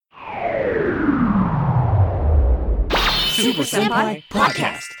Super Senpai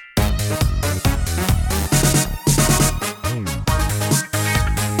Podcast.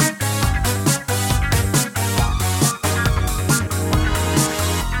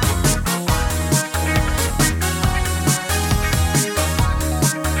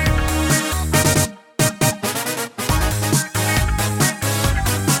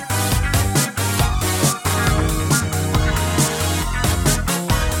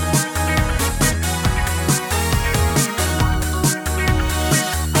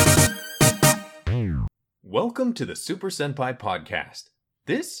 Welcome to the Super Senpai Podcast.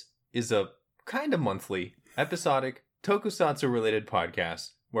 This is a kind of monthly, episodic, tokusatsu-related podcast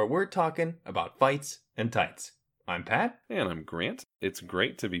where we're talking about fights and tights. I'm Pat. And I'm Grant. It's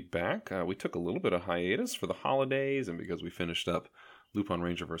great to be back. We took a little bit of hiatus for the holidays and because we finished up Lupin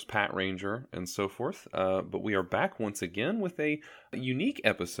Ranger vs. Pat Ranger and so forth. But we are back once again with a unique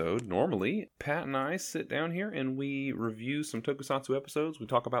episode. Normally, Pat and I sit down here and we review some tokusatsu episodes. We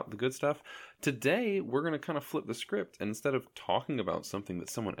talk about the good stuff. Today, we're going to kind of flip the script. And instead of talking about something that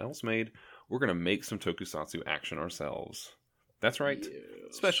someone else made, we're going to make some tokusatsu action ourselves. That's right.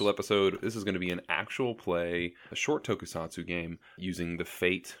 Yes. Special episode. This is going to be an actual play, a short tokusatsu game using the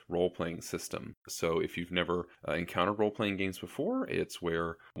Fate role-playing system. So if you've never encountered role-playing games before, it's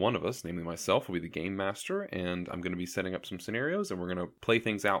where one of us, namely myself, will be the game master, and I'm going to be setting up some scenarios, and we're going to play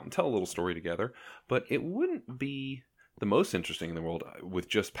things out and tell a little story together. But it wouldn't be the most interesting in the world with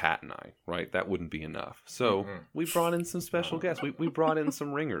just Pat and I, right? That wouldn't be enough. So we brought in some special guests. We brought in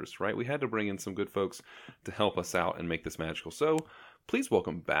some ringers, right? We had to bring in some good folks to help us out and make this magical. So please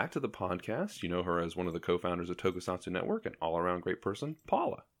welcome back to the podcast. You know her as one of the co-founders of Tokusatsu Network, an all-around great person,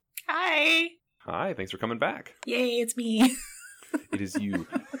 Paula. Hi. Hi, thanks for coming back. Yay, it's me. It is you.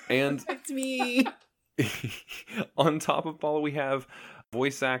 And it's me. On top of Paula, we have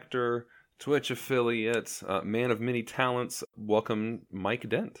voice actor, Twitch affiliate, man of many talents. Welcome, Mike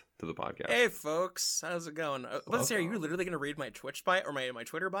Dent, to the podcast. Hey, folks. How's it going? Let's see, are you literally going to read my Twitch bio or my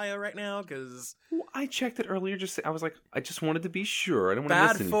Twitter bio right now? Because I checked it earlier. I was like, I just wanted to be sure. I don't want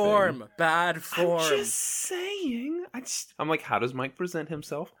to miss anything. Bad form. I'm just saying. I'm like, how does Mike present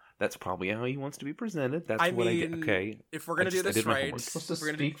himself? That's probably how he wants to be presented. That's I get. Okay. If we're going to do this right. We're supposed to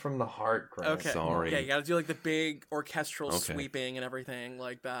speak from the heart, Grant. Okay. Sorry. Yeah, you got to do like the big orchestral sweeping and everything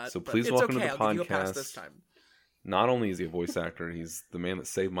like that. So please welcome to the I'll podcast. give you a pass this time. Not only is he a voice actor, he's the man that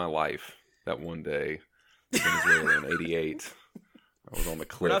saved my life that one day in Venezuela in 88. I was on the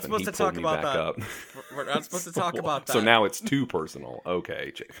cliff and he pulled me back up. We're not supposed to talk about that. So now it's too personal.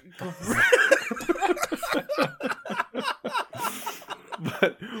 Okay, Jake.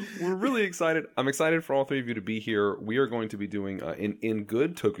 But we're really excited. I'm excited for all three of you to be here. We are going to be doing, in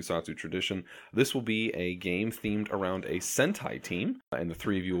good tokusatsu tradition, this will be a game themed around a Sentai team. And the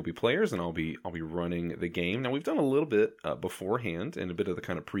three of you will be players, and I'll be running the game. Now, we've done a little bit beforehand and a bit of the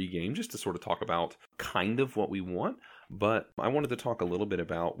kind of pre-game just to sort of talk about kind of what we want. But I wanted to talk a little bit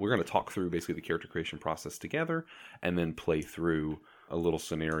about, we're going to talk through basically the character creation process together and then play through a little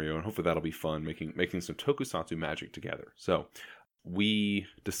scenario. And hopefully that'll be fun, making some tokusatsu magic together. So we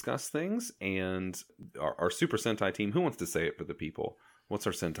discuss things, and our Super Sentai team, who wants to say it for the people? What's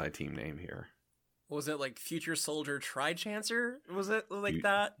our Sentai team name here? Was it like Future Soldier Tri-Chancer? Was it like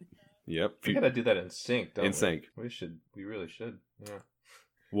that? Yep. We gotta do that in sync, don't we? In sync. We really should. Yeah.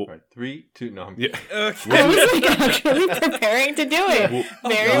 Well, all right, 3, 2, no. Yeah. Okay. I was like actually preparing to do it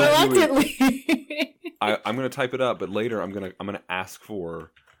very reluctantly. I'm going to type it up, but later I'm going to ask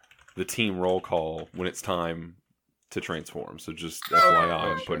for the team roll call when it's time to transform. So just FYI,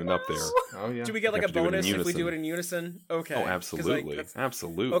 I'm putting it up there. Oh yeah. Do we get like a bonus if we do it in unison? Okay. Oh, absolutely.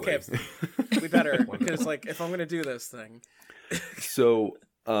 Absolutely. Okay. We better, because like if I'm going to do this thing. So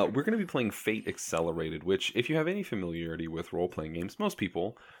we're going to be playing Fate Accelerated, which if you have any familiarity with role-playing games, most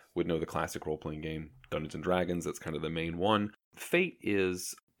people would know the classic role-playing game, Dungeons & Dragons. That's kind of the main one. Fate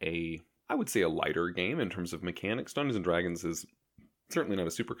is I would say a lighter game in terms of mechanics. Dungeons & Dragons is certainly not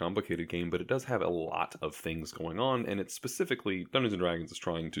a super complicated game, but it does have a lot of things going on, and it's specifically, Dungeons & Dragons is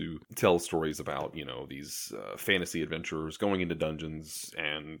trying to tell stories about, these fantasy adventurers going into dungeons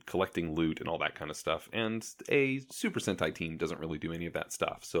and collecting loot and all that kind of stuff, and a Super Sentai team doesn't really do any of that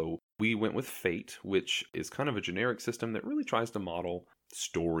stuff. So we went with Fate, which is kind of a generic system that really tries to model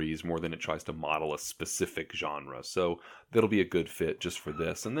stories more than it tries to model a specific genre. So that'll be a good fit just for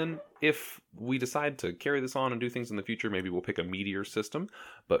this. And then if we decide to carry this on and do things in the future, maybe we'll pick a meteor system,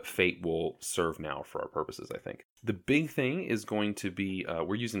 but Fate will serve now for our purposes, I think. The big thing is going to be,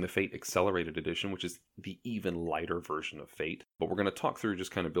 we're using the Fate Accelerated Edition, which is the even lighter version of Fate. But we're going to talk through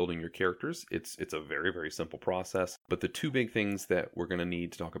just kind of building your characters. It's a very, very simple process. But the two big things that we're going to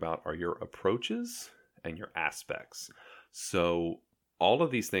need to talk about are your approaches and your aspects. So all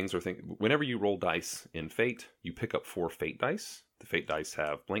of these things are whenever you roll dice in Fate, you pick up 4 Fate dice. The Fate dice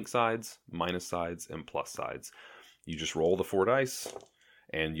have blank sides, minus sides, and plus sides. You just roll the 4 dice,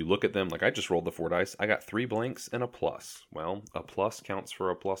 and you look at them. Like, I just rolled the 4 dice. I got 3 blanks and a plus. Well, a plus counts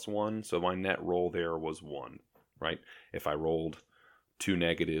for a +1, so my net roll there was 1, right? If I rolled 2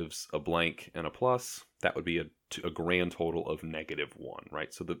 negatives, a blank, and a plus, that would be a grand total of -1,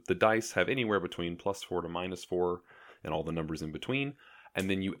 right? So the dice have anywhere between +4 to -4, and all the numbers in between. And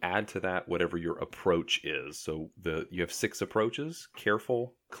then you add to that whatever your approach is. So you have 6 approaches: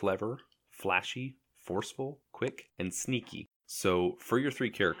 careful, clever, flashy, forceful, quick, and sneaky. So for your 3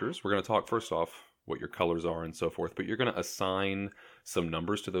 characters, we're going to talk first off what your colors are and so forth, but you're going to assign some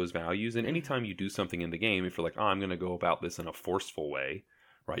numbers to those values. And anytime you do something in the game, if you're like, I'm going to go about this in a forceful way,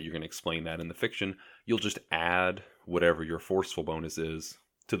 right? You're going to explain that in the fiction. You'll just add whatever your forceful bonus is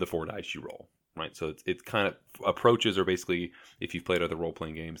to the 4 dice you roll. Right, so it's kind of, approaches are basically, if you've played other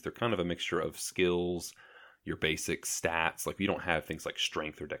role-playing games, they're kind of a mixture of skills, your basic stats. Like, you don't have things like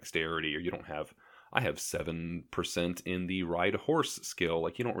strength or dexterity, or you don't have, I have 7% in the ride horse skill.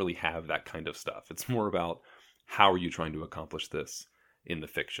 Like, you don't really have that kind of stuff. It's more about how are you trying to accomplish this in the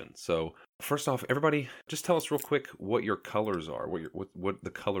fiction. So first off, everybody, just tell us real quick what your colors are, what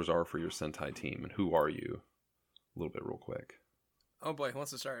the colors are for your Sentai team, and who are you? A little bit real quick. Oh boy, who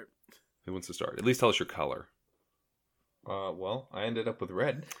wants to start? Who wants to start? At least tell us your color. Well, I ended up with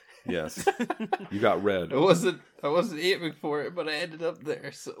red. Yes, you got red. I wasn't aiming for it, but I ended up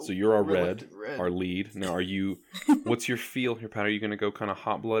there. So you're our red, our lead. Now, are you? What's your feel here, Pat? Are you going to go kind of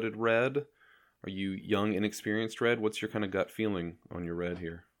hot-blooded red? Are you young, inexperienced red? What's your kind of gut feeling on your red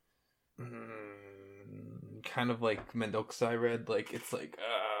here? Kind of like Mendokusai red. Like, it's like,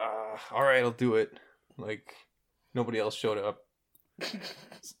 all right, I'll do it. Like, nobody else showed up.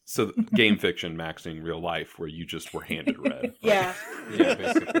 So game fiction maxing real life where you just were handed red. Yeah. Yeah,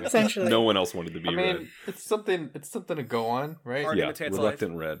 basically. Essentially. No one else wanted to be red. It's something to go on, right? Art Yeah, imitates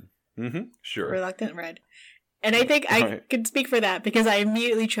reluctant red. Mm-hmm. Sure. Reluctant red. And I think I could speak for that because I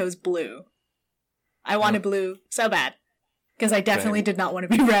immediately chose blue. I wanted blue so bad. Because I definitely did not want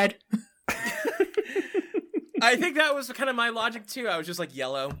to be red. I think that was kind of my logic too. I was just like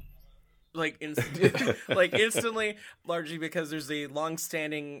yellow. Like instantly, largely because there's a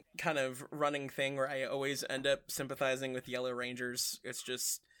long-standing kind of running thing where I always end up sympathizing with Yellow Rangers. It's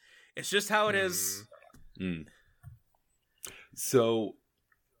just how it is. Mm. So,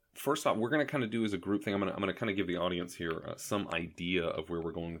 first off, we're gonna kind of do as a group thing. I'm gonna kind of give the audience here some idea of where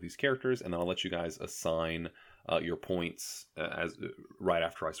we're going with these characters, and then I'll let you guys assign your points right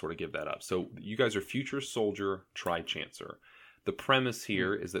after I sort of give that up. So, you guys are Future Soldier Tri-Chancer. The premise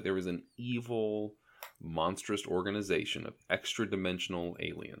here is that there is an evil, monstrous organization of extra-dimensional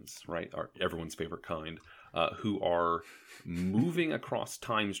aliens, right? Everyone's favorite kind, who are moving across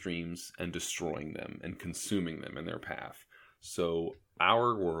time streams and destroying them and consuming them in their path. So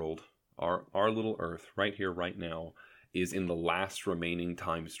our world, our little Earth, right here, right now, is in the last remaining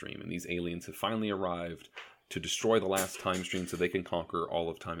time stream. And these aliens have finally arrived to destroy the last time stream so they can conquer all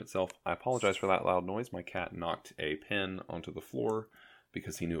of time itself. I apologize for that loud noise. My cat knocked a pen onto the floor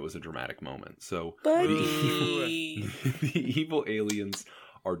because he knew it was a dramatic moment. So the evil aliens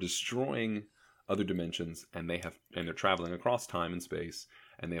are destroying other dimensions, and they're traveling across time and space,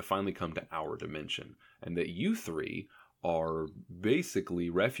 and they have finally come to our dimension. And that you 3 are basically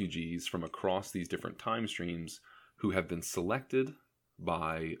refugees from across these different time streams who have been selected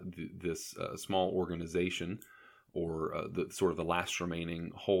by this small organization, or the last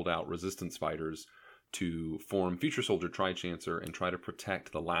remaining holdout resistance fighters, to form Future Soldier Tri-Chancer and try to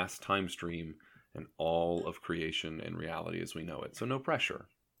protect the last time stream and all of creation and reality as we know it. So no pressure.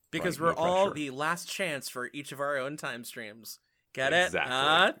 Because right? we're all the last chance for each of our own time streams. Get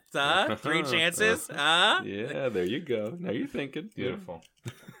Exactly. it? 3 chances? Yeah, there you go. Now you're thinking. Beautiful.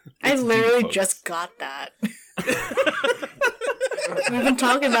 I literally just got that. We've been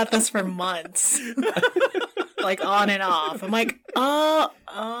talking about this for months. Like, on and off. I'm like, oh,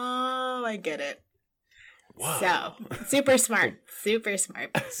 I get it. Wow. So, super smart. Super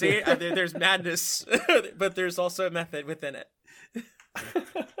smart. See, there's madness, but there's also a method within it.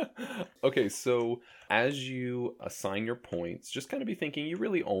 Okay, so as you assign your points, just kind of be thinking you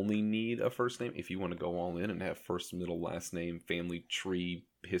really only need a first name if you want to go all in and have first, middle, last name, family tree,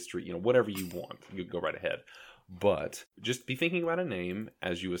 history, whatever you want. You can go right ahead. But just be thinking about a name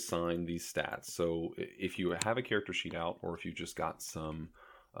as you assign these stats. So if you have a character sheet out, or if you just got some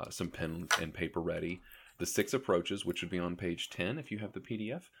pen and paper ready, the 6 approaches, which would be on page 10 if you have the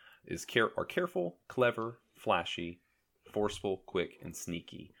PDF, are careful, clever, flashy, forceful, quick, and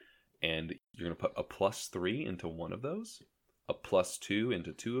sneaky. and you're going to put a +3 into one of those, a +2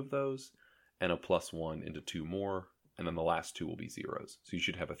 into two of those, and a +1 into two more, and then the last two will be zeros. So you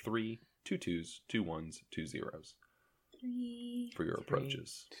should have a 3, 2 2s, 2 1s, 2 zeros for your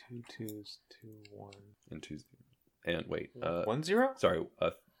approaches. 2 2s, 2 1, and 2 zeros. And wait, 1 0. Sorry,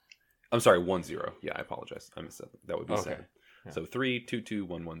 I'm sorry, 1 0. Yeah, I apologize. I missed that. That would be Okay. 7. Yeah. So 3 2 2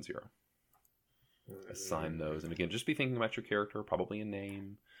 1 1 0. Assign those, and again, just be thinking about your character, probably a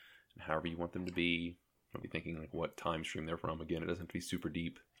name, and however you want them to be. Don't be thinking like what time stream they're from. Again, it doesn't have to be super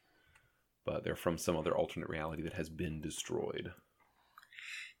deep, but they're from some other alternate reality that has been destroyed.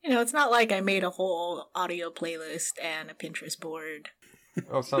 It's not like I made a whole audio playlist and a Pinterest board.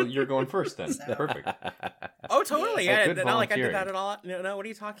 Oh, so you're going first then. Perfect. Oh, totally. Yeah, Yeah, good not like I did volunteering. that at all. No, what are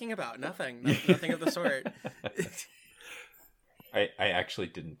you talking about? Nothing. Nothing of the sort. I actually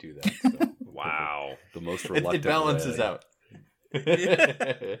didn't do that. So. Wow, the most It reluctant. balances way. out.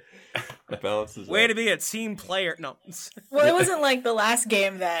 It balances Way out. to be a team player. No. Well, it wasn't like the last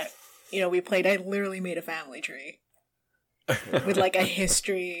game that, we played. I literally made a family tree with like a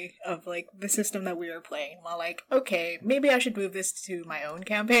history of like the system that we were playing. Well, like, okay, maybe I should move this to my own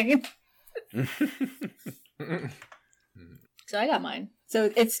campaign. So I got mine.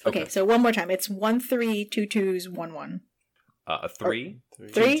 So it's okay. So one more time. It's 1 3 2 2s 1 1. A 3,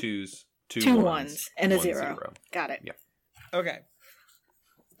 Three, 2 2s, 2 1s, ones, and a 1 0. Got it. Yeah. Okay.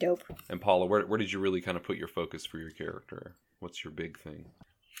 Dope. And Paula, where did you really kind of put your focus for your character? What's your big thing?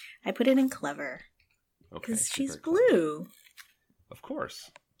 I put it in clever Okay, because she's very clever. blue. Of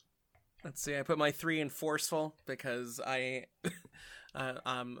course. Let's see. I put my 3 in forceful because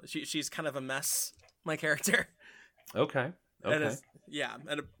she's kind of a mess. My character. Okay. And Okay.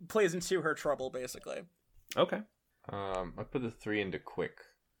 and it plays into her trouble basically. Okay. I put the 3 into quick.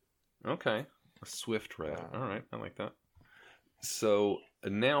 Okay. A swift red. All right. I like that. So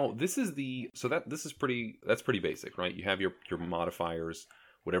now this is that's pretty basic, right? You have your modifiers,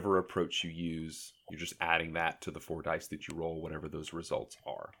 whatever approach you use, you're just adding that to the 4 dice that you roll, whatever those results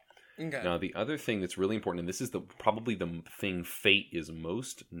are. Okay. Now the other thing that's really important, and this is probably the thing Fate is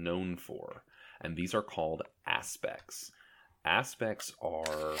most known for, and these are called aspects. Aspects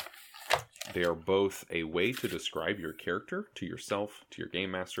they are both a way to describe your character to yourself, to your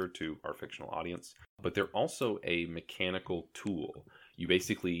game master, to our fictional audience, but they're also a mechanical tool. You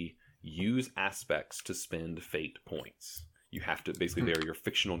basically use aspects to spend fate points. You have to, basically, they're your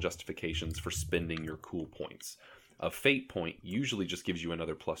fictional justifications for spending your cool points. A fate point usually just gives you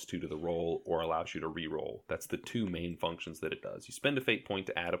another +2 to the roll or allows you to re-roll. That's the 2 main functions that it does. You spend a fate point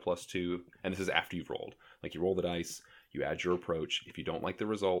to add a +2, and this is after you've rolled. Like, you roll the dice, you add your approach. If you don't like the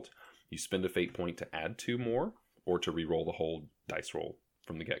result, you spend a fate point to add 2 more or to re-roll the whole dice roll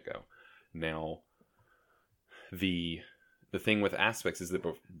from the get-go. Now, the thing with aspects is that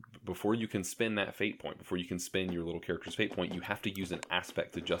before you can spend that fate point, before you can spend your little character's fate point, you have to use an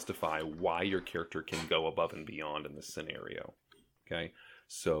aspect to justify why your character can go above and beyond in this scenario. Okay?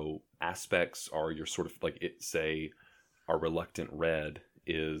 So aspects are your sort of, like, say, our reluctant red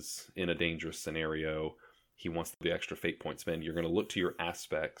is in a dangerous scenario. He wants the extra fate point spend. You're going to look to your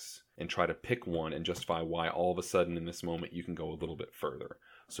aspects and try to pick one and justify why all of a sudden in this moment you can go a little bit further.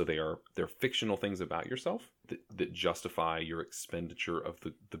 So they're fictional things about yourself that justify your expenditure of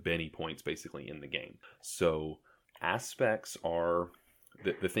the Benny points basically in the game. So aspects are,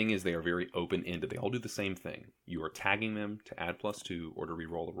 the thing is they are very open-ended. They all do the same thing. You are tagging them to add +2 or to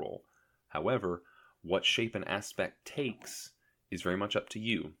re-roll the roll. However, what shape an aspect takes is very much up to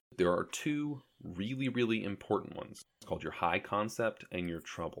you. There are 2 really, really important ones. It's called your high concept and your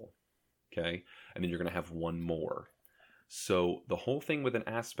trouble. Okay? And then you're going to have 1 more. So the whole thing with an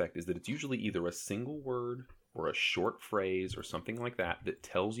aspect is that it's usually either a single word or a short phrase or something like that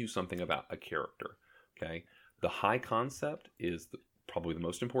tells you something about a character. Okay? The high concept is probably the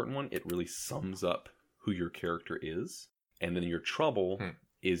most important one. It really sums up who your character is. And then your trouble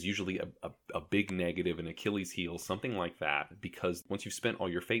is usually a big negative, an Achilles heel, something like that, because once you've spent all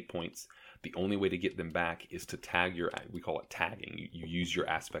your fate points, the only way to get them back is to tag we call it tagging. You use your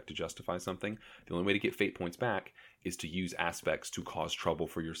aspect to justify something. The only way to get fate points back is to use aspects to cause trouble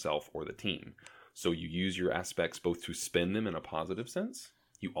for yourself or the team. So you use your aspects both to spend them in a positive sense.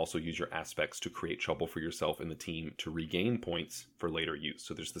 You also use your aspects to create trouble for yourself and the team to regain points for later use.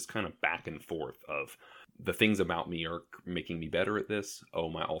 So there's this kind of back and forth of the things about me are making me better at this.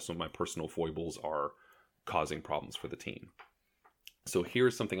 Also my personal foibles are causing problems for the team. So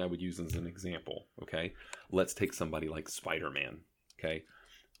here's something I would use as an example, okay? Let's take somebody like Spider-Man, okay?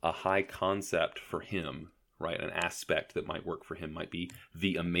 A high concept for him, right? An aspect that might work for him might be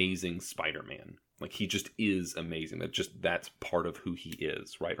the amazing Spider-Man, Like, he just is amazing. That's part of who he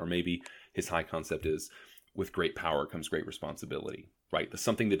is, right? Or maybe his high concept is, with great power comes great responsibility, right?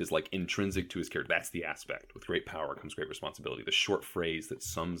 Something that is like intrinsic to his character. That's the aspect. With great power comes great responsibility. The short phrase that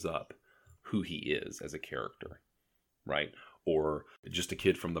sums up who he is as a character, right? Or just a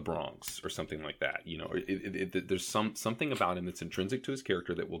kid from the Bronx or something like that. You know, there's something about him that's intrinsic to his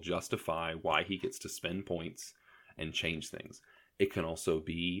character that will justify why he gets to spend points and change things. It can also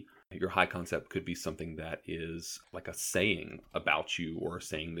be, your high concept could be something that is like a saying about you, or a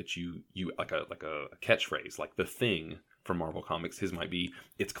saying that you like a catchphrase, like The Thing from Marvel Comics. His might be,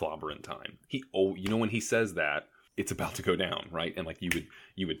 it's clobbering time. When he says that, it's about to go down, right? And like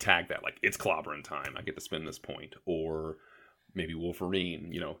you would tag that, like, it's clobbering time. I get to spend this point. Or maybe Wolverine,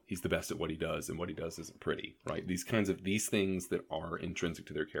 you know, he's the best at what he does, and what he does isn't pretty, right? These things that are intrinsic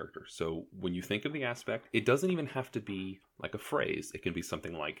to their character. So when you think of the aspect, it doesn't even have to be like a phrase. It can be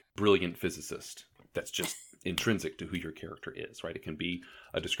something like brilliant physicist. That's just intrinsic to who your character is, right? It can be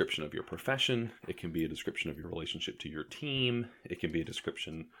a description of your profession. It can be a description of your relationship to your team. It can be a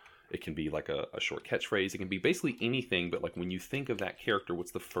description. It can be like a short catchphrase. It can be basically anything, but like when you think of that character,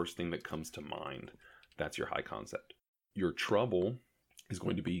 what's the first thing that comes to mind? That's your high concept. Your trouble is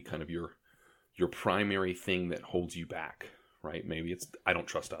going to be kind of your primary thing that holds you back, right? Maybe it's, I don't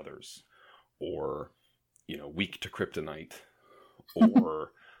trust others, or, you know, weak to kryptonite,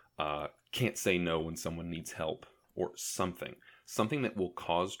 or can't say no when someone needs help, or something that will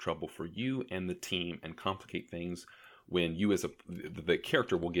cause trouble for you and the team and complicate things, when you as the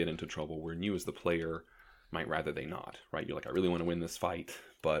character will get into trouble, when you as the player might rather they not, right? You're like, I really want to win this fight,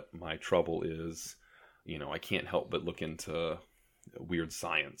 but my trouble is, you know, I can't help but look into weird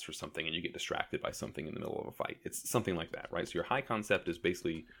science or something, and you get distracted by something in the middle of a fight. It's something like that, right? So your high concept is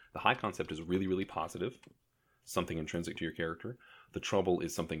basically, the high concept is really, really positive, something intrinsic to your character. The trouble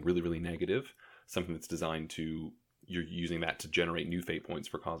is something really, really negative, something that's designed to, you're using that to generate new fate points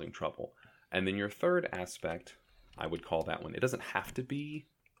for causing trouble. And then your third aspect, I would call that one, it doesn't have to be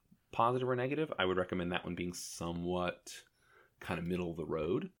positive or negative. I would recommend that one being somewhat kind of middle of the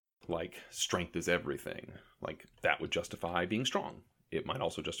road. Like, strength is everything. Like, that would justify being strong. It might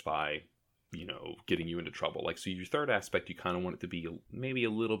also justify, you know, getting you into trouble. Like, so your third aspect, you kind of want it to be maybe a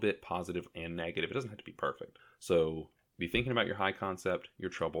little bit positive and negative. It doesn't have to be perfect. So be thinking about your high concept, your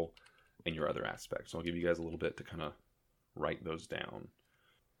trouble, and your other aspects. So I'll give you guys a little bit to kind of write those down.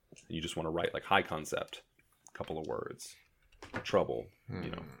 You just want to write like high concept, a couple of words. Trouble,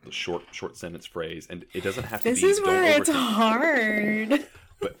 you know, the short sentence phrase, and it doesn't have to be. This is where it's hard.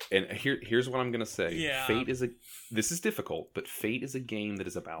 But here's what I'm gonna say. Yeah. This is difficult, but Fate is a game that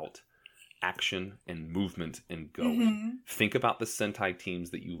is about action and movement and going. Mm-hmm. Think about the Sentai teams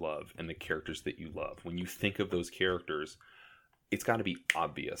that you love and the characters that you love. When you think of those characters, it's got to be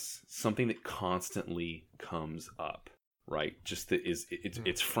obvious, something that constantly comes up, right? Just that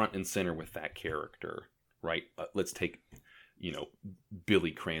it's front and center with that character, right? Let's take, you know,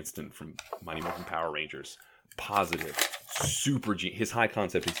 Billy Cranston from Mighty Morphin Power Rangers. Positive, super genius. His high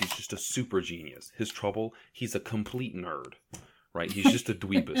concept is he's just a super genius. His trouble, he's a complete nerd, right? He's just a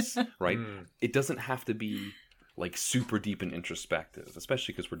dweebus, right? It doesn't have to be like super deep and introspective,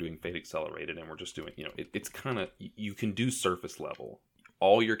 especially because we're doing Fate Accelerated and we're just doing, you know, it's kind of, you can do surface level.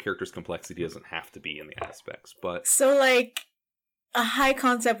 All your character's complexity doesn't have to be in the aspects, but... So, like, a high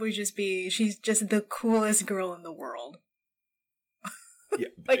concept would just be, she's just the coolest girl in the world. Yeah,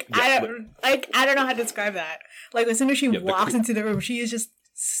 I don't know how to describe that. Like, as soon as she walks into the room, she is just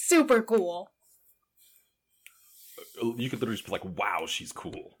super cool. You could literally just be like, wow, she's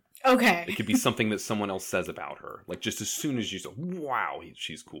cool. Okay. It could be something that someone else says about her. Like, just as soon as you say, wow,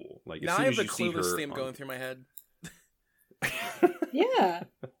 she's cool. Like, as Now soon I have as the you see her Clueless theme going through my head. Yeah.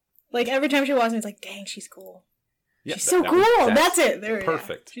 Like, every time she walks in, it's like, dang, she's cool. Yeah, she's so cool. That's it. There we go.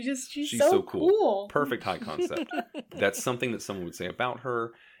 Perfect. She's so cool. Perfect high concept. That's something that someone would say about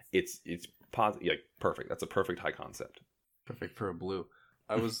her. It's positive. Yeah, perfect. That's a perfect high concept. Perfect for a blue.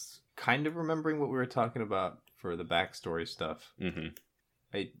 I was kind of remembering what we were talking about for the backstory stuff. Mm-hmm.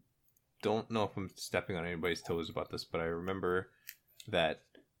 I don't know if I'm stepping on anybody's toes about this, but I remember that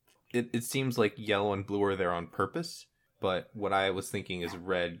it seems like yellow and blue are there on purpose. But what I was thinking is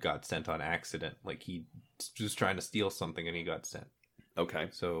red got sent on accident. Like, he was trying to steal something and he got sent. Okay.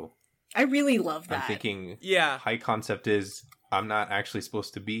 So I really love that. I'm thinking, Yeah. high concept is, I'm not actually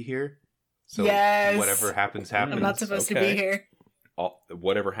supposed to be here. So Yes. whatever happens. I'm not supposed to be here.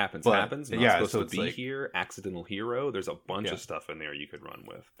 Whatever happens. Not yeah, supposed to be like, here. Accidental hero. There's a bunch of stuff in there you could run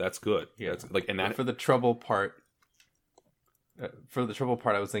with. That's good. Yeah. That's, like, and that, for the trouble part, I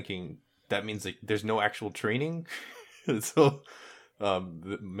was thinking that means like there's no actual training. So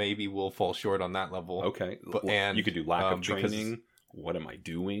maybe we'll fall short on that level. Okay. But, and you could do lack of because- training. What am I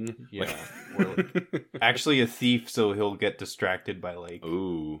doing? Yeah. Actually a thief, so he'll get distracted by like,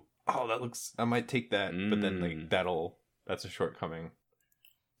 Ooh. oh, that looks, I might take that. But then like that's a shortcoming.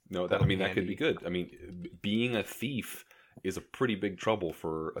 No, That'll be that could be handy. good. I mean, being a thief is a pretty big trouble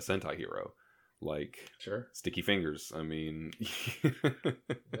for a Sentai hero. Like, Sure. sticky fingers. I mean,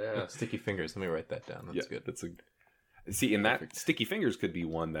 Yeah, sticky fingers. Let me write that down. That's good. That's see, and that sticky fingers could be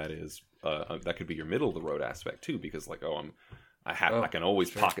one that is that could be your middle of the road aspect too, because like, I can always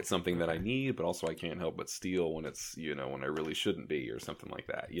pocket something that I need, but also I can't help but steal when it's when I really shouldn't be or something like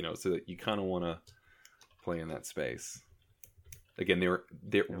that. So that you kind of want to play in that space. Again,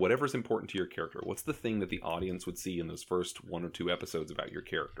 whatever's important to your character. What's the thing that the audience would see in those first 1 or 2 episodes about your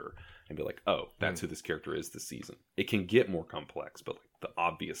character and be like, oh, that's who this character is this season. It can get more complex, but like the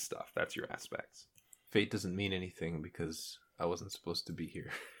obvious stuff, that's your aspects. Fate doesn't mean anything because I wasn't supposed to be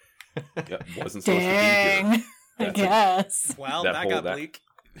here. Yep, wasn't supposed to be here. Dang. I That's it. guess. Well, That that whole- got that- bleak.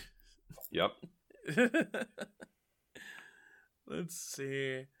 Yep. Let's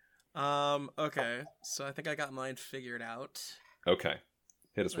see. Okay, so I think I got mine figured out. Okay.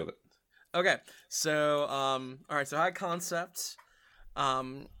 Hit us with it. Okay, so all right, so high concept.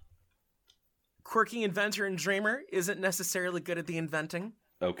 Quirky inventor and dreamer isn't necessarily good at the inventing.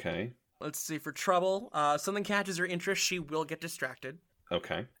 Okay. Let's see, for trouble, something catches her interest, she will get distracted.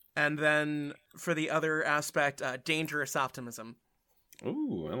 Okay. And then for the other aspect, dangerous optimism.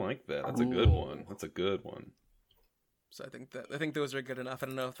 Ooh, I like that. That's a good one. That's a good one. So I think those are good enough. I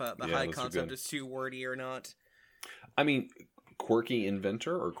don't know if the Yeah, high those are concept good. is too wordy or not. I mean, quirky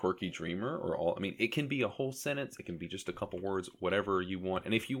inventor or quirky dreamer or all. I mean, it can be a whole sentence. It can be just a couple words, whatever you want.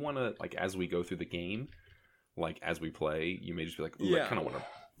 And if you want to, like, as we go through the game, like as we play, you may just be like, ooh, I kind of want to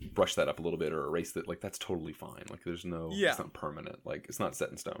brush that up a little bit or erase that. Like, that's totally fine. Like, there's no, it's not permanent. Like, it's not set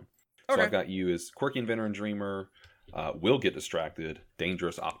in stone. So Okay. I've got you as quirky inventor and dreamer. Will get distracted.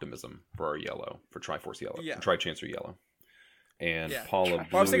 Dangerous optimism for our yellow, for Triforce yellow, Trichancer yellow. And Paula Blue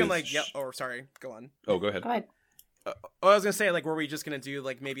Well, I was thinking is like, sorry, go on. Oh, go ahead. Go ahead. I was gonna say, like, were we just gonna do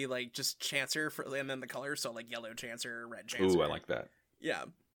like maybe like just Chancer for and then the colors, so like yellow Chancer, red Chancer. Ooh, I like that. Yeah.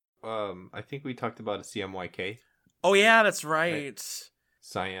 I think we talked about a CMYK. Oh yeah, that's right.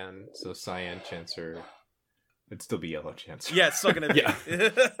 Cyan. So Cyan Chancer. It'd still be yellow Chancer. Yeah, it's still gonna be.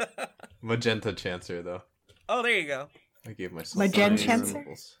 Magenta Chancer though. Oh, there you go. I gave myself Magenta cyan Chancer?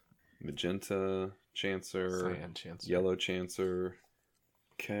 symbols. Magenta Chancer, Cyan Chancer. yellow Chancer.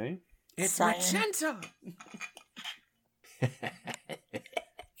 Okay. It's Cyan. magenta.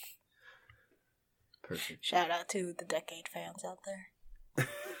 Perfect. Shout out to the Decade fans out there.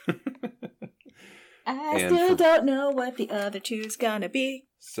 I And still for- don't know what the other two's gonna be.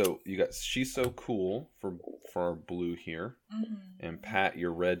 So you got She's So Cool for our blue here, and Pat,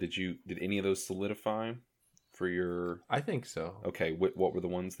 your red. Did any of those solidify for your? I think so. Okay, what were the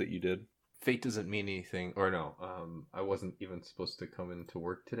ones that you did? Fate doesn't mean anything, or no. I wasn't even supposed to come into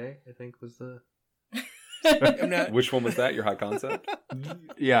work today. I think was the Which one was that? Your high concept?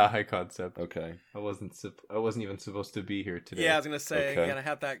 yeah, high concept. Okay. I wasn't even supposed to be here today. Yeah, I was gonna say, Okay. you gotta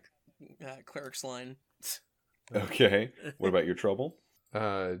have that cleric's line. Okay. What about your trouble?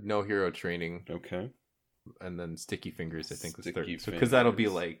 No hero training, Okay. and then sticky fingers. I think was Sticky third. So because that'll be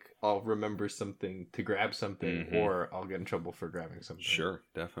fingers. like I'll remember something to grab something, Mhm. or I'll get in trouble for grabbing something. Sure,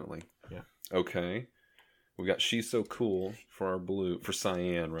 definitely. Yeah. Okay. We got She's So Cool for our blue, for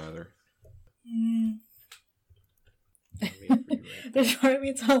cyan rather. There's part of me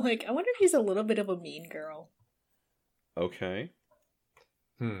it's all like, I wonder if he's a little bit of a mean girl. Okay.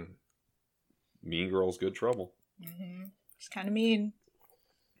 Hmm. Mean Girl's good trouble. She's kind of mean.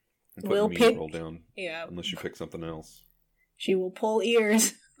 I'm putting Will Mean pick- Girl down Yeah. unless you pick something else. She will pull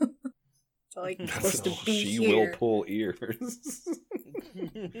ears. So like supposed to be She here. will pull ears.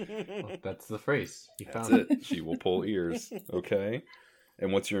 Well, that's the phrase. You That's found it. She will pull ears. Okay.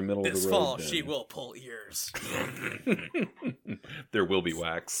 And what's your middle This of the road? fall, then? she will pull ears. There will be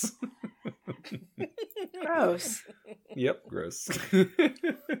wax. Gross. Yep, gross.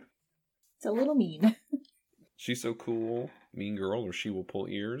 It's a little mean. She's So Cool, Mean Girl, or She Will Pull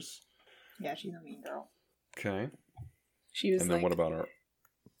Ears. Yeah, she's a mean girl. Okay. She was And then like what about our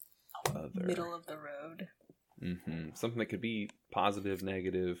other? middle of the road. Something that could be positive,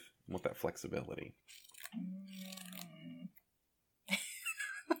 negative. Want that flexibility.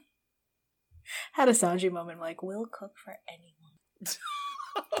 Had a Sanji moment like, we'll cook for anyone.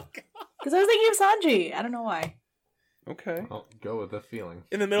 Oh, God. Because I was thinking of Sanji. I don't know why. Okay. I'll go with the feeling.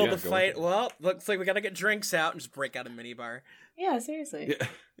 In the middle Yeah, of the go fight, ahead. well, looks like we gotta get drinks out and just break out a minibar. Yeah, seriously. Yeah.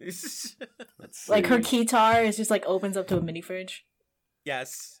 Let's Like her see. keytar is just like opens up to a mini fridge.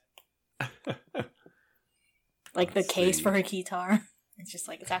 Yes. Like the Let's case see. for her guitar. It's just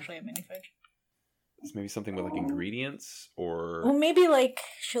like, it's actually a mini fridge. It's maybe something with like ingredients or... Well, maybe like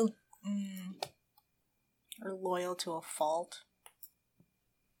she'll... or loyal to a fault.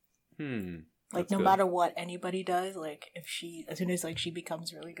 Like, that's no good. matter what anybody does, like, if she... As soon as, like, she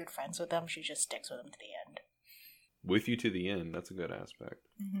becomes really good friends with them, she just sticks with them to the end. With you to the end. That's a good aspect.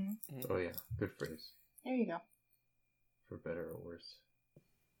 Mm-hmm. Oh yeah, good phrase. There you go. For better or worse.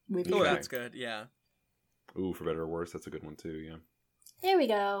 With Oh, you. that's good. Yeah. Ooh, for better or worse. That's a good one too, yeah. There we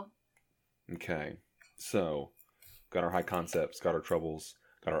go. Okay. So, got our high concepts, got our troubles,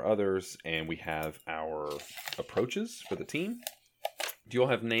 got our others, and we have our approaches for the team. Do you all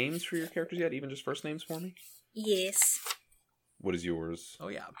have names for your characters yet? Even just first names for me? Yes. What is yours? Oh,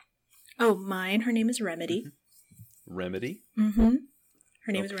 yeah. Oh, mine. Her name is Remedy. Remedy. Mm-hmm.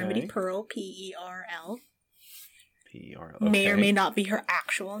 Her name is Okay. Remedy Pearl, P-E-R-L. P-R. May or okay. may not be her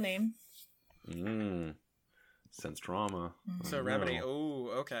actual name. Sense drama. So Oh, Remedy. no. Oh,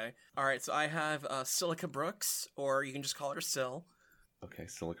 okay. All right. So I have Silica Brooks, or you can just call her Sil. Okay,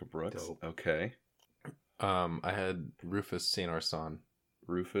 Silica Brooks. Dope. Okay. I had Rufus Saint Arson.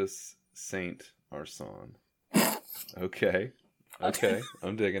 Rufus Saint Arson. Okay. Okay.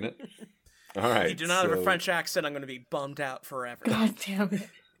 I'm digging it. All right. If you do not have a so- French accent, I'm going to be bummed out forever. God damn it.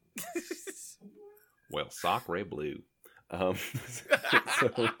 Well, Sacre Blue. So,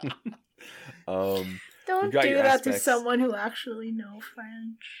 Don't You've got do your that to aspects. someone who actually knows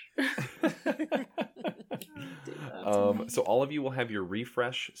French. so all of you will have your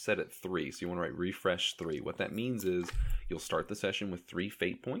refresh set at 3. So you want to write refresh 3. What that means is you'll start the session with 3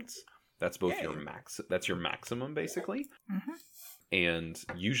 fate points. That's both Yay. your max. That's your maximum, basically. Mhm. And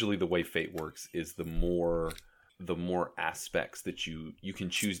usually the way fate works is the more aspects that you can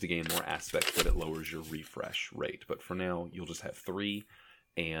choose to gain more aspects, but it lowers your refresh rate. But for now, you'll just have 3.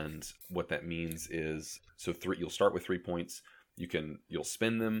 And what that means is, so 3, you'll start with 3 points. You'll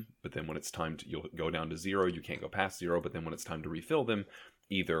spend them, but then when it's time to, you'll go down to 0. You can't go past 0, but then when it's time to refill them,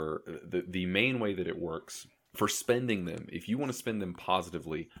 either the main way that it works for spending them, if you want to spend them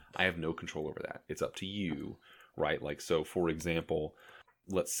positively, I have no control over that. It's up to you, right? Like, so for example,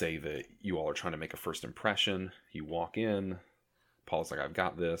 let's say that you all are trying to make a first impression. You walk in, Paula's like, I've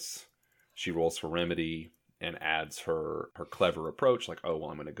got this. She rolls for Remedy and adds her clever approach, like, oh, well,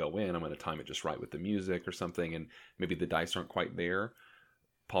 I'm going to go in, I'm going to time it just right with the music or something, and maybe the dice aren't quite there.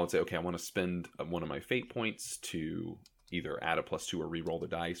 Paul would say, okay, I want to spend one of my fate points to either add a +2 or re-roll the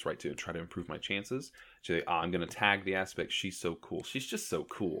dice, right, to try to improve my chances. She'll say, I'm going to tag the aspect, she's so cool. She's just so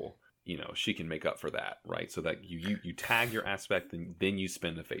cool. You know, she can make up for that, right? So that you tag your aspect, and then you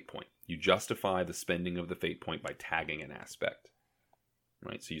spend the fate point. You justify the spending of the fate point by tagging an aspect.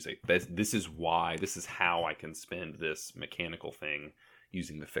 Right, so you say, this is why, this is how I can spend this mechanical thing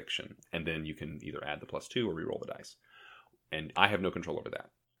using the fiction. And then you can either add the +2 or re-roll the dice. And I have no control over that.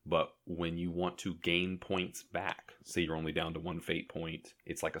 But when you want to gain points back, say you're only down to 1 fate point,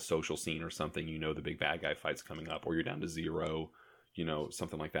 it's like a social scene or something, you know the big bad guy fight's coming up, or you're down to 0, you know,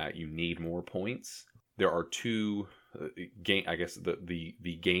 something like that, you need more points. There are 2, I guess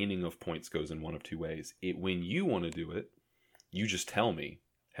the gaining of points goes in one of 2 ways. When you want to do it, you just tell me,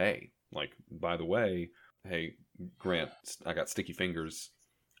 hey, like, by the way, hey, Grant, I got sticky fingers.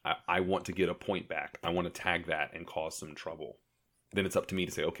 I want to get a point back. I want to tag that and cause some trouble. Then it's up to me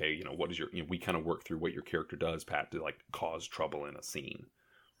to say, okay, you know, what is your, you know, we kind of work through what your character does, Pat, to like cause trouble in a scene,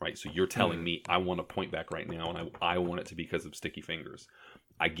 right? So you're telling me I want a point back right now, and I want it to be because of sticky fingers.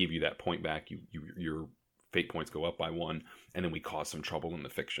 I give you that point back. Your fate points go up by 1, and then we cause some trouble in the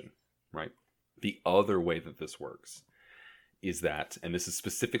fiction, right? The other way that this works is that, and this is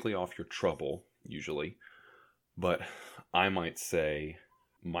specifically off your trouble, usually, but I might say,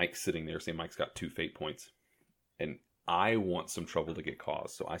 Mike's sitting there, say Mike's got 2 fate points, and I want some trouble to get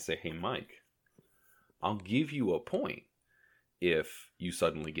caused. So I say, hey, Mike, I'll give you a point if you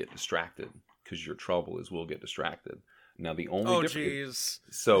suddenly get distracted, because your trouble is we'll get distracted. Now, the only jeez.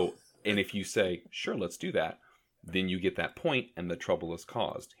 So, and if you say, sure, let's do that, then you get that point and the trouble is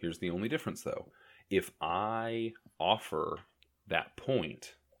caused. Here's the only difference, though. If I offer that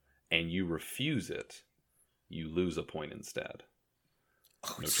point and you refuse it, you lose a point instead.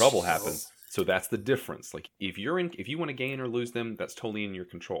 No trouble happens. So that's the difference. Like, if you want to gain or lose them, that's totally in your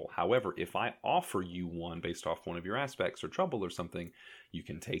control. However, if I offer you one based off one of your aspects or trouble or something, you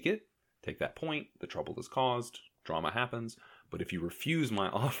can take it, take that point, the trouble is caused, drama happens. But if you refuse my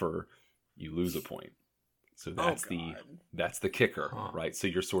offer, you lose a point. So that's the kicker, right? So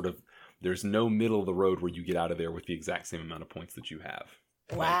you're sort of, there's no middle of the road where you get out of there with the exact same amount of points that you have.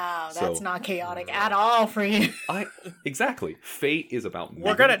 Wow, So- that's not chaotic at all for you. Exactly. Fate is about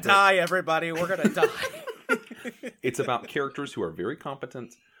We're gonna die, everybody. We're gonna die. It's about characters who are very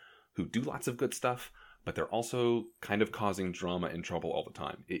competent, who do lots of good stuff, but they're also kind of causing drama and trouble all the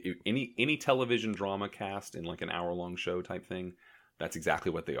time. Any television drama cast in like an hour-long show type thing, that's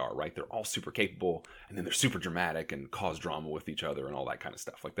exactly what they are, right? They're all super capable, and then they're super dramatic and cause drama with each other and all that kind of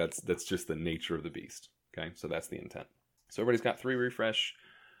stuff. Like that's just the nature of the beast. Okay, so that's the intent. So everybody's got 3 refresh,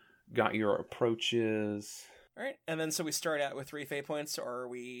 got your approaches. All right, and then so we start out with 3 fate points, or are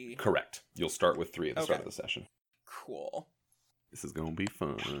we... Correct. You'll start with 3 at the start Okay. of the session. Cool. This is gonna be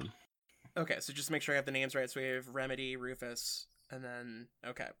fun. Okay, so just make sure I have the names right. So we have Remedy, Rufus, and then...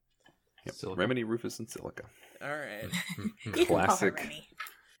 Okay. Yep. Silica. Remedy, Rufus, and Silica. All right. You can call her Classic. Remy.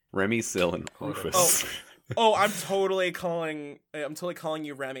 Remy, Sil, and Rufus. Oh, I'm totally calling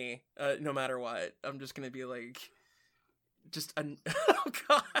you Remy, no matter what. I'm just gonna be like... Oh,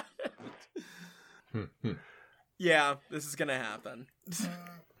 God. Yeah, this is gonna happen.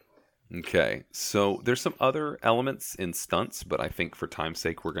 Okay, so there's some other elements in stunts, but I think for time's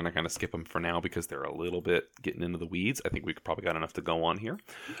sake, we're going to kind of skip them for now because they're a little bit getting into the weeds. I think we probably got enough to go on here.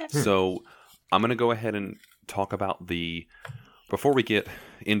 Okay. So I'm going to go ahead and talk about before we get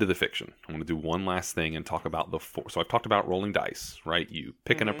into the fiction, I'm going to do one last thing and talk about so I've talked about rolling dice, right? You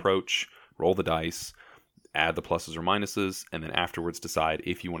pick an approach, roll the dice, add the pluses or minuses, and then afterwards decide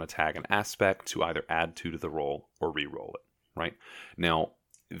if you want to tag an aspect to either add to the roll or re-roll it, right? Now,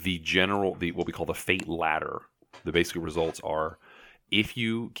 what we call the fate ladder, the basic results are if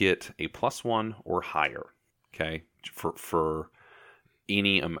you get a +1 or higher, okay, for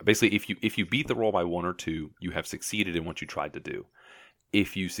any basically if you beat the roll by 1 or 2, you have succeeded in what you tried to do.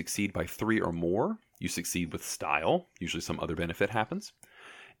 If you succeed by 3 or more, you succeed with style. Usually some other benefit happens.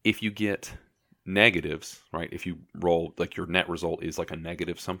 If you get negatives, right, if you roll like your net result is like a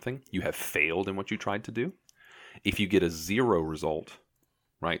negative something, you have failed in what you tried to do. If you get a 0 result,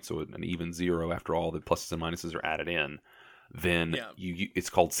 right, so an even 0 after all the pluses and minuses are added in, then it's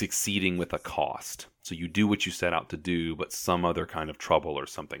called succeeding with a cost. So you do what you set out to do, but some other kind of trouble or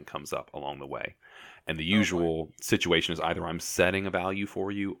something comes up along the way. And the usual situation is either I'm setting a value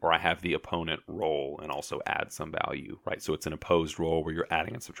for you or I have the opponent roll and also add some value, right? So it's an opposed roll where you're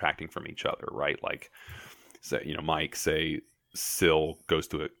adding and subtracting from each other, right? Like, say, Mike, say Sil goes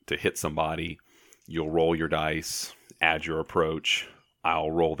to hit somebody, you'll roll your dice, add your approach,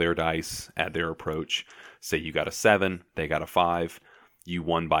 I'll roll their dice, add their approach. Say you got a 7, they got a 5, you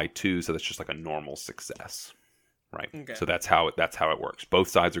won by 2, so that's just like a normal success, right? Okay. So that's how it works. Both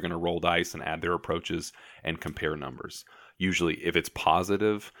sides are going to roll dice and add their approaches and compare numbers. Usually, if it's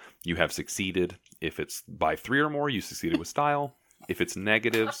positive, you have succeeded. If it's by 3 or more, you succeeded with style. If it's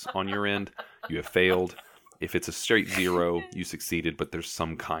negatives on your end, you have failed. If it's a straight 0, you succeeded, but there's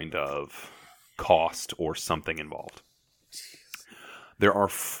some kind of cost or something involved. There are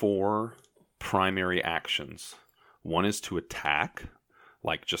 4 primary actions. One is to attack,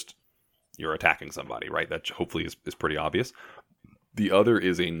 like just you're attacking somebody, right? That hopefully is pretty obvious. The other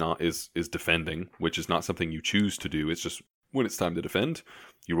is is defending, which is not something you choose to do. It's just when it's time to defend,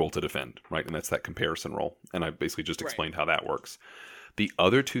 you roll to defend, right? And that's that comparison roll. And I basically just explained how that works. The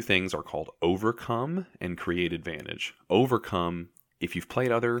other 2 things are called overcome and create advantage. Overcome, if you've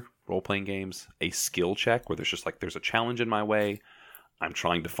played other role-playing games, a skill check where there's a challenge in my way. I'm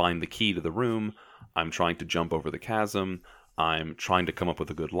trying to find the key to the room. I'm trying to jump over the chasm. I'm trying to come up with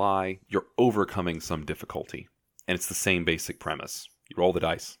a good lie. You're overcoming some difficulty. And it's the same basic premise. You roll the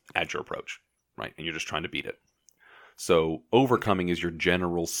dice, add your approach, right? And you're just trying to beat it. So overcoming is your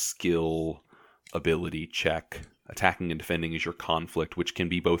general skill, ability check. Attacking and defending is your conflict, which can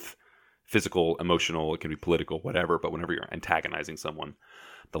be both physical, emotional, it can be political, whatever, but whenever you're antagonizing someone.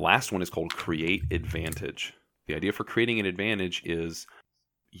 The last one is called create advantage. The idea for creating an advantage is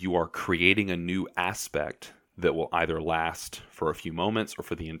you are creating a new aspect that will either last for a few moments or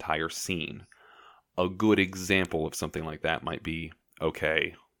for the entire scene. A good example of something like that might be,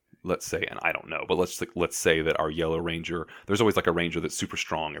 okay, let's say, and I don't know, but let's say that our Yellow Ranger, there's always like a Ranger that's super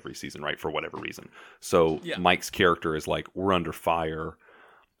strong every season, right, for whatever reason. So Mike's character is like, we're under fire.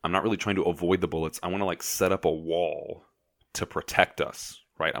 I'm not really trying to avoid the bullets. I want to like set up a wall to protect us,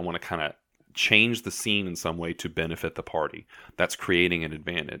 right? I want to kind of change the scene in some way to benefit the party. That's creating an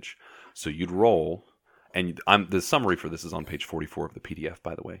advantage. So you'd roll, and the summary for this is on page 44 of the PDF,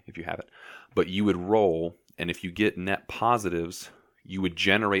 by the way, if you have it. But you would roll, and if you get net positives, you would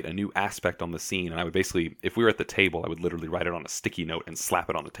generate a new aspect on the scene. And I would basically, if we were at the table, I would literally write it on a sticky note and slap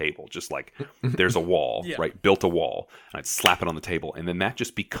it on the table. Just like there's a wall, right? Built a wall. And I'd slap it on the table. And then that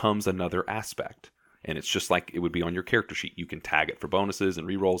just becomes another aspect. And it's just like it would be on your character sheet. You can tag it for bonuses and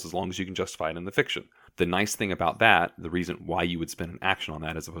rerolls as long as you can justify it in the fiction. The nice thing about that, the reason why you would spend an action on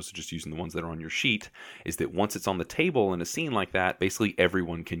that as opposed to just using the ones that are on your sheet, is that once it's on the table in a scene like that, basically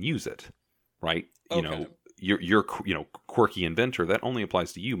everyone can use it, right? You know, you're quirky inventor, that only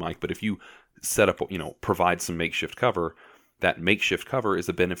applies to you, Mike. But if you set up, provide some makeshift cover, that makeshift cover is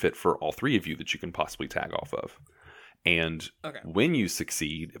a benefit for all three of you that you can possibly tag off of. And when you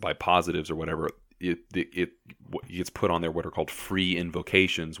succeed by positives or whatever, it gets put on there what are called free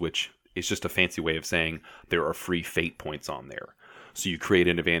invocations, which is just a fancy way of saying there are free fate points on there. So you create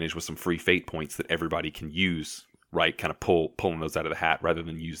an advantage with some free fate points that everybody can use, right? Kind of pulling those out of the hat rather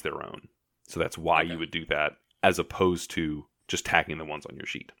than use their own. So that's why you would do that, as opposed to just tagging the ones on your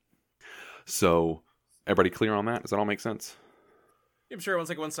sheet. So everybody clear on that? Does that all make sense? I'm sure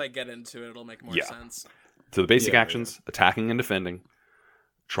once I get into it, it'll make more sense. So the basic actions, attacking and defending,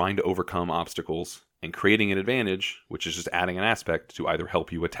 trying to overcome obstacles, and creating an advantage, which is just adding an aspect to either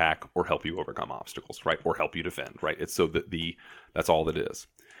help you attack or help you overcome obstacles, right? Or help you defend, right? It's so that that's all that is.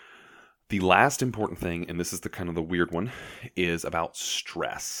 The last important thing, and this is the kind of the weird one, is about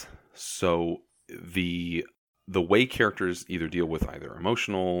stress. So the way characters either deal with either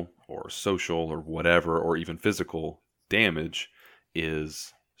emotional or social or whatever, or even physical damage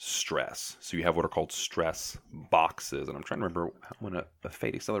is stress. So you have what are called stress boxes, and I'm trying to remember when a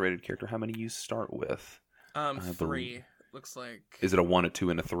fate accelerated character, how many you start with. 3 looks like. Is it a 1, a 2,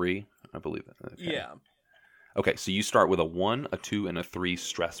 and a 3? I believe that. Okay. Yeah. Okay, so you start with a 1, a 2, and a 3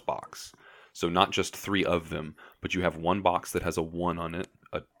 stress box. So not just 3 of them, but you have one box that has a 1 on it,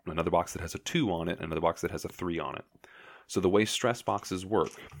 another box that has a 2 on it, and another box that has a 3 on it. So the way stress boxes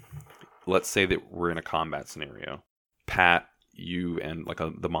work, let's say that we're in a combat scenario. Pat, you and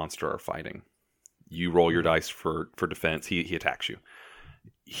the monster are fighting. You roll your dice for defense. He attacks you.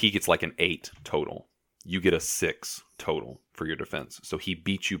 He gets like an 8 total. You get a 6 total for your defense. So he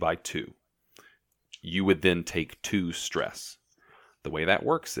beats you by 2. You would then take 2 stress. The way that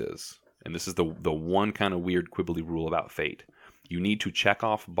works is, and this is the one kind of weird quibbly rule about fate, you need to check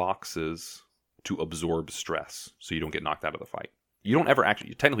off boxes to absorb stress so you don't get knocked out of the fight. You don't ever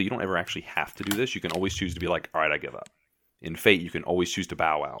actually have to do this. You can always choose to be like, all right, I give up. In Fate, you can always choose to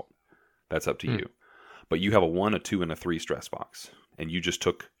bow out. That's up to you. But you have a 1, a 2, and a 3 stress box, and you just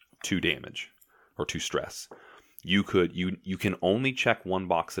took 2 damage or 2 stress. You can only check one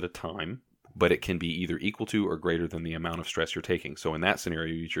box at a time, but it can be either equal to or greater than the amount of stress you're taking. So in that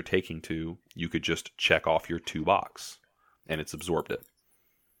scenario, if you're taking 2, you could just check off your 2 box, and it's absorbed it.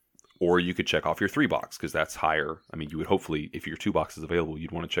 Or you could check off your 3 box, because that's higher. I mean, you would hopefully, if your 2 box is available,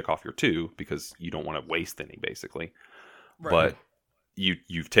 you'd want to check off your 2, because you don't want to waste any, basically. Right. But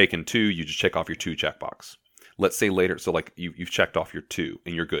you've taken 2, you just check off your 2 checkbox. Let's say later, so like you've checked off your 2,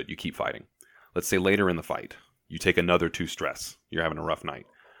 and you're good, you keep fighting. Let's say later in the fight, you take another 2 stress, you're having a rough night.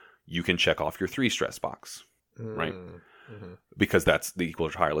 You can check off your 3 stress box, right? Mm-hmm. Because that's the equal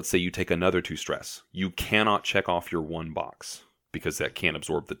or higher. Let's say you take another 2 stress. You cannot check off your 1 box, because that can't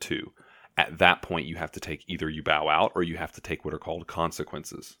absorb the 2. At that point, you have to take, either you bow out, or you have to take what are called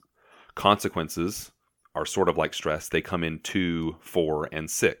consequences. Consequences are sort of like stress. They come in 2, 4,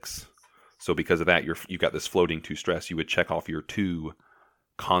 and 6. So because of that, you've got this floating 2 stress. You would check off your 2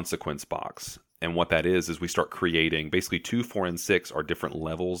 consequence box. And what that is we start creating, basically 2, 4, and 6 are different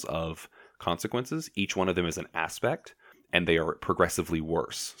levels of consequences. Each one of them is an aspect, and they are progressively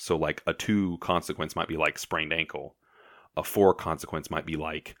worse. So like a 2 consequence might be like sprained ankle. A 4 consequence might be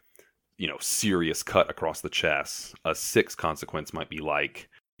like, serious cut across the chest. A 6 consequence might be like,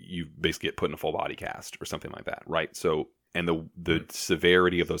 you basically get put in a full body cast or something like that, right? So, and the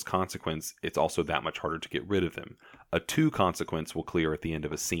severity of those consequences, it's also that much harder to get rid of them. A 2 consequence will clear at the end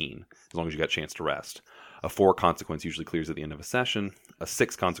of a scene, as long as you got a chance to rest. A 4 consequence usually clears at the end of a session. A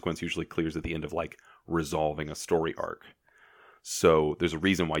 6 consequence usually clears at the end of like resolving a story arc. So there's a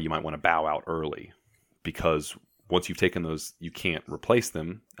reason why you might want to bow out early, because once you've taken those, you can't replace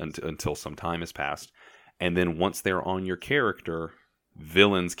them until some time has passed. And then once they're on your character,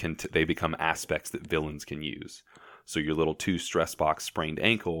 villains they become aspects that villains can use. So your little 2 stress box sprained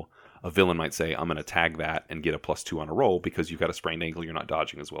ankle, a villain might say, I'm going to tag that and get a +2 on a roll, because you've got a sprained ankle, you're not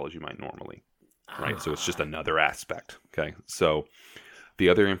dodging as well as you might normally. Right? So it's just another aspect. Okay. So the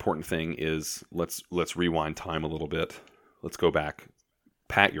other important thing is, let's rewind time a little bit. Let's go back.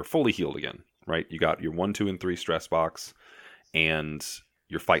 Pat, you're fully healed again, right? You got your 1, 2, and 3 stress box, and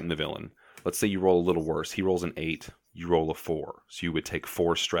you're fighting the villain. Let's say you roll a little worse. He rolls an 8. You roll a 4. So you would take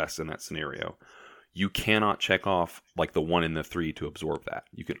 4 stress in that scenario. You cannot check off like the 1 and the 3 to absorb that.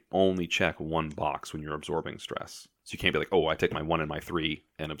 You can only check 1 box when you're absorbing stress. So you can't be like, oh, I take my 1 and my 3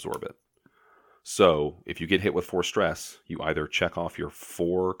 and absorb it. So if you get hit with 4 stress, you either check off your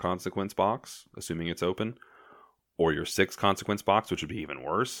 4 consequence box, assuming it's open, or your 6 consequence box, which would be even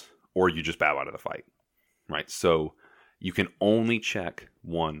worse, or you just bow out of the fight, right? So you can only check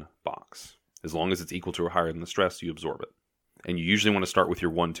 1 box. As long as it's equal to or higher than the stress, you absorb it. And you usually want to start with your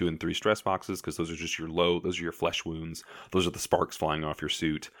 1, 2, and 3 stress boxes because those are just those are your flesh wounds. Those are the sparks flying off your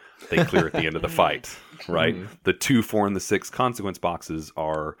suit. They clear at the end of the fight, right? The 2, 4, and the 6 consequence boxes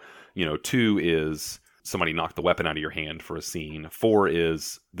are, 2 is somebody knocked the weapon out of your hand for a scene. 4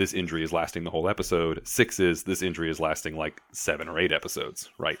 is this injury is lasting the whole episode. 6 is this injury is lasting like 7 or 8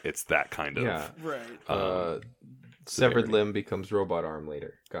 episodes, right? It's that kind of... Yeah. Right. Severed limb becomes robot arm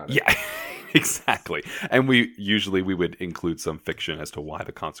later. Got it. Yeah, exactly. And we would include some fiction as to why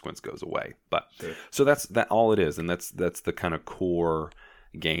the consequence goes away. But Sure. So that's all it is, and that's the kind of core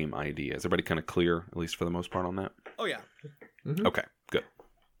game idea. Is everybody kind of clear, at least for the most part, on that? Oh yeah. Mhm. Okay, good.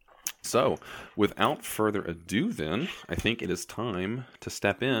 So, without further ado, then I think it is time to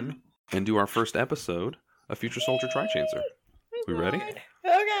step in and do our first episode of Future Soldier Trichancer. We ready? Oh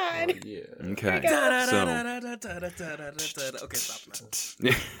god. Oh, yeah. Okay. Okay, stop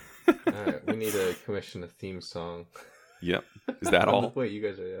now. All right, we need to commission a theme song. Yep. Is that all? Wait, you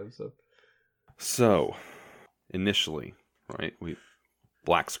guys already have some. So, initially, right, we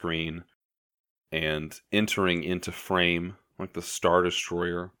black screen and entering into frame like the Star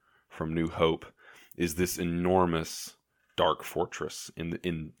Destroyer from New Hope is this enormous dark fortress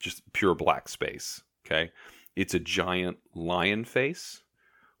in just pure black space. Okay, it's a giant lion face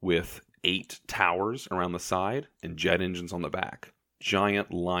with 8 towers around the side and jet engines on the back.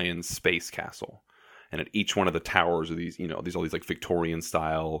 Giant lion space castle, and at each one of the towers are these all these like Victorian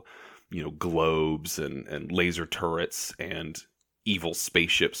style globes and laser turrets and evil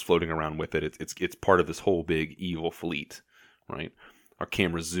spaceships floating around with it. It's part of this whole big evil fleet, right? Our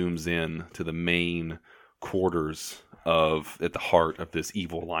camera zooms in to the main quarters at the heart of this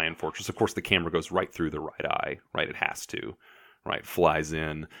evil lion fortress. Of course, the camera goes right through the right eye, right? It has to, right? Flies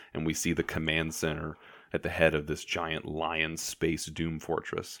in, and we see the command center at the head of this giant lion space doom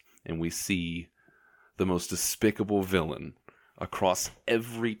fortress. And we see the most despicable villain across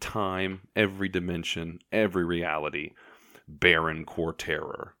every time, every dimension, every reality, Baron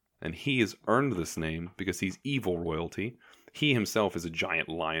Corterror. And he has earned this name because he's evil royalty. He himself is a giant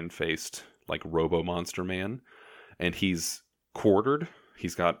lion-faced, like robo-monster man. And he's quartered.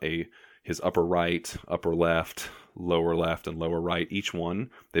 He's got his upper right, upper left, and lower right. Each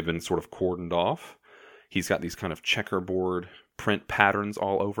one, they've been sort of cordoned off. He's got these kind of checkerboard print patterns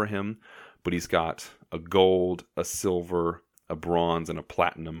all over him, but he's got a gold, a silver, a bronze, and a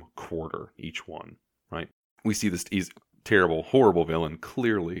platinum quarter, each one, right? We see this, he's terrible, horrible villain,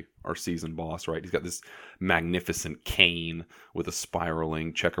 clearly our season boss, right? He's got this magnificent cane with a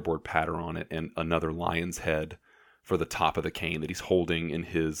spiraling checkerboard pattern on it and another lion's head for the top of the cane that he's holding in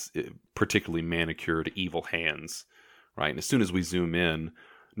his particularly manicured evil hands, right? And as soon as we zoom in,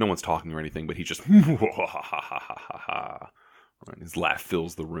 no one's talking or anything, but he just right? His laugh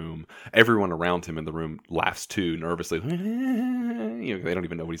fills the room. Everyone around him in the room laughs too, nervously. They don't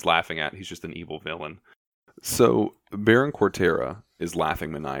even know what he's laughing at. He's just an evil villain. So Baron Corterra is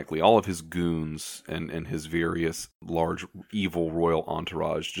laughing maniacally. All of his goons and his various large evil royal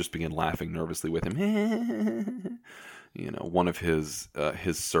entourage just begin laughing nervously with him. One of his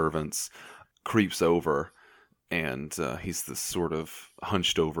servants creeps over, and he's this sort of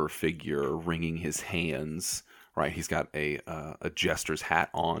hunched over figure, wringing his hands. Right, he's got a jester's hat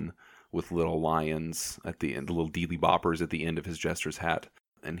on with little lions at the end, the little dealy boppers at the end of his jester's hat.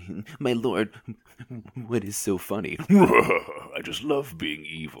 And my lord, what is so funny? I just love being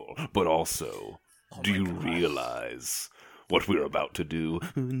evil, but also, do you realize what we're about to do?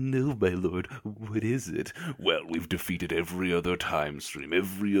 No, my lord, what is it? Well, we've defeated every other time stream,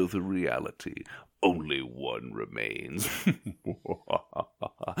 every other reality. Only one remains.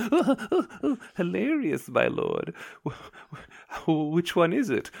 Hilarious, my lord. Which one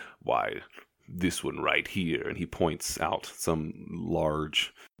is it? Why, this one right here. And he points out some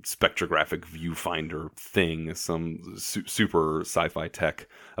large spectrographic viewfinder thing, some super sci-fi tech.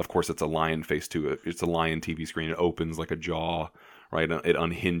 Of course, it's a lion face to it. It's a lion TV screen. It opens like a jaw, right? It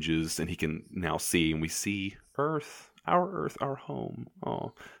unhinges, and he can now see, and we see Earth, our home,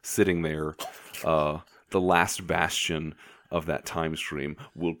 sitting there. The last bastion of that time stream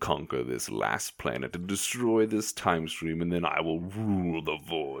will conquer this last planet and destroy this time stream, and then I will rule the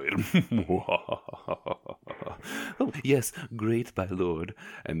void. Oh, yes, great, my lord.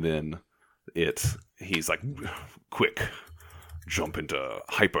 And then he's like, quick, jump into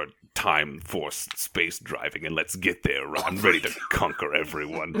hyper time force space driving, and let's get there. I'm ready to conquer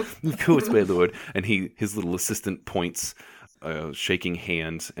everyone. Of course, my lord. And his little assistant points, shaking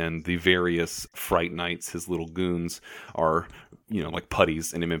hands, and the various Fright Knights, his little goons, are, like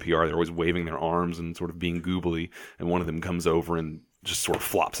putties in MMPR. They're always waving their arms and sort of being goobly, and one of them comes over and just sort of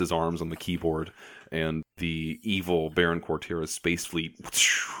flops his arms on the keyboard, and the evil Baron Cortera's space fleet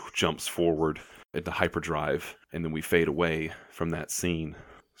jumps forward into hyperdrive, and then we fade away from that scene.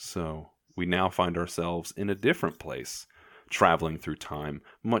 So we now find ourselves in a different place, traveling through time,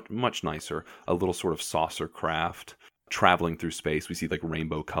 much nicer, a little sort of saucer craft, traveling through space. We see like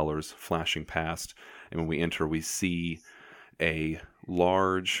rainbow colors flashing past, and when we enter, we see a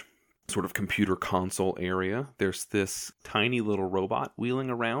large sort of computer console area. There's this tiny little robot wheeling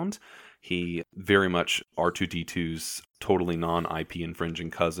around. He very much R2-D2's totally non-IP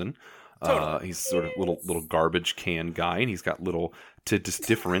infringing cousin. He's sort of little garbage can guy, and he's got to just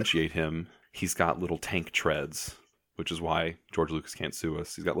differentiate him, he's got little tank treads, which is why George Lucas can't sue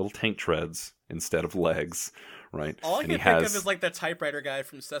us. He's got little tank treads instead of legs, right? All I can think of is like the typewriter guy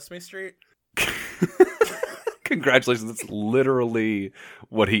from Sesame Street. Congratulations, that's literally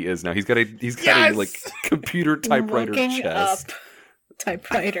what he is now. He's got a like computer typewriter chest. Up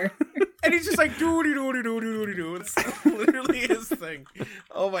typewriter. And he's just like doo-doo-doo-doo-doo-doo-doo. It's literally his thing.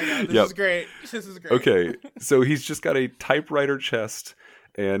 Oh my god, this is great. This is great. Okay, so he's just got a typewriter chest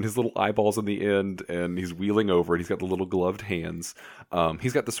and his little eyeballs on the end, and he's wheeling over, and he's got the little gloved hands.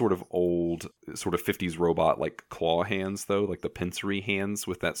 He's got the sort of old, sort of 50s robot, like claw hands, though, like the pincery hands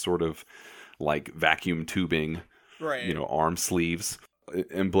with that sort of like vacuum tubing, right? Arm sleeves.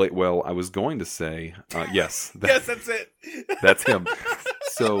 And I was going to say, yes. Yes, that's it. That's him.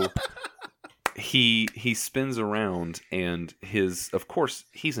 So he spins around, and of course,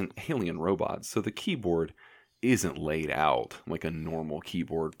 he's an alien robot, so the keyboard isn't laid out like a normal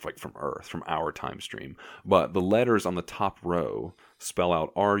keyboard, like from Earth, from our time stream. But the letters on the top row spell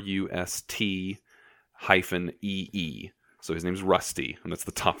out RUST-EE. So his name's Rusty, and that's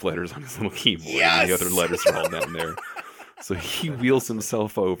the top letters on his little keyboard. Yes! And the other letters are all down there. So he wheels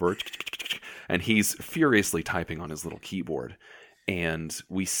himself over, and he's furiously typing on his little keyboard. And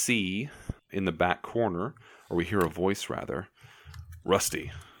we see in the back corner, or we hear a voice rather,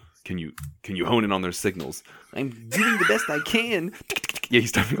 Rusty, can you hone in on their signals? I'm doing the best I can. Yeah,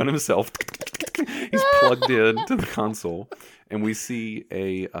 he's typing on himself. He's plugged in to the console, and we see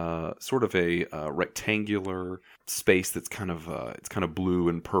a sort of a rectangular space that's kind of blue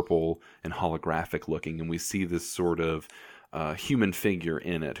and purple and holographic looking, and we see this sort of human figure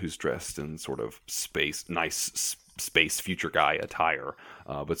in it who's dressed in sort of nice space future guy attire,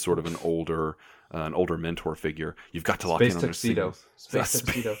 but sort of an older mentor figure. You've got to lock in on their signals.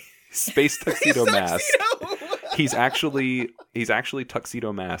 Space tuxedo mask. He's actually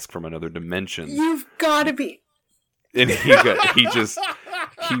Tuxedo Mask from another dimension. You've got to be. And he was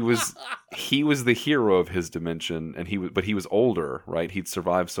the hero of his dimension, and he was older, right? He'd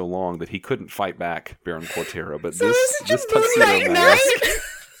survived so long that he couldn't fight back Baron Cortera. But so this Tuxedo Mask,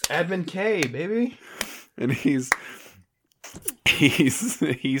 Admin K, baby, and he's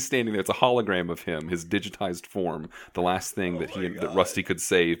standing there. It's a hologram of him, his digitized form, the last thing that Rusty could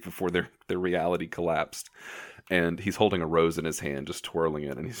save before their reality collapsed. And he's holding a rose in his hand, just twirling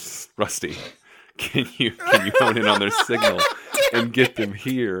it, and he's just, Rusty, can you hone in on their signal and get them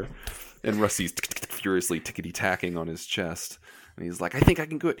here? And Rusty's furiously tickety-tacking on his chest, and he's like, I think I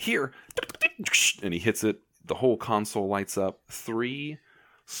can do it here. And he hits it. The whole console lights up. 3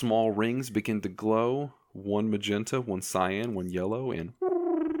 small rings begin to glow. 1 magenta, 1 cyan, 1 yellow, and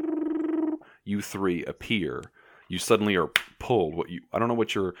you 3 appear. You suddenly are pulled. I don't know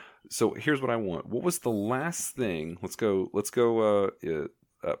what you're. So here's what I want. What was the last thing? Let's go.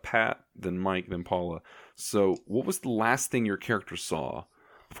 Pat, then Mike, then Paula. So what was the last thing your character saw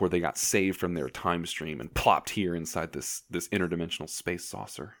before they got saved from their time stream and plopped here inside this interdimensional space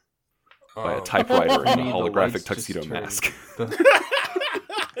saucer by a typewriter and a holographic tuxedo mask?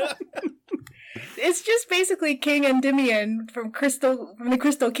 It's just basically King Endymion from the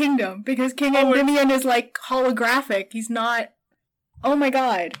Crystal Kingdom, because King Endymion is like holographic. He's not. Oh my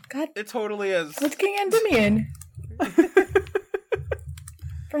god! It totally is. What's King Endymion?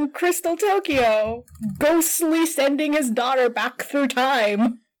 From Crystal Tokyo, ghostly sending his daughter back through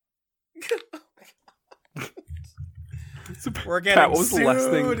time. We're getting Pat, what was sued. the last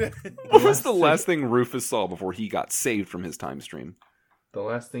thing? What was the last thing Rufus saw before he got saved from his time stream? The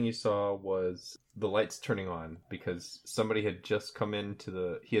last thing you saw was the lights turning on because somebody had just come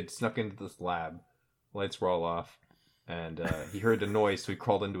he had snuck into this lab. Lights were all off, and he heard a noise, so he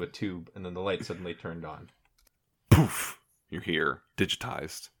crawled into a tube, and then the light suddenly turned on. Poof! You're here,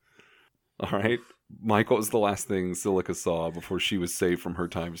 digitized. All right. Mike, what was the last thing Silica saw before she was saved from her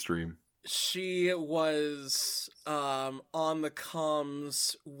time stream? She was on the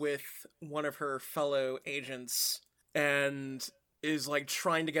comms with one of her fellow agents and is like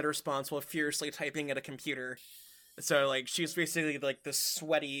trying to get a response while furiously typing at a computer. So like she's basically like this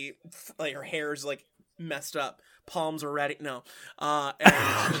sweaty, like her hair's like messed up, palms are ready. No, and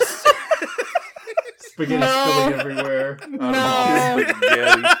just... Spaghetti spilling everywhere. No.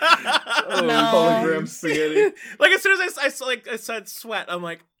 Hologram spaghetti. Like as soon as I said sweat, I'm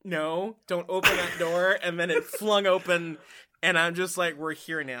like, no, don't open that door. And then it flung open, and I'm just like, we're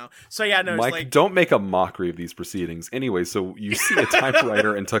here now. So yeah, no, Mike, it's like, don't make a mockery of these proceedings. Anyway, so you see a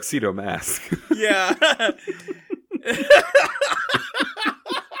typewriter and tuxedo mask. yeah.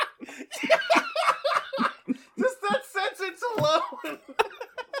 Just that sentence alone.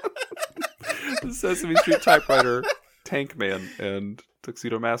 The Sesame Street typewriter, Tank Man, and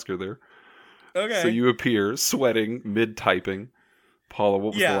Tuxedo Mask are there. Okay. So you appear, sweating, mid-typing. Paula,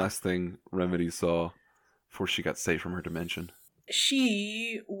 what was Yeah. the last thing Remedy saw before she got saved from her dimension?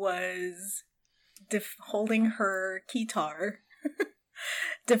 She was holding her keytar,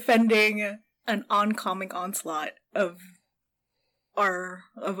 defending an oncoming onslaught of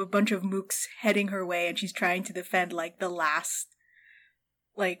a bunch of mooks heading her way, and she's trying to defend like the last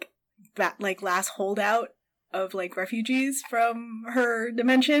last holdout of like refugees from her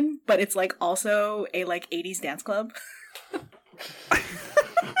dimension, but it's like also a like 80s dance club.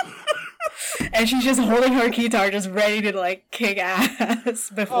 And she's just holding her keytar, just ready to like kick ass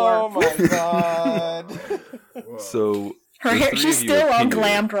before. Oh my god. So Her the hair, three she's of you still all appear.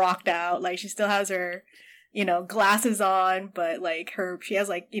 glammed, rocked out. Like she still has her, glasses on, but like she has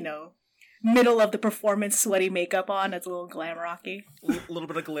like, middle of the performance sweaty makeup on. It's a little glam rocky. A little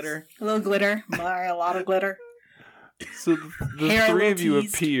bit of glitter. A little glitter. A lot of glitter. So the Hair a three little of you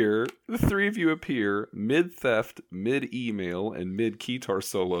teased. appear. The three of you appear mid-theft, mid-email, and mid-keytar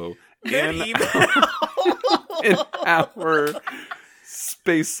solo. Good in email. in our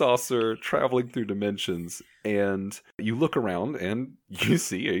space saucer traveling through dimensions, and you look around and you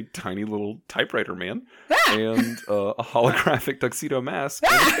see a tiny little typewriter man and a holographic tuxedo mask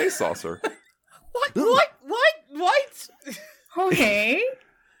and a space saucer. What? Okay.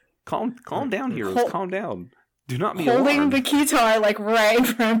 Calm down, heroes. Hol- Calm down. Do not be Holding alarmed. the keytar like right in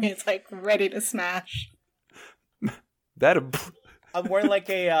front of me. It's like ready to smash. I'm wearing like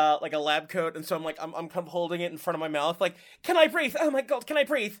a lab coat, and so I'm kind of holding it in front of my mouth, like, can I breathe? Oh my god, can I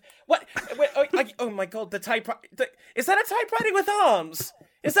breathe? What? Wait, oh my god, is that a typewriter with arms?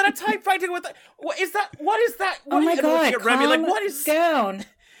 Is that a typewriter with? What is that? What is that? What Oh my is it? I'm looking god, at Remy, like, calm what is? down.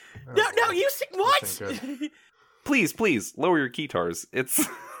 No, you see what? This ain't good. Please, lower your keytars. It's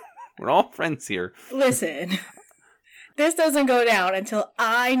we're all friends here. Listen, this doesn't go down until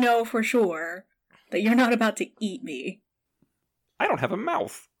I know for sure that you're not about to eat me. I don't have a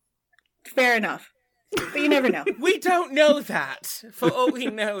mouth. Fair enough. But you never know. We don't know that. For all we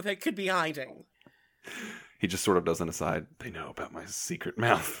know, they could be hiding. He just sort of does an aside. They know about my secret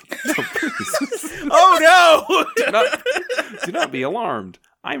mouth. So please, Oh no! do not be alarmed.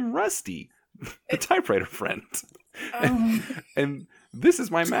 I'm Rusty, the typewriter friend. And this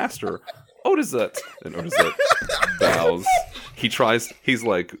is my master, Odizut. And Odizut bows. He's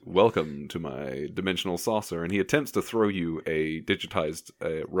like, welcome to my dimensional saucer. And he attempts to throw you a digitized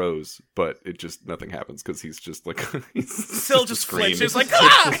rose, but nothing happens because he's just like, he's Still just a screen. flinches, like, Hits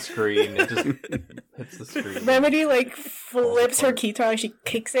ah! the screen. It just hits the screen. Remedy like flips her keytar, like she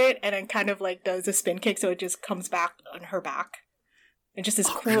kicks it, and then kind of like does a spin kick, so it just comes back on her back, and just this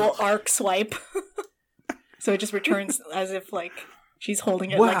cool arc swipe. So it just returns as if like she's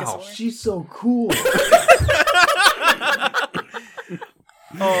holding it like a Wow, sword, she's so cool.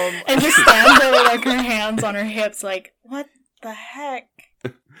 and just stands there with like her hands on her hips, like what the heck?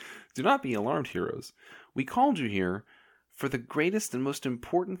 Do not be alarmed, heroes. We called you here for the greatest and most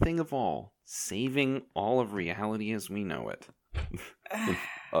important thing of all, saving all of reality as we know it.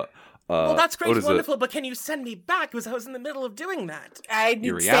 Well, that's great, Odizut, wonderful, but can you send me back? Because I was in the middle of doing that.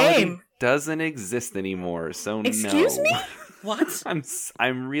 your reality Same. doesn't exist anymore, so Excuse no. me? What?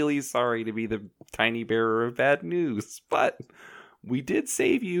 I'm really sorry to be the tiny bearer of bad news, but we did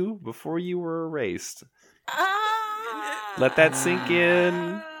save you before you were erased. Let that sink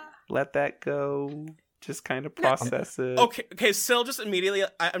in. Let that go. Just kind of process it. Okay, Sil just immediately,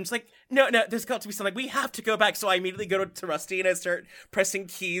 I'm just like, no, there's got to be something, we have to go back, so I immediately go to Rusty and I start pressing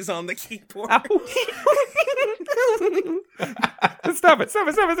keys on the keyboard. Stop it.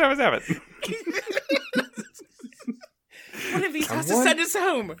 One of these has to send us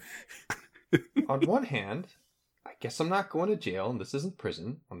home. On one hand, I guess I'm not going to jail, and this isn't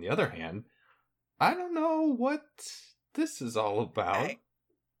prison. On the other hand, I don't know what this is all about.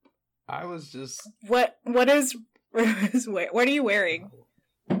 I was just... What is... What are you wearing?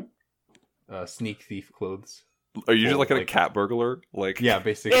 Sneak thief clothes. Are you just like a cat burglar? Like, yeah,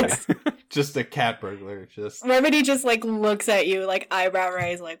 basically. Just a cat burglar. Just Remedy just like looks at you like eyebrow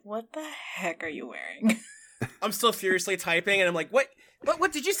raise, like, what the heck are you wearing? I'm still furiously typing, and I'm like, what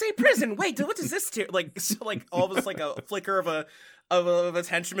did you say? Prison? Wait, what does this do? Like, so, like, all of us, like a flicker of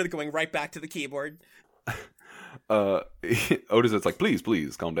attention going right back to the keyboard. Otis is like,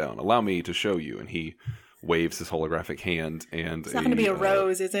 please, calm down. Allow me to show you. And he waves his holographic hand, and it's not going to be a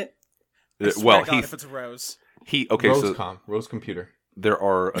rose, is it? Well, if it's a rose. Rose computer. There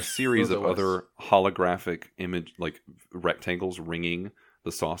are a series of other holographic image, like rectangles ringing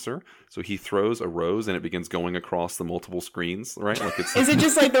the saucer. So he throws a rose and it begins going across the multiple screens, right? Like it's... Is it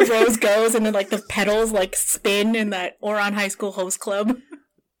just like the rose goes and then like the petals like spin in that Oron High School host club?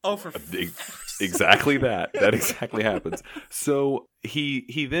 Oh, for exactly that. That exactly happens. So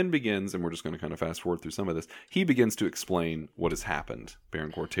he then begins, and we're just going to kind of fast forward through some of this. He begins to explain what has happened.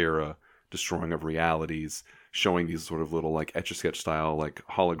 Baron Cortera, destroying of realities, showing these sort of little like Etch-a-Sketch style like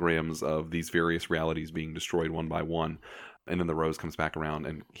holograms of these various realities being destroyed one by one. And then the rose comes back around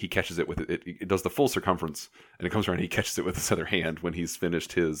and he catches it with it. It does the full circumference, and it comes around and he catches it with his other hand when he's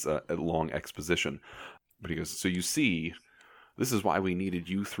finished his long exposition. But he goes, so you see, this is why we needed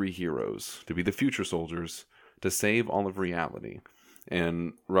you three heroes to be the future soldiers to save all of reality.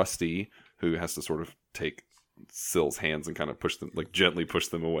 And Rusty, who has to sort of take Syl's hands and kind of push them, like gently push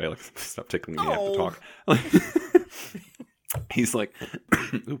them away, like stop tickling me, I have to talk. He's like,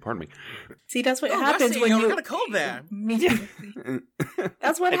 ooh, pardon me. See, that's what happens Rusty, when you got a cold there.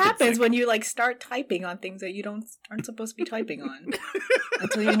 That's what happens when you like start typing on things that you aren't supposed to be typing on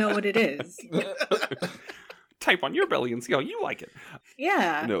until you know what it is. Type on your belly and see how you like it.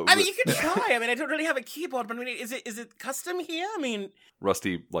 Yeah. No, I mean, you could try. I mean, I don't really have a keyboard, but I mean, is it custom here? I mean,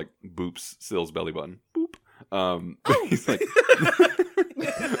 Rusty like boops Syl's belly button. Boop. He's like,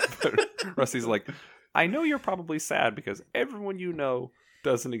 Rusty's like, I know you're probably sad because everyone you know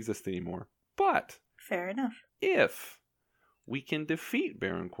doesn't exist anymore. But fair enough. If we can defeat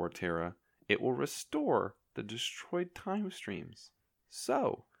Baron Cortera, it will restore the destroyed time streams.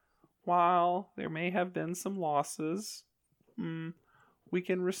 So, while there may have been some losses, we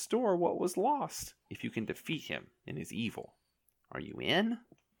can restore what was lost if you can defeat him in his evil. Are you in?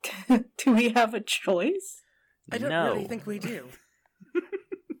 Do we have a choice? I don't really think we do.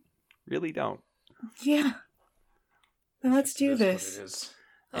 Really don't. Yeah. Then let's do this.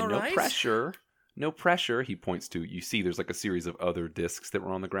 And no pressure, he points to, you see there's like a series of other discs that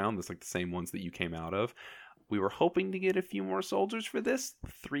were on the ground. That's like the same ones that you came out of. We were hoping to get a few more soldiers for this.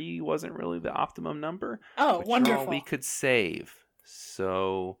 3 wasn't really the optimum number. Oh, wonderful. All we could save.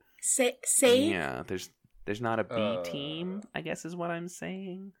 So... Save? Yeah, there's not a B team, I guess is what I'm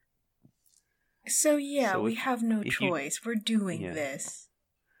saying. So yeah, we have no choice. We're doing this.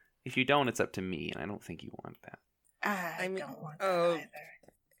 If you don't, it's up to me, and I don't think you want that. I don't want that either.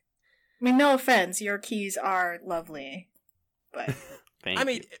 I mean, no offense, your keys are lovely, but... I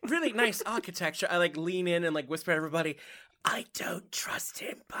mean, really nice architecture. I like lean in and like whisper to everybody, I don't trust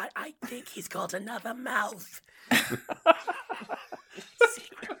him, but I think he's got another mouth.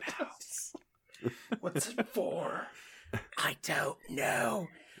 Secret mouse. What's it for? I don't know,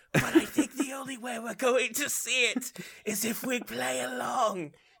 but I think the only way we're going to see it is if we play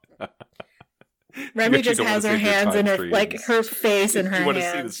along. Remy just has her hands in her, like her face in her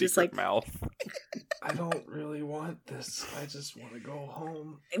hands, just like mouth. I don't really want this. I just want to go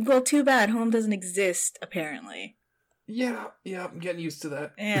home. Well, too bad. Home doesn't exist, apparently. Yeah, I'm getting used to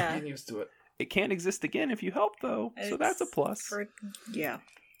that. Yeah. I'm getting used to it. It can't exist again if you help, though. So that's a plus. Yeah.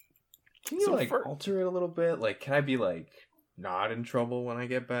 Can you alter it a little bit? Like, can I be like not in trouble when I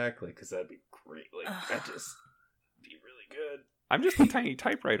get back? Like, because that'd be great. Like, that just be really good. I'm just a tiny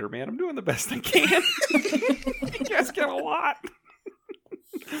typewriter, man. I'm doing the best I can. You guys get a lot.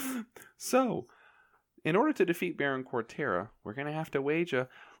 So, in order to defeat Baron Cortera, we're going to have to wage a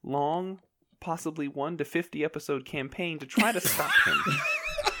long, possibly 1 to 50 episode campaign to try to stop him.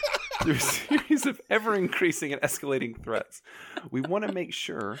 Through a series of ever-increasing and escalating threats. We want to make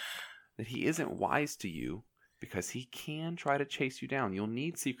sure that he isn't wise to you because he can try to chase you down. You'll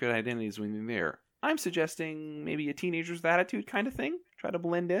need secret identities when you're there. I'm suggesting maybe a teenager's attitude kind of thing. Try to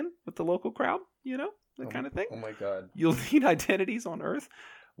blend in with the local crowd, that kind of thing. Oh my god. You'll need identities on Earth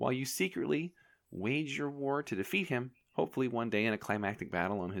while you secretly wage your war to defeat him, hopefully one day in a climactic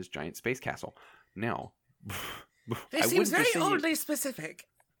battle on his giant space castle. Now, this seems very oddly specific.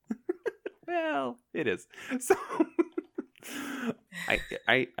 Well, it is. So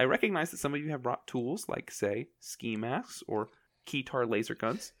I recognize that some of you have brought tools like, say, ski masks or keytar laser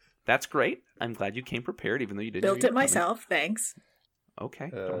guns. That's great. I'm glad you came prepared, even though you didn't Built it myself, thanks. Okay,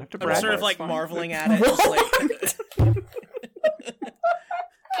 don't have to I'm brag. sort of That's like fine. marveling at it. Just like,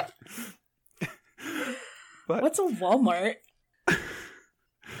 But What's a Walmart?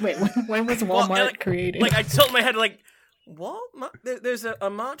 Wait, when was Well, Walmart like- created? like I tilt my head like, what? There's a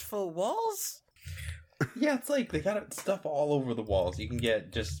mart for walls? Yeah, it's like they got stuff all over the walls. You can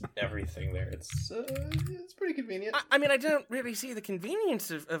get just everything there. It's pretty convenient. I mean, I don't really see the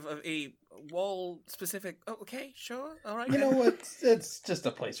convenience of a wall-specific... Oh, okay, sure, all right. You know what? It's just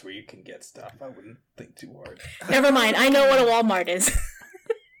a place where you can get stuff. I wouldn't think too hard. Never mind, I know what a Walmart is.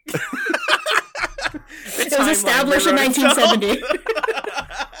 It was established in 1970.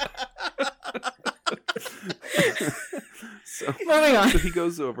 Moving on. So he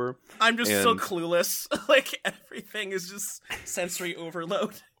goes over. I'm just so And- clueless. Like, everything is just sensory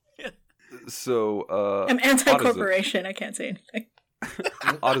overload. So I'm anti-corporation, I can't say anything.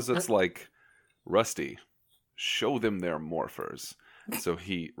 Audazit's like, Rusty, show them their morphers. So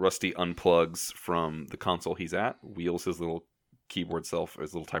Rusty unplugs from the console he's at, wheels his little keyboard self,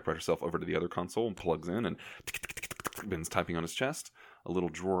 his little typewriter self over to the other console and plugs in, and begins typing on his chest. A little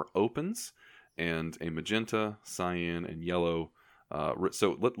drawer opens, and a magenta, cyan, and yellow.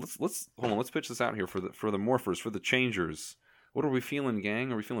 So let's hold on. Let's pitch this out here for the morphers, for the changers. What are we feeling,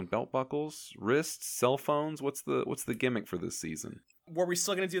 gang? Are we feeling belt buckles, wrists, cell phones? What's the gimmick for this season? Were we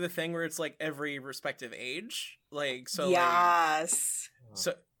still gonna do the thing where it's like every respective age? Like, so Yes. Like,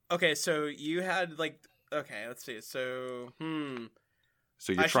 so okay, so you had like, okay, let's see. So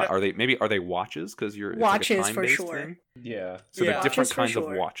So are they watches? Because you're Watches it's like a for time-based sure. thing? Yeah, So Yeah. they're different Watches for kinds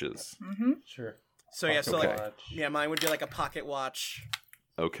sure. of watches. Mm-hmm. sure. so yeah, so like Watch. yeah, mine would be like a pocket watch.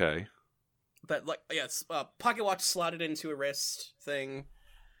 Okay. That like yes, pocket watch slotted into a wrist thing.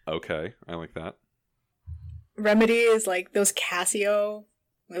 Okay. I like that. Remedy is like those Casio.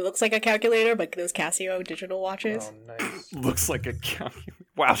 It looks like a calculator, but those Casio digital watches. Oh, nice. Looks like a calculator.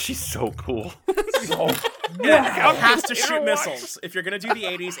 Wow, she's so cool. So, Yeah, it has to shoot missiles. If you're gonna do the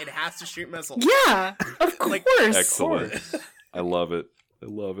 80s, it has to shoot missiles. Yeah, of course. Like, Excellent. I love it. I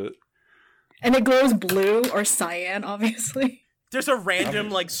love it. And it glows blue or cyan, obviously. There's a random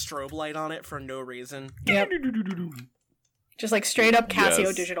like strobe light on it for no reason. Yep. Just like straight up Casio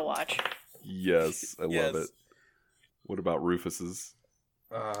Yes. digital watch. Yes, I Yes. love it. What about Rufus's?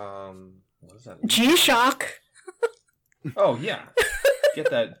 what is that? G-Shock. Oh yeah, get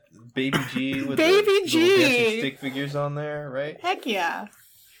that baby G with Baby the G. little dancing stick figures on there, right? Heck yeah.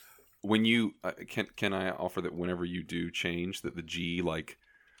 When you can I offer that whenever you do change that the G like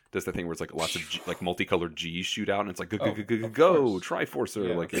does the thing where it's like lots of G, like multicolored G's shoot out and it's like go Oh, go go go of go course. Triforcer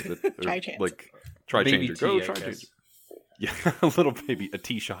Yeah. like Tri-chance. like try Baby changer T, go I try guess. changer. Yeah, a little baby, a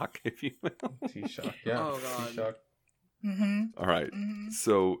T-Shock, if you will. T-Shock, yeah. Oh, God. T-Shock. Mm-hmm. All right. Mm-hmm.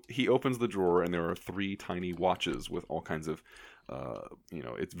 So he opens the drawer, and there are 3 tiny watches with all kinds of,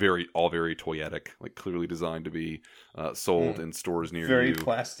 it's all very toyetic, like clearly designed to be sold in stores near Very you.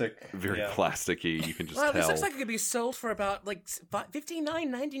 plastic. Very yeah. plasticky. You can just Wow, tell. this looks like it could be sold for about like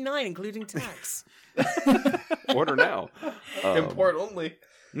 $59.99, including tax. Order now. Import only.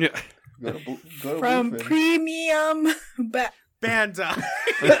 Yeah. Go to From Bluefin. premium Bandai.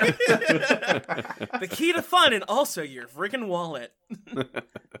 The key to fun and also your freaking wallet.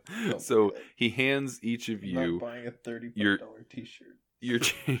 So he hands each of I'm you not buying a $35 your- T-shirt. your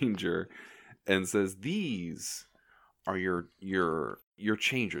changer and says these are your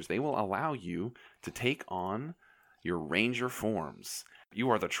changers. They will allow you to take on your ranger forms. You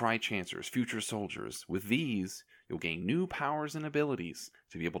are the Tri-Chancers, future soldiers. With these, you'll gain new powers and abilities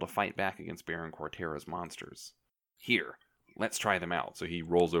to be able to fight back against Baron Cortera's monsters. Here, let's try them out. So he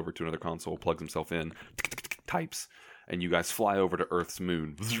rolls over to another console, plugs himself in, types, and you guys fly over to Earth's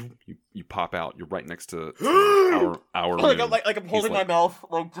moon. You pop out. You're right next to our moon. Like I'm holding He's like, my mouth,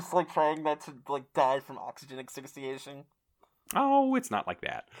 like just like trying not to like die from oxygen asphyxiation. Oh, it's not like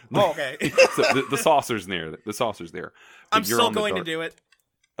that. Oh, okay. So the saucer's there. The saucer's there. But I'm you're still on the going to dark- do it.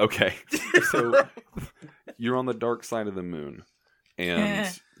 Okay. So you're on the dark side of the moon,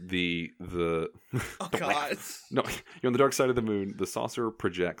 and the Oh god. no, you're on the dark side of the moon. The saucer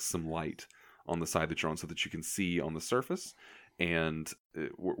projects some light on the side that you're on, so that you can see on the surface and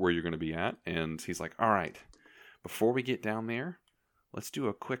where you're going to be at. And he's like, "All right, before we get down there, let's do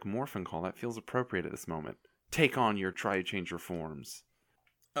a quick morphin call. That feels appropriate at this moment. Take on your Tri-Changer forms."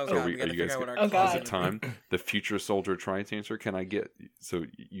 Oh So god, are we gotta you guys figure out what our Oh, Is God. it time? The future soldier Tri-Changer. Can I get? So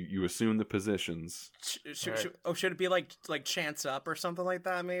you assume the positions. Should it be like chance up or something like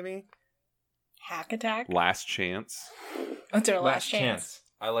that? Maybe. Hack attack? Last chance. What's our last chance?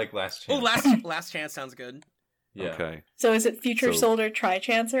 I like last Oh, chance. last chance sounds good. Yeah. Okay. So is it Future So- Soldier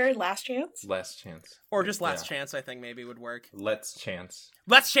Tri-Chancer, last chance? Last chance. Or just last Yeah. chance, I think maybe would work. Let's chance.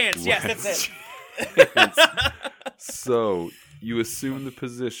 Last chance, yes, that's Last it. So you assume the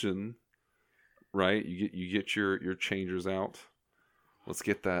position, right? You get your changers out. Let's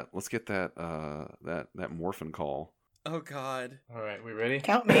get that that morphin call. Oh god. All right, we ready?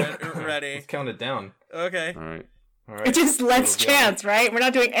 Count me. Ready. Let's count it down. Okay. All right. All right. It's just let's It'll be chance, right? We're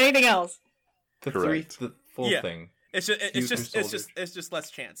not doing anything else. the Correct. the full Yeah. thing. It's just Future it's just less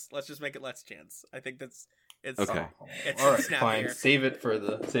chance. Let's just make it less chance. I think it's Okay. It's All right, snappier. fine. Save it for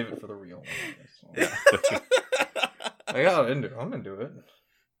the real one. Yeah. I got it. I'm gonna do it.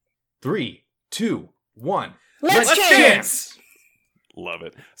 3, 2, 1. Let's chance! Love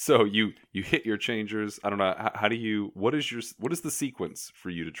it. So you hit your changers. I don't know. How do you? What is the sequence for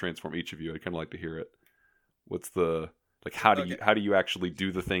you to transform each of you? I'd kind of like to hear it. What's the How do you actually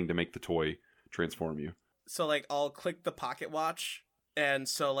do the thing to make the toy transform you? So like I'll click the pocket watch, and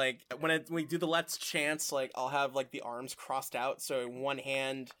so like when we do the let's chance, like I'll have like the arms crossed out, so one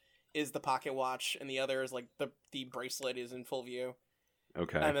hand is the pocket watch and the other is like the bracelet is in full view.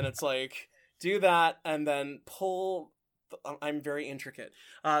 Okay. And then it's like do that and then pull. I'm very intricate.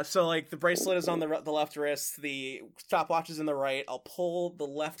 So like the bracelet is on the left wrist, the stopwatch is in the right. I'll pull the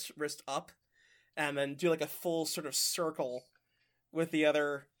left wrist up, and then do like a full sort of circle with the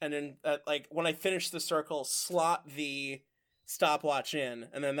other, and then like when I finish the circle, slot the stopwatch in,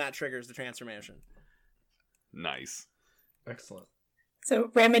 and then that triggers the transformation. Nice. Excellent.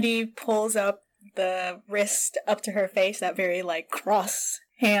 So Remedy pulls up the wrist up to her face, that very like cross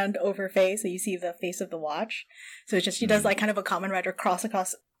hand over face, so you see the face of the watch. So it's just she does like kind of a Kamen Rider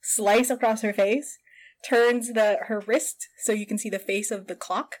slice across her face, turns her wrist so you can see the face of the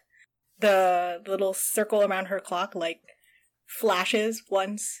clock. The little circle around her clock like flashes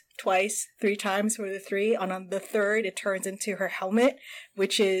once, twice, 3 times for the 3. On the third, it turns into her helmet,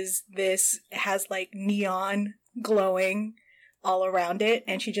 which is has like neon glowing all around it,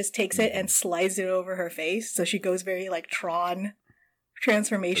 and she just takes it and slides it over her face. So she goes very like Tron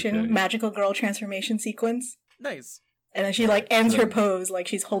transformation, Okay. magical girl transformation sequence. Nice. And then she like ends her pose like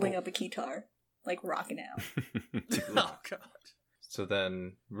she's holding up a guitar, like rocking out. Oh god. So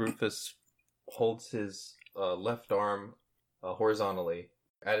then Rufus holds his left arm horizontally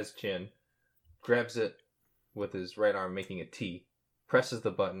at his chin, grabs it with his right arm, making a T, presses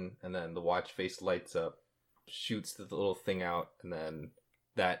the button, and then the watch face lights up, shoots the little thing out, and then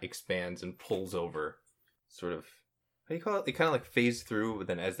that expands and pulls over. Sort of, how do you call it? They kind of like phase through, but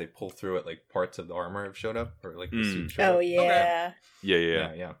then as they pull through it, like parts of the armor have showed up, or like the suit showed Oh up. yeah.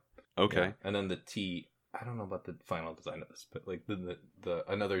 Yeah. Yeah. Okay. Yeah. And then the T, I don't know about the final design of this, but like the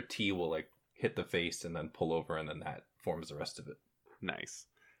another T will like hit the face and then pull over, and then that forms the rest of it. Nice.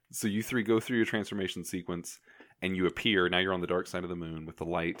 So you 3 go through your transformation sequence, and you appear. Now you're on the dark side of the moon with the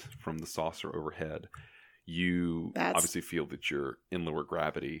light from the saucer overhead. You obviously feel that you're in lower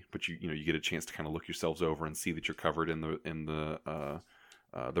gravity, but you get a chance to kind of look yourselves over and see that you're covered in the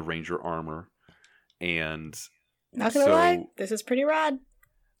Ranger armor. And Not gonna lie, this is pretty rad.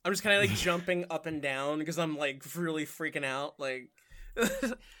 I'm just kind of like jumping up and down because I'm like really freaking out. Like,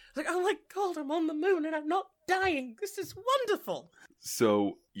 like oh my god, I'm on the moon and I'm not dying. This is wonderful.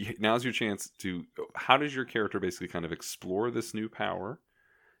 So now's your chance to. How does your character basically kind of explore this new power?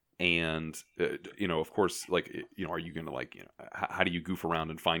 And of course, like are you gonna how do you goof around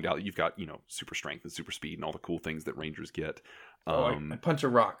and find out you've got super strength and super speed and all the cool things that Rangers get? I punch a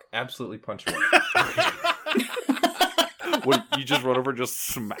rock. Absolutely punch a rock. What, you just run over and just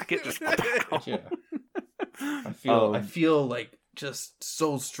smack it? Just Yeah. I feel like just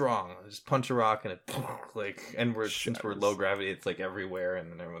so strong. I just punch a rock and it and since we're low gravity, it's like everywhere,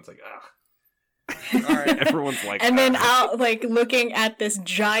 and then everyone's like, ah. All right. Everyone's like, And then out like looking at this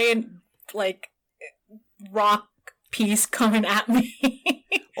giant like rock piece coming at me.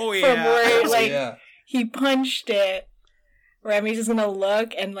 Oh From yeah. where like yeah. he punched it. Remy's just gonna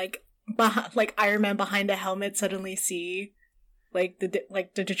look and like Iron Man behind the helmet suddenly see like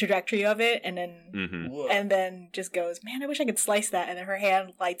the trajectory of it, and then and then just goes, man, I wish I could slice that. And then her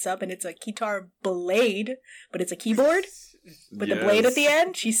hand lights up and it's a guitar blade, but it's a keyboard with the blade at the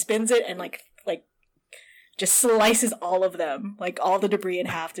end. She spins it and like just slices all of them, like all the debris in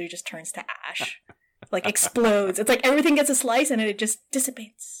half, so it just turns to ash, like explodes. It's like everything gets a slice and it just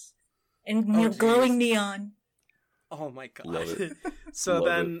dissipates in glowing neon. Oh my god. Love it. So Love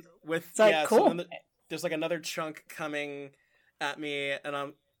then with It's like, cool. so then there's like another chunk coming at me, and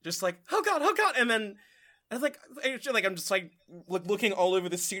I'm just like, oh god, and then And I'm just like looking all over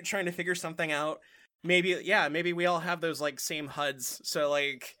the suit trying to figure something out. Maybe we all have those like same HUDs. So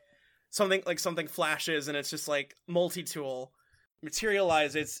like something flashes and it's just like multi-tool.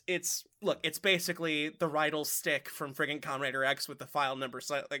 Materialize. It's basically the Rydell stick from friggin' Kamen Rider X with the file number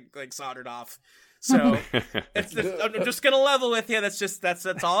like soldered off. So I'm just gonna level with you.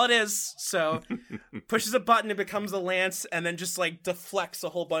 That's all it is. So pushes a button, it becomes a lance, and then just like deflects a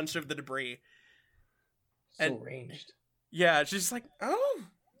whole bunch of the debris. So ranged. Yeah, it's just like, oh.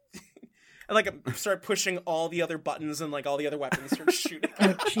 And like start pushing all the other buttons and like all the other weapons start shooting.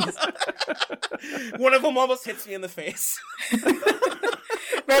 Oh, jeez. One of them almost hits me in the face.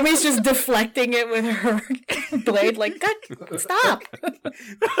 Remy's just deflecting it with her blade, like, God, stop!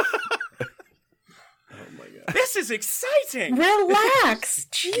 Oh my god. This is exciting! Relax!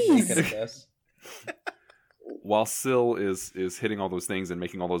 Jeez! Yes. While Syl is hitting all those things and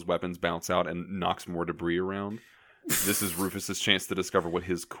making all those weapons bounce out and knocks more debris around, this is Rufus's chance to discover what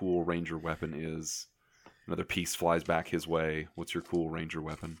his cool ranger weapon is. Another piece flies back his way. What's your cool ranger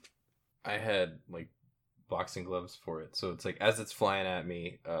weapon? I had like boxing gloves for it, so it's like as it's flying at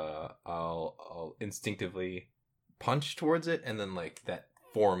me, I'll instinctively punch towards it, and then like that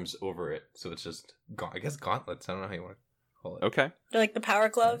forms over it, so it's just I guess gauntlets. I don't know how you want to call it. Okay. They're like the power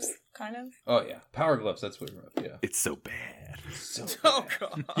gloves, kind of. Oh yeah, power gloves. That's what we're yeah. It's so bad. So Oh bad.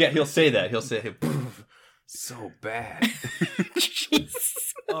 god. Yeah, he'll say that. He'll say, so bad.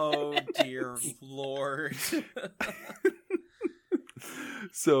 Jeez. Oh dear lord.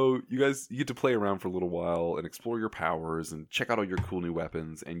 So you get to play around for a little while and explore your powers and check out all your cool new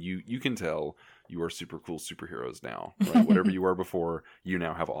weapons, and you can tell you are super cool superheroes now. Right? Whatever you were before, you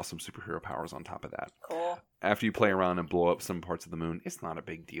now have awesome superhero powers on top of that. Cool. After you play around and blow up some parts of the moon, it's not a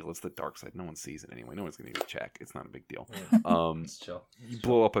big deal. It's the dark side. No one sees it anyway. No one's going to even check. It's not a big deal. It's chill. You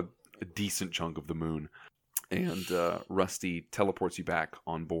blow up a decent chunk of the moon, and Rusty teleports you back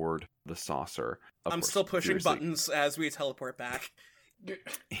on board the saucer. Of I'm course, still pushing furiously. buttons as we teleport back.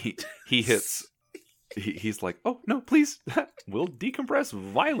 He hits. He's like, oh no, please, we'll decompress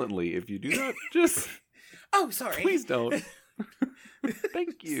violently if you do not. Just Oh, sorry. please don't.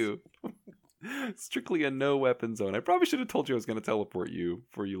 Thank you. Strictly a no weapon zone. I probably should have told you I was going to teleport you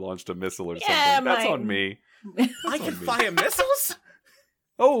before you launched a missile or something. That's on me. I can fire missiles?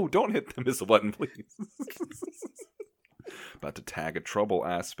 Oh, don't hit the missile button, please. About to tag a trouble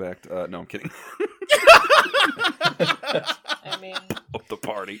aspect. No, I'm kidding. I mean, Of the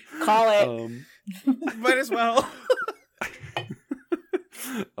party. call it. Might as well.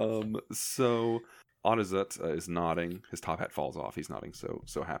 So Audazut is nodding. His top hat falls off. He's nodding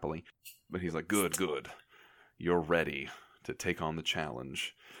so happily. But he's like, good. You're ready to take on the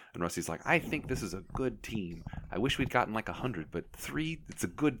challenge. And Rusty's like, I think this is a good team. I wish we'd gotten like 100, but 3, it's a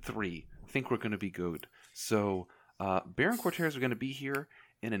good 3. I think we're going to be good. So Baron Cortez are going to be here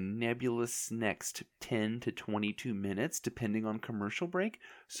in a nebulous next 10 to 22 minutes, depending on commercial break.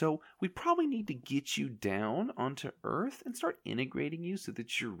 So we probably need to get you down onto Earth and start integrating you so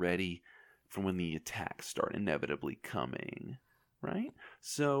that you're ready for when the attacks start inevitably coming, right?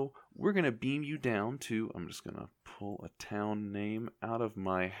 So we're going to beam you down to, I'm just going to pull a town name out of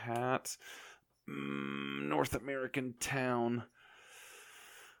my hat. North American town.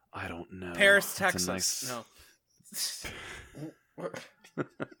 I don't know. Paris, That's a Texas. nice- No.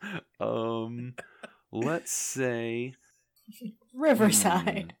 Let's say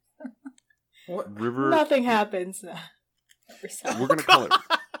Riverside. River. Nothing happens. Riverside. We're gonna call it.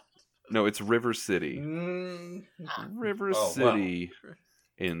 No, it's River City. River Oh, City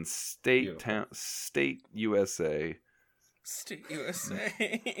in Beautiful. state USA. State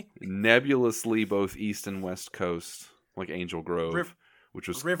USA. Nebulously both east and west coast, like Angel Grove, which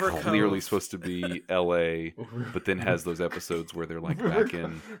was River clearly Cove. supposed to be L.A., but then has those episodes where they're like back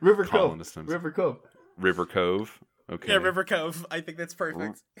in River Cove. colonist times. River Cove. River Cove. Okay. Yeah, River Cove. I think that's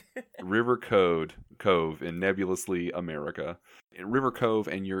perfect. River Cove in nebulously America. In River Cove,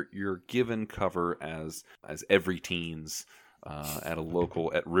 and you're given cover as every teens at a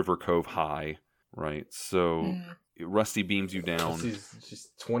local at River Cove High, right? So Rusty beams you down. These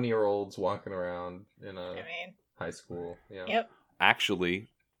just 20-year-olds walking around in a I mean, high school. Yeah. yep. Actually,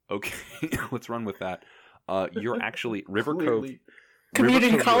 okay, let's run with that. You're actually River Clearly. Cove. Community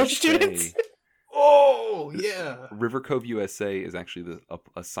River Cove college USA students. Oh yeah. River Cove USA is actually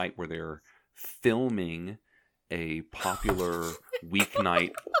a site where they're filming a popular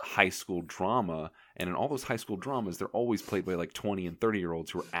weeknight high school drama, and in all those high school dramas, they're always played by like 20 and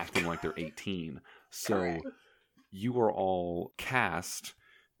 30-year-olds who are acting like they're 18. So you are all cast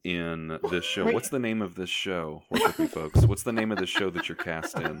in this show. Wait. What's the name of this show? Work with me, folks. What's the name of the show that you're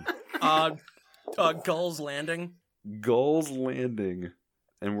cast in? Gull's Landing. Gull's Landing.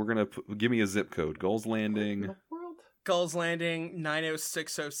 And we're going to give me a zip code. Gull's Landing. Gull's Landing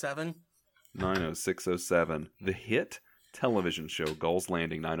 90607. 90607. The hit television show Gull's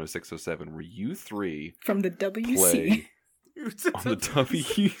Landing 90607, where you three From the WC. play on the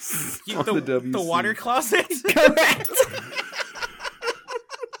WC. On the WC. The water closet? Correct.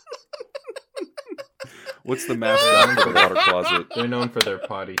 What's the mascot for the water closet? They're known for their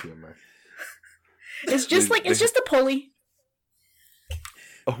potty humor. It's just it's just a pulley.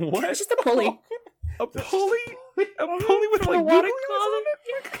 A what? It's just a pulley. A pulley? A pulley with For like the water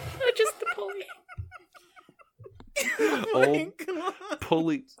googly closet. Just the pulley. Old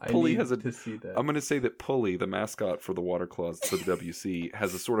Pulley I has a. need to see that. I'm going to say that Pulley, the mascot for the water closet for the WC,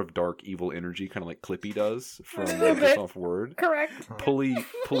 has a sort of dark evil energy, kind of like Clippy does from Microsoft Word. Correct. Pulley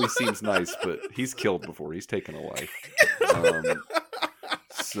seems nice, but he's killed before. He's taken a life.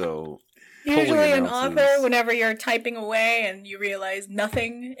 So Usually Pulley an announces- author, whenever you're typing away and you realize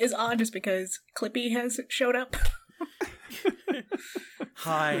nothing is on just because Clippy has showed up.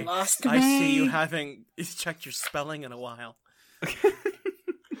 Hi, Lost I see me. you haven't checked your spelling in a while.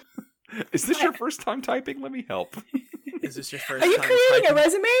 Is this your first time typing? Let me help. Is this your first Are you time creating a typing?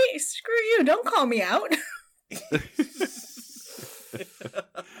 resume? Screw you, don't call me out.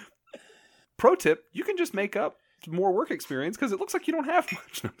 Pro tip, you can just make up more work experience because it looks like you don't have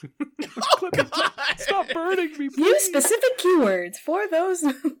much. Clippy, stop burning me, Use please. specific keywords for those.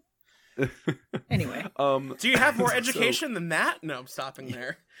 Anyway. Do you have more education than that? No, I'm stopping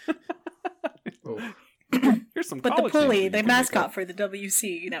there. Oh. Here's some But the college names that pulley, you the can make mascot up. for the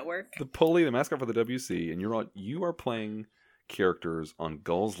WC network. The pulley, the mascot for the WC, and you are playing characters on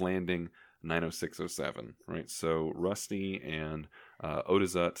Gull's Landing 90607, right? So Rusty and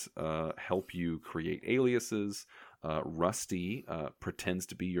Odazut help you create aliases. Rusty pretends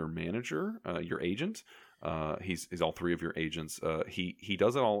to be your manager, your agent. He's all three of your agents. He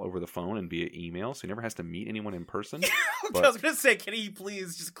does it all over the phone and via email, so he never has to meet anyone in person. I was gonna say, can he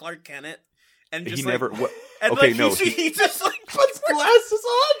please just Clark Kent it? And just He like, never. What, and okay, like, no. he just like Puts glasses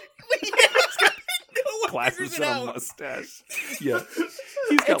on. yeah, it's got- no one Glasses figures and it a out. mustache. Yeah,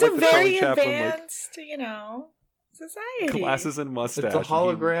 he's got It's like a the very Charlie Chaplin advanced, society. glasses and mustache. It's a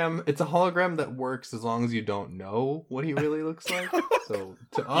hologram. It's a hologram that works as long as you don't know what he really looks like. So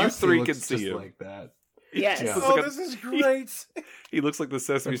to us, three he can looks see just him. like that. Yes. Yeah. Oh, like a- this is great. He looks like the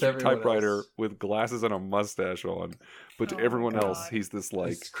Sesame Except Street everyone typewriter else. with glasses and a mustache on, but to Oh, everyone God. else, he's this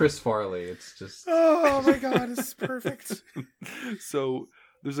like. It's Chris Farley. It's just Oh my god, this is perfect. So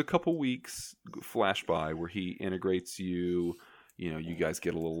there's a couple weeks flash by where he integrates you. You know, you guys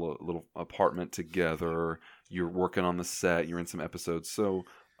get a little apartment together. You're working on the set. You're in some episodes. So,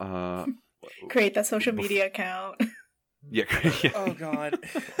 Create that social media account. yeah. Oh god.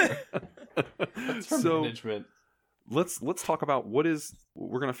 that's from So- management. Let's talk about what is.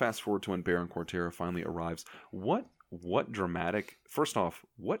 We're gonna fast forward to when Baron Cortera finally arrives. What dramatic? First off,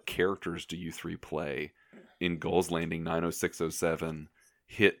 what characters do you three play in Gull's Landing 90607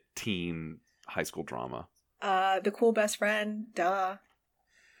 hit teen high school drama? The cool best friend, duh.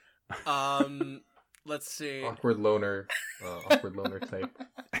 Let's see. Awkward loner type.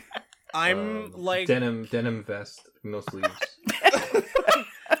 I'm like denim vest, no sleeves.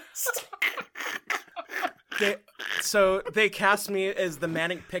 they cast me as the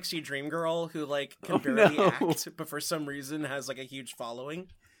manic pixie dream girl who like can barely no. act, but for some reason has like a huge following.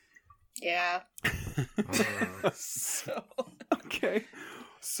 Yeah. So Okay.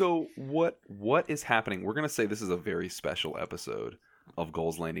 So what is happening? We're gonna say this is a very special episode of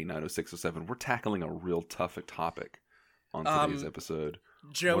Gull's Landing 90607. We're tackling a real tough topic on today's episode.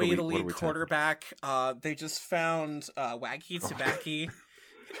 Joey, the what are lead we quarterback, they just found Waggy Tabaki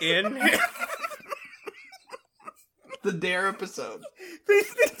in. The Dare episode. they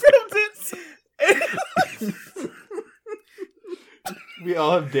filmed it. We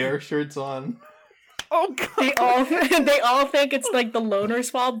all have Dare shirts on. Oh god. They all think it's like the loner's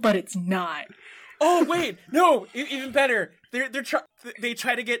fault, but it's not. Oh wait, no, even better. They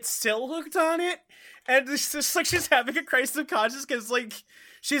try to get Syl hooked on it, and it's just like she's having a crisis of conscience because like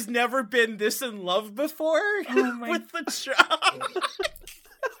she's never been this in love before Oh my- with the job.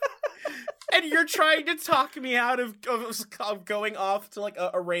 And you're trying to talk me out of going off to like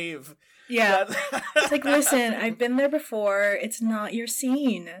a rave. Yeah. That- It's like, listen, I've been there before. It's not your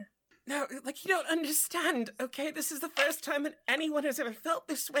scene. No, like, you don't understand, okay? This is the first time that anyone has ever felt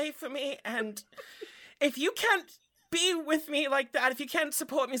this way for me, and if you can't be with me like that, if you can't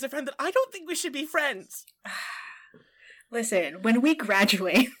support me as a friend, then I don't think we should be friends. Listen, when we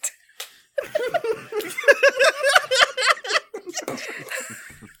graduate,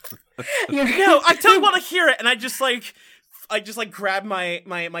 No, I don't want to hear it. And I just grab my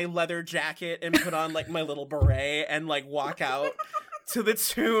leather jacket and put on like my little beret and like walk out to the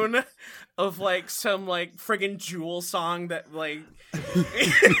tune of like some like friggin' Jewel song that like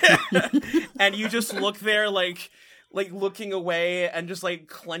and you just look there like looking away and just like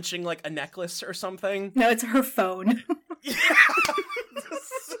clenching like a necklace or something. No, it's her phone. Yeah.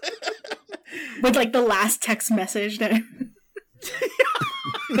 With like the last text message that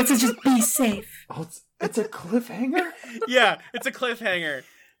says just be safe. Oh, it's a cliffhanger? Yeah, it's a cliffhanger.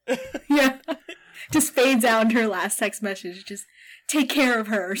 Yeah. Just fades out into her last text message. Just take care of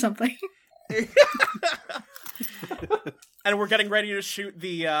her or something. And we're getting ready to shoot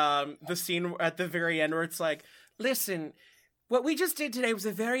the scene at the very end where it's like, listen, what we just did today was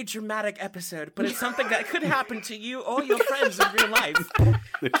a very dramatic episode, but it's something that could happen to you or your friends in real life.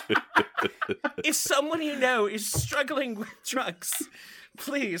 If someone you know is struggling with drugs,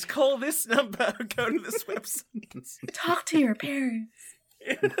 please call this number or go to this website. Talk to your parents.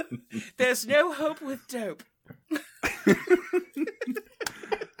 There's no hope with dope.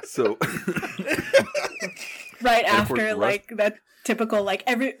 So Right And of course, after, Rust- like, that typical, like,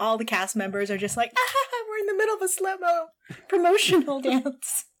 all the cast members are just like, we're in the middle of a slow-mo promotional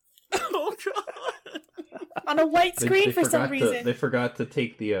dance Oh god. on a white screen They for some forgot reason. They forgot to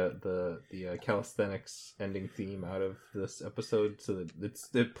take the calisthenics ending theme out of this episode, so that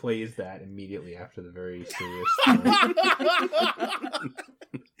it plays that immediately after the very serious.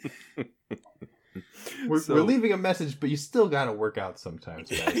 We're leaving a message, but you still gotta work out sometimes,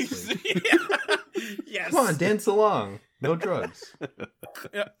 guys. Yes. Come on, dance along. No drugs.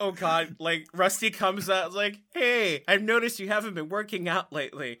 Oh god, like Rusty comes out like, hey, I've noticed you haven't been working out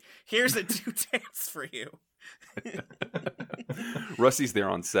lately. Here's a new dance for you. Rusty's there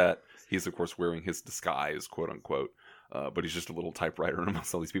on set. He's of course wearing his disguise, quote unquote. But he's just a little typewriter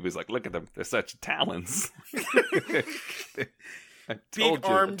amongst all these people. He's like, look at them, they're such talents. Big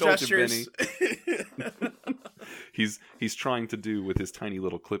arm gestures. Benny. He's trying to do with his tiny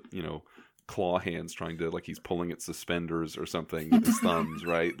little clip, claw hands, trying to, like, he's pulling at suspenders or something with his thumbs,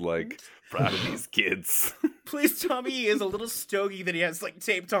 right? Like, proud of these kids. Please tell me he is a little stogie that he has like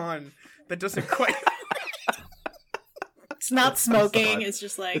taped on that doesn't quite. It's not smoking, it's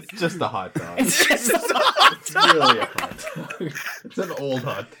just like... It's just a hot dog. It's just a hot It's really a hot dog. It's an old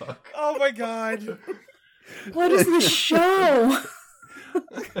hot dog. Oh my god. What is this show?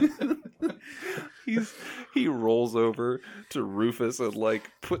 He rolls over to Rufus and like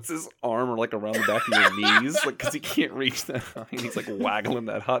puts his arm like around the back of your knees, like because he can't reach that high, and he's like waggling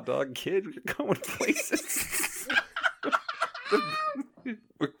that hot dog. Kid, we're going places.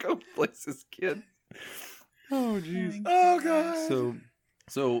 We're going places, kid. Oh jeez. Oh god.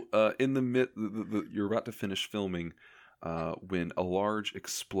 So in the mid, you're about to finish filming when a large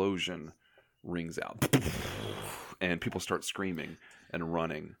explosion rings out, and people start screaming and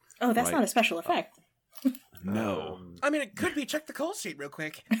running. Oh, that's right? not a special effect. No. I mean, it could be. Check the call sheet real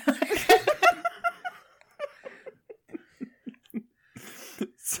quick.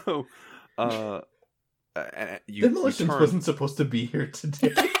 So, Demolitions wasn't supposed to be here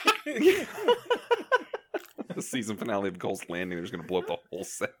today. The season finale of Ghost Landing, they're just going to blow up the whole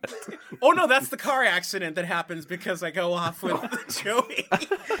set. Oh no, that's the car accident that happens because I go off with Joey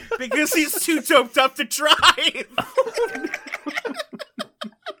because he's too doped up to drive.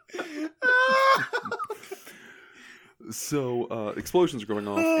 So, explosions are going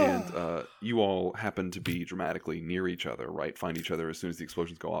off, and you all happen to be dramatically near each other, right? Find each other as soon as the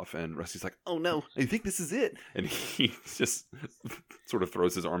explosions go off, and Rusty's like, oh no, I think this is it. And he just sort of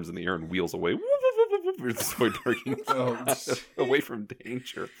throws his arms in the air and wheels away. Away from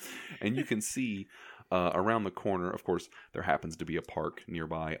danger. And you can see around the corner, of course, there happens to be a park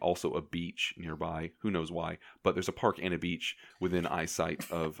nearby, also a beach nearby, who knows why, but there's a park and a beach within eyesight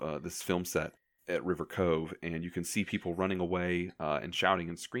of this film set at River Cove, and you can see people running away and shouting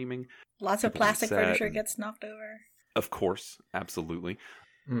and screaming. Lots of People on plastic set furniture and- gets knocked over. Of course, absolutely.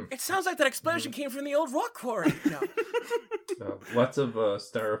 It sounds like that explosion came from the old rock quarry. No. Lots of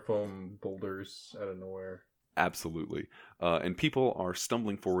styrofoam boulders out of nowhere. Absolutely. And people are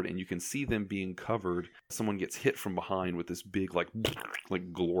stumbling forward, and you can see them being covered. Someone gets hit from behind with this big, like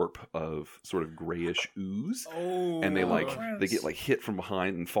glorp of sort of grayish ooze. Oh. And they gross. get like hit from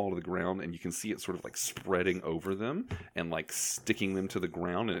behind and fall to the ground, and you can see it sort of like spreading over them and like sticking them to the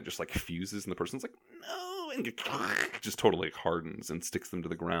ground, and it just like fuses, and the person's like, no, and it just totally hardens and sticks them to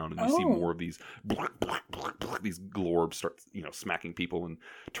the ground, and you see more of these glorbs start, smacking people and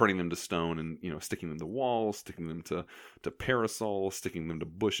turning them to stone, and sticking them to walls, sticking them to parasols, sticking them to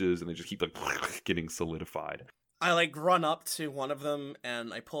bushes, and they just keep like getting solidified. I like run up to one of them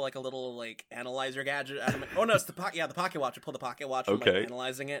and I pull like a little like analyzer gadget out of my... Oh no, it's the pocket watch. I pull the pocket watch. I'm like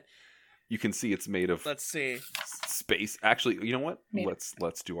analyzing it. You can see it's made of. Let's see. Space. Actually, you know what? Yeah.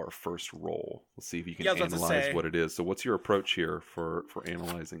 Let's do our first roll. Let's see if you can Yeah, I was about to analyze say. what it is. So, what's your approach here for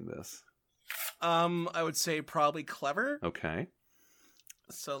analyzing this? I would say probably clever. Okay.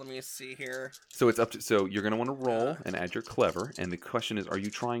 So let me see here. So it's up to. So you're going to want to roll and add your clever. And the question is, are you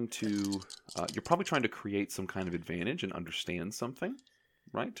trying to? You're probably trying to create some kind of advantage and understand something,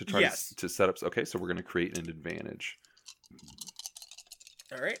 right? To try to set up. Okay, so we're going to create an advantage.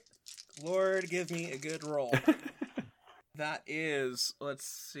 All right. Lord, give me a good roll. That is, let's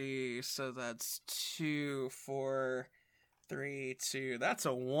see. So that's 2, 4, 3, 2. That's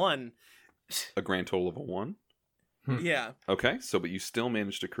a 1. A grand total of a 1. Yeah. Okay, but you still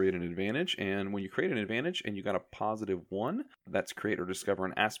managed to create an advantage, and when you create an advantage and you got a positive 1, that's create or discover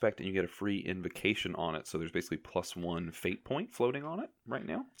an aspect, and you get a free invocation on it. So there's basically +1 fate point floating on it right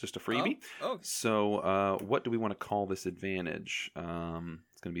now, just a freebie. Oh. So what do we want to call this advantage? It's going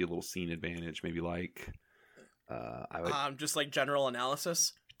to be a little scene advantage, maybe like I would just like general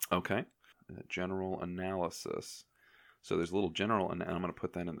analysis. Okay, general analysis. So there's a little general, and I'm going to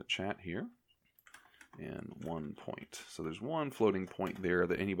put that in the chat here. And 1 point. So there's 1 floating point there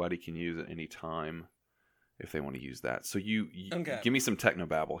that anybody can use at any time if they want to use that. So you okay. Give me some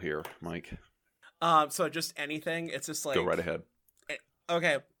technobabble here, Mike. So just anything. It's just like go right ahead.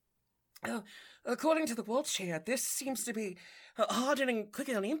 Okay. According to the watch here, this seems to be hardening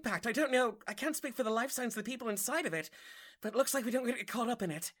quicker on impact. I don't know. I can't speak for the life signs of the people inside of it, but it looks like we don't get caught up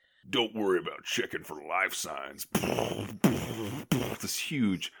in it. Don't worry about checking for life signs. This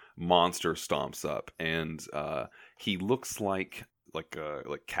huge monster stomps up, and he looks like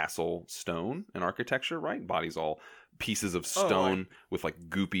castle stone in architecture, right? Body's all pieces of stone with like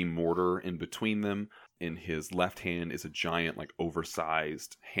goopy mortar in between them. In his left hand is a giant, like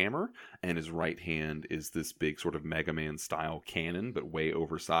oversized hammer, and his right hand is this big sort of Mega Man style cannon, but way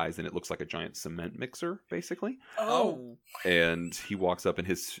oversized, and it looks like a giant cement mixer, basically. Oh. And he walks up, and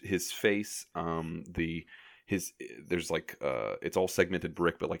his face, there's like it's all segmented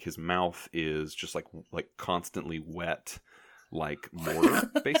brick, but like his mouth is just like constantly wet, like mortar,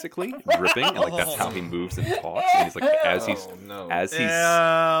 basically dripping, and like that's how he moves and talks. And he's like as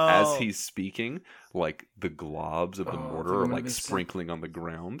he's speaking, like the globs of the mortar are like sprinkling on the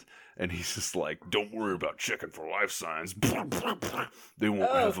ground, and he's just like, "Don't worry about checking for life signs. They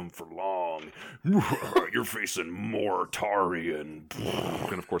won't have them for long. You're facing Mortarian."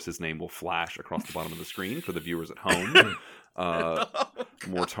 And of course, his name will flash across the bottom of the screen for the viewers at home.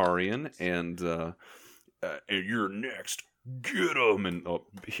 Mortarian, and you're next. Get him! And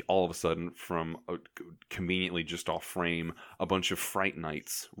all of a sudden, from conveniently just off frame, a bunch of Fright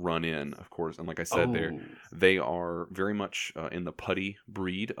Knights run in, of course. And like I said, they are very much in the putty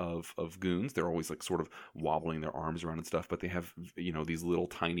breed of goons. They're always like sort of wobbling their arms around and stuff, but they have, these little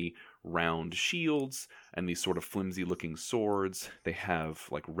tiny round shields and these sort of flimsy looking swords. They have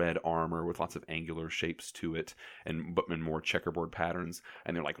like red armor with lots of angular shapes to it, but in more checkerboard patterns.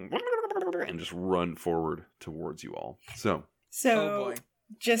 And they're like, and just run forward towards you all. So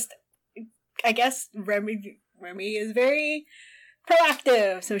just, I guess Remy is very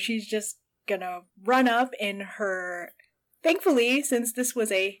proactive. So she's just gonna run up in her, thankfully, since this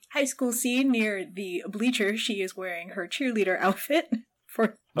was a high school scene near the bleachers, she is wearing her cheerleader outfit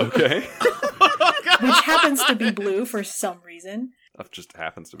okay. which happens to be blue for some reason. That just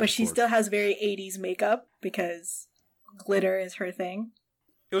happens to be. But she still has very 80s makeup because glitter is her thing.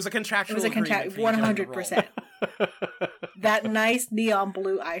 It was a contractual. 100%. That nice neon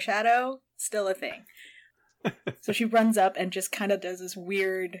blue eyeshadow, still a thing. So she runs up and just kind of does this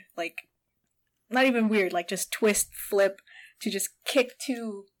weird, like, not even weird, like just twist, flip, to just kick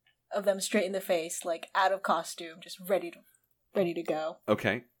 2 of them straight in the face, like out of costume, just ready to go.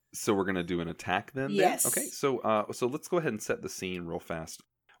 Okay, so we're gonna do an attack then. Yes. Okay, so let's go ahead and set the scene real fast.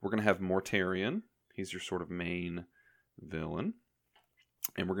 We're gonna have Mortarian. He's your sort of main villain.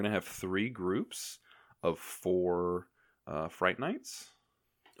 And we're going to have 3 groups of 4 Fright Knights.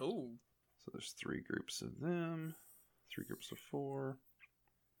 Oh. So there's 3 groups of them. 3 groups of 4.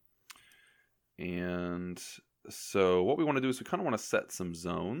 And so what we want to do is we kind of want to set some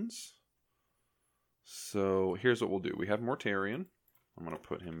zones. So here's what we'll do. We have Mortarian. I'm going to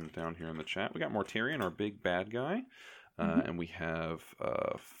put him down here in the chat. We got Mortarian, our big bad guy. And we have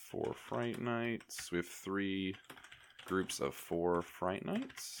 4 Fright Knights. We have 3... groups of 4 Fright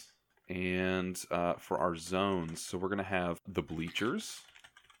Knights. And for our zones, so we're going to have the bleachers.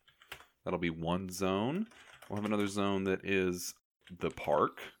 That'll be one zone. We'll have another zone that is the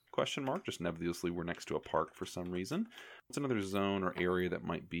park. Question mark. Just nebulously, we're next to a park for some reason. What's another zone or area that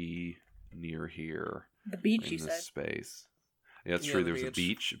might be near here? The beach, in you this said. space. Yeah, that's Near true. the There's a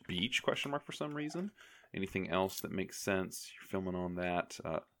beach. beach question mark for some reason. Anything else that makes sense? You're filming on that.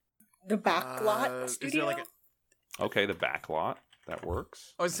 The back lot Is studio? there like Okay, the back lot. That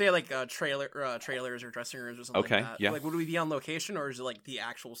works. I would say like trailers or dressing rooms or something Okay, like that. yeah. Like, would we be on location or is it like the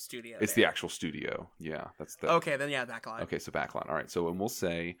actual studio? It's the actual studio. Yeah, that's the. Okay, then yeah, backlot. Okay, so backlot. All right, so and we'll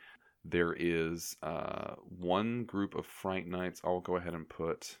say there is one group of Fright Nights. I'll go ahead and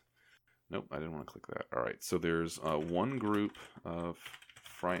put. Nope, I didn't want to click that. All right, so there's one group of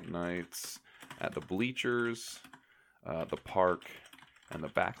Fright Nights at the bleachers, the park, and the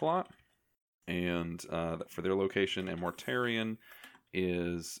backlot. And for their location, and Mortarian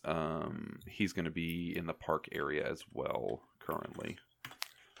is he's going to be in the park area as well currently.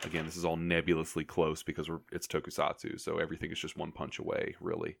 Again, this is all nebulously close because it's Tokusatsu, so everything is just one punch away,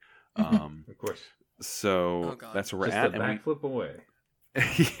 really. Of course. So God. that's where we're Just at. a backflip away.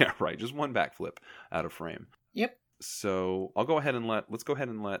 Yeah, right. Just one backflip out of frame. Yep. So let's go ahead and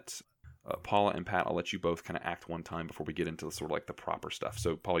let Paula and Pat, I'll let you both kind of act one time before we get into the sort of like the proper stuff.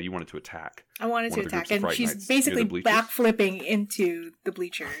 So Paula, you wanted to attack. I wanted one to of the attack, groups of and Fright she's Nights near the basically bleachers? backflipping into the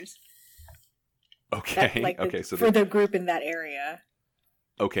bleachers. Okay. That, So for the group in that area.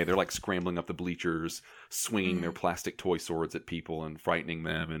 okay, they're like scrambling up the bleachers, swinging their plastic toy swords at people and frightening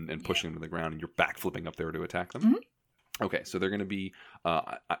them and pushing them to the ground, and you're backflipping up there to attack them. Okay, so they're going to be.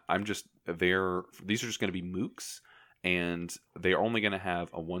 These are just going to be mooks. And they are only going to have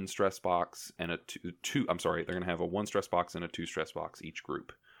a 1 stress box and a two. I'm sorry, they're going to have a 1 stress box and a 2 stress box each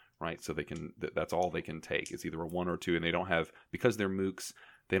group, right? So they can. That's all they can take is either a 1 or 2, and they don't have, because they're mooks.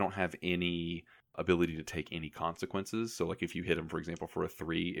 They don't have any ability to take any consequences. So like if you hit them, for example, for a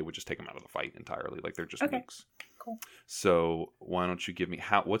 3, it would just take them out of the fight entirely. Like they're just mooks. Cool. So why don't you give me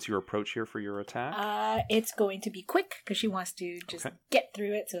what's your approach here for your attack? It's going to be quick because she wants to just get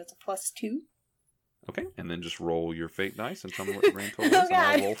through it. So it's a +2. Okay, and then just roll your fate dice and tell me what the grand total is, and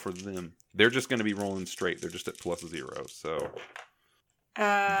I'll roll for them. They're just going to be rolling straight. They're just at +0, so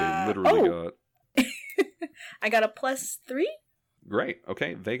they literally got. I got a +3. Great.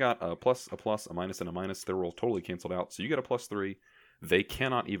 Okay, they got a plus, a minus, and a minus. Their roll totally canceled out, so you get a +3. They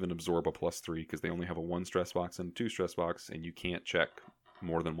cannot even absorb a +3 because they only have a 1 stress box and a 2 stress box, and you can't check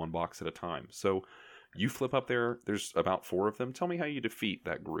more than 1 box at a time. So you flip up there. There's about 4 of them. Tell me how you defeat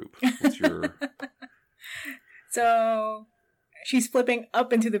that group. What's your... So she's flipping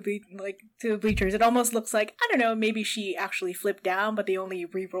up into the to the bleachers. It almost looks like, I don't know, maybe she actually flipped down, but they only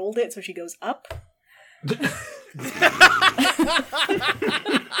re-rolled it, so she goes up. You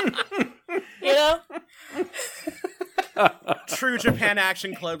know? True Japan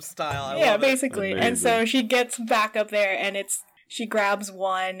Action Club style. I love it. Basically. Amazing. And so she gets back up there, and she grabs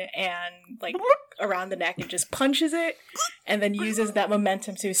one and like around the neck and just punches it, and then uses that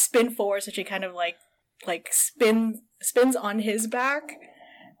momentum to spin forward. So she kind of like spins on his back,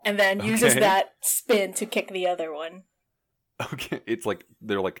 and then uses that spin to kick the other one. Okay, it's like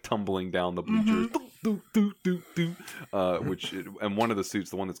they're like tumbling down the bleachers, and one of the suits,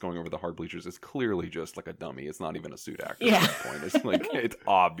 the one that's going over the hard bleachers, is clearly just like a dummy. It's not even a suit actor at that point. It's like it's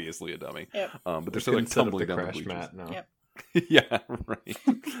obviously a dummy. Yep. But they're still like tumbling down the crash bleachers. mat now. Yep. Yeah, right.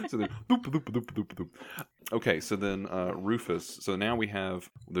 So they're boop, boop, boop, boop, boop. Okay, so then Rufus. So now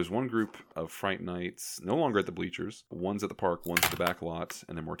there's one group of Fright Nights no longer at the bleachers. One's at the park, one's at the back lot,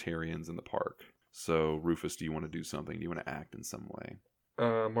 and then Mortarian's in the park. So Rufus, do you want to do something? Do you want to act in some way?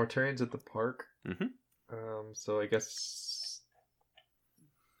 Mortarian's at the park. Mm-hmm. So I guess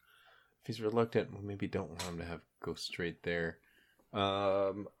if he's reluctant, we maybe don't want him to go straight there.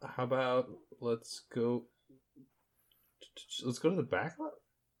 How about let's go to the back lot?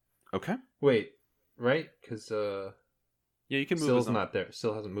 Okay. Wait, right? Because yeah, you can move. Sill's not there.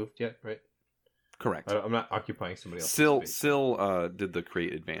 Sill hasn't moved yet, right? Correct. I'm not occupying somebody else's Sill space. did the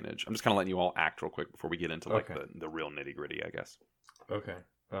create advantage. I'm just kind of letting you all act real quick before we get into like the real nitty gritty, I guess. Okay.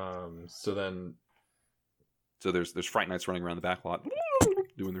 So then. So there's Fright Nights running around the back lot,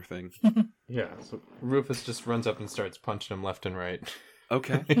 doing their thing. Yeah. So Rufus just runs up and starts punching him left and right.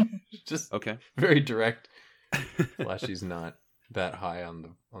 Okay. Just okay. Very direct. Flashy's not that high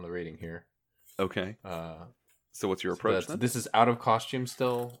on the rating here. Okay. So what's your approach then? This is out of costume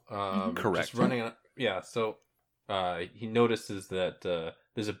still. Correct. Just running on, yeah, so he notices that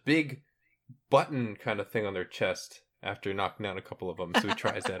there's a big button kind of thing on their chest after knocking down a couple of them. So he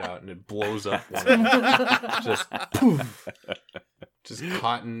tries that out and it blows up one of them. Just poof. Just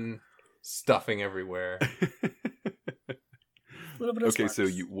cotton stuffing everywhere. A little bit of okay, sparks. so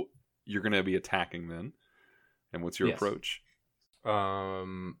you're going to be attacking then. And what's your approach?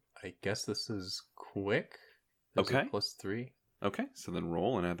 I guess this is quick. There's a Okay. +3. Okay, so then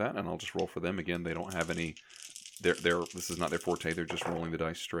roll and add that, and I'll just roll for them again. They don't have any. They're this is not their forte. They're just rolling the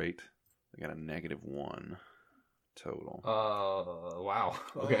dice straight. They got a -1 total. Wow.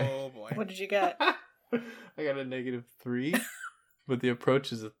 Okay. Oh boy. What did you get? I got a -3, but the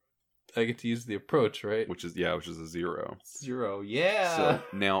approach is I get to use the approach, right? Which is a 0. 0. Yeah. So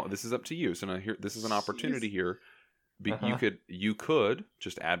now this is up to you. So now here, this is an opportunity here. You could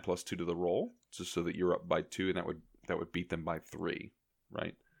just add +2 to the roll, just so that you're up by 2, and that would beat them by 3,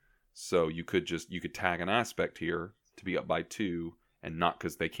 right? So you could tag an aspect here to be up by 2, and not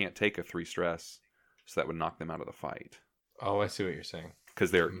because they can't take a 3 stress, so that would knock them out of the fight. Oh, I see what you're saying.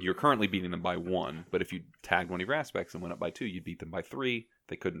 Because you're currently beating them by 1, but if you tagged one of your aspects and went up by 2, you'd beat them by 3.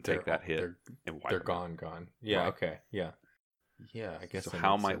 They couldn't take that hit. They're gone. Yeah. Right. Okay. Yeah. Yeah. I guess. So that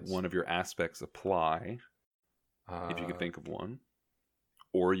how makes might sense. one of your aspects apply? If you could think of one,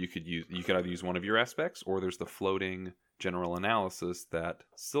 or you could either use one of your aspects, or there's the floating general analysis that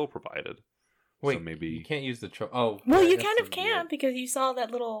still provided. Wait, so maybe you can't use the Well, yeah, you I guess kind of that'd be can it. because you saw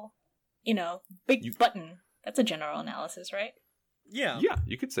that little, big button. That's a general analysis, right? Yeah. Yeah,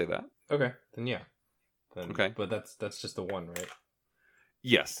 you could say that. Okay, then yeah. Okay. But that's just the one, right?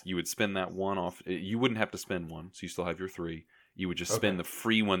 Yes, you would spend that 1 off. You wouldn't have to spend 1, so you still have your 3. You would just spend the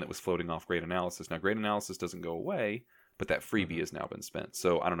free one that was floating off Great Analysis. Now, Great Analysis doesn't go away, but that freebie has now been spent.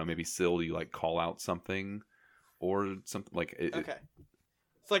 So, I don't know, maybe Syl, do you call out something or something like... Okay.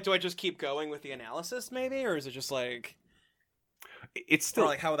 It's like, do I just keep going with the analysis maybe? Or is it just like... It's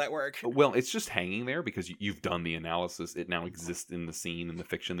still... Or how would that work? Well, it's just hanging there because you've done the analysis. It now exists in the scene, in the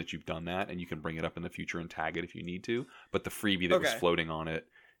fiction that you've done that, and you can bring it up in the future and tag it if you need to. But the freebie that was floating on it,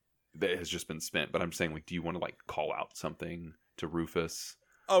 that has just been spent. But I'm saying, do you want to, call out something to Rufus?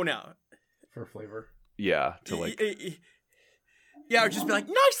 Oh, no. For flavor. Yeah, to, Yeah, or just be like,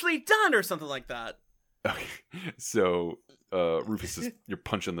 nicely done, or something like that. Okay. So, Rufus is... You're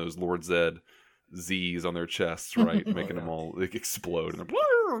punching those Lord Zed Z's on their chests, right? Making them all explode, and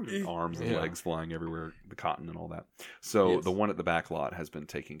arms and legs flying everywhere, the cotton and all that. So the one at the back lot has been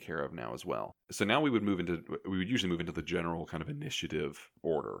taken care of now as well. So now we would usually move into the general kind of initiative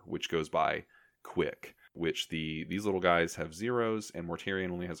order, which goes by quick, which these little guys have 0s, and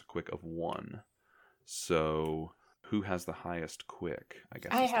Mortarion only has a quick of 1. So who has the highest quick? I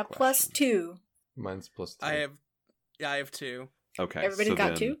guess I have +2. Mine's +3. I have 2. Okay. Everybody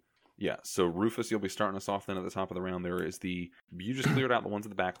got 2? Yeah, so Rufus, you'll be starting us off then at the top of the round. There is you just cleared out the ones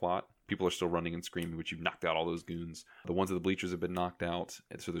at the back lot. People are still running and screaming, but you've knocked out all those goons. The ones at the bleachers have been knocked out.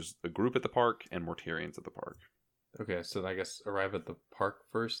 And so there's a group at the park and Mortarians at the park. Okay, so I guess arrive at the park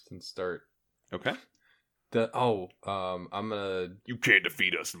first and start. Okay. I'm gonna... You can't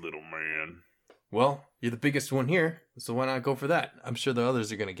defeat us, little man. Well, you're the biggest one here, so why not go for that? I'm sure the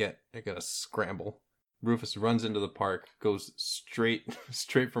others are gonna scramble. Rufus runs into the park, goes straight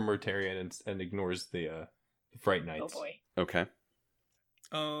for Mortarion and ignores the Fright Knights. Oh boy. Okay.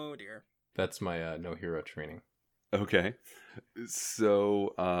 Oh dear. That's my no hero training. Okay.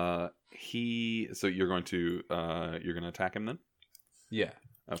 So you're going to attack him then? Yeah.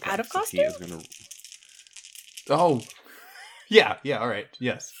 Okay. Out of so costume? he is going to... Oh. Yeah, all right.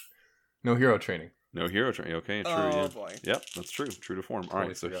 Yes. No hero training. No hero training. Okay, true. Oh yeah. boy. Yep, that's true. True to form. All Totally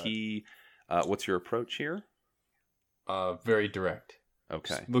right, so forgot. he... what's your approach here? Very direct.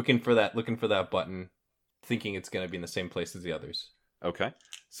 Okay. Just looking for that button, thinking it's going to be in the same place as the others. Okay.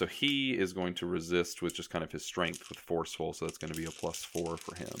 So he is going to resist with just kind of his strength with forceful, so that's going to be a +4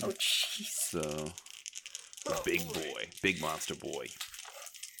 for him. Oh, jeez. So, big monster boy.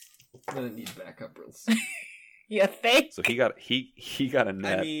 I'm going to need backup rules. You think? So he got a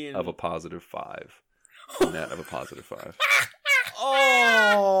net of a +5. A net of a +5.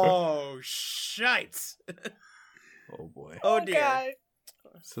 Oh, shite. Oh boy. Oh dear. God.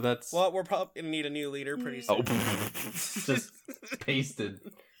 So that's Well, we're probably going to need a new leader pretty soon. Oh. just pasted.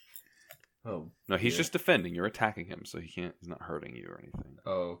 Oh. No, he's dear. just defending. You're attacking him, so he's not hurting you or anything.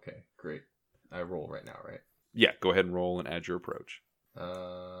 Oh, okay. Great. I roll right now, right? Yeah, go ahead and roll and add your approach. So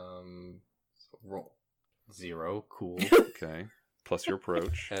roll 0. Cool. Okay. Plus your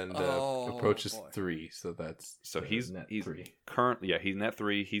approach. And Oh, approach is boy. 3, so that's He's net 3. currently he's net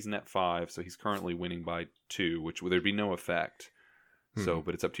 3, he's net 5, so he's currently winning by 2, which there'd be no effect. So,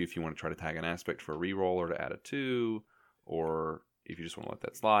 but it's up to you if you want to try to tag an aspect for a reroll or to add a 2, or if you just want to let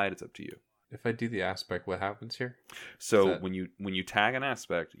that slide, it's up to you. If I do the aspect, what happens here? So when you tag an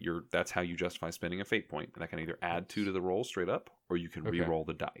aspect, that's how you justify spending a fate point. That can either add 2 to the roll straight up, or you can reroll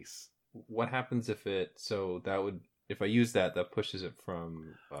the dice. What happens if if I use that pushes it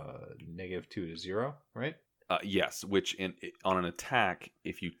from -2 to 0, right? Yes, which on an attack,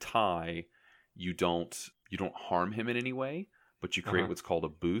 if you tie, you don't harm him in any way, but you create what's called a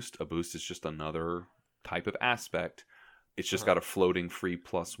boost. A boost is just another type of aspect. It's just got a floating free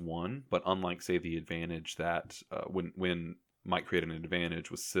 +1, but unlike, say, the advantage that when might create an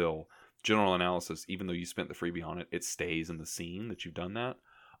advantage with Syl, general analysis, even though you spent the freebie on it, it stays in the scene that you've done that.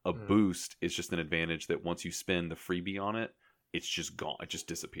 A boost is just an advantage that once you spend the freebie on it, it's just gone. It just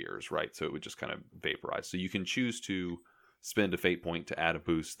disappears, right? So it would just kind of vaporize. So you can choose to spend a fate point to add a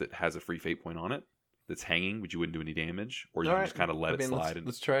boost that has a free fate point on it that's hanging, but you wouldn't do any damage, or you can just kind of let it slide.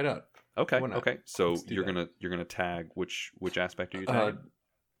 Let's try it out. Okay. Okay. So you're gonna tag which aspect are you tagging?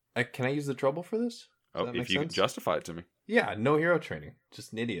 Can I use the trouble for this? Oh, if you can justify it to me. Yeah, no hero training.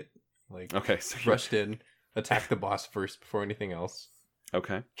 Just an idiot. Okay, so rushed in, attacked the boss first before anything else.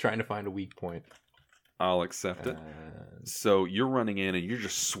 Okay. Trying to find a weak point. I'll accept it. So you're running in and you're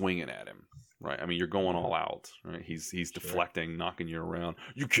just swinging at him, right? I mean, you're going all out, right? He's deflecting, knocking you around.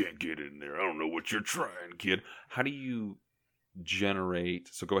 You can't get in there. I don't know what you're trying, kid. How do you generate?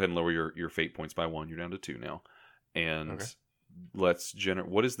 So go ahead and lower your fate points by 1. You're down to 2 now, and let's generate.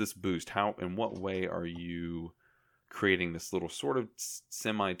 What is this boost? How? In what way are you creating this little sort of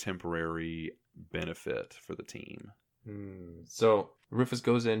semi-temporary benefit for the team? So Rufus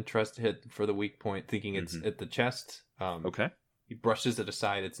goes in, tries to hit for the weak point, thinking it's at the chest. Okay. He brushes it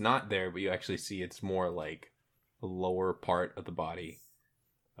aside. It's not there, but you actually see it's more like the lower part of the body.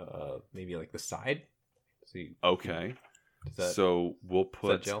 Maybe like the side. See. Okay. So we'll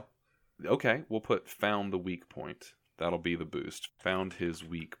put. Is that gel? Okay, we'll put found the weak point. That'll be the boost. Found his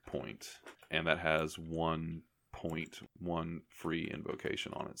weak point, and that has 1 point, 1 free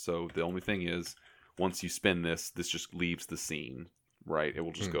invocation on it. So the only thing is, once you spend this just leaves the scene, right? It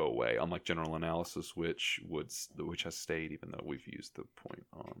will just go away. Unlike general analysis, which has stayed, even though we've used the point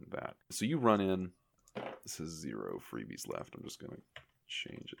on that. So you run in. This is 0 freebies left. I'm just gonna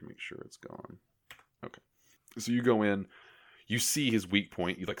change it to make sure it's gone. Okay. So you go in. You see his weak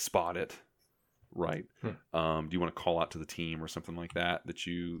point. You spot it, right? Do you want to call out to the team or something like that?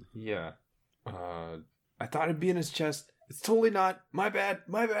 Yeah. I thought it'd be in his chest. It's totally not. My bad.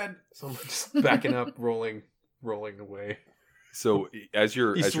 So I'm just backing up, rolling away. So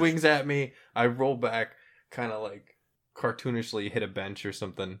he swings at me. I roll back, kind of cartoonishly hit a bench or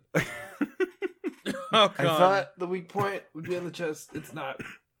something. Oh God! I thought the weak point would be on the chest. It's not.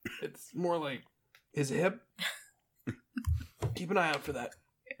 It's more like his hip. Keep an eye out for that.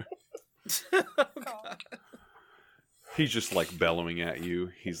 Oh, God. He's just bellowing at you.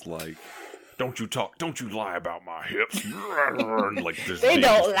 He's like, "Don't you lie about my hips." There's they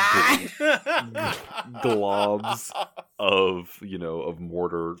don't lie. Globs of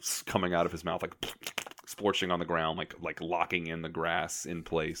mortar coming out of his mouth, splorching on the ground, like locking in the grass in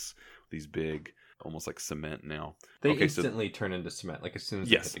place. These big, almost like cement now. They instantly turn into cement, as soon as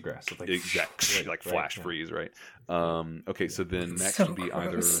they hit the grass. So exactly, flash freeze, right? Okay, so then next So would be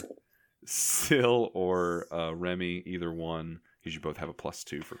gross. either Syl or Remy, either one, because you both have a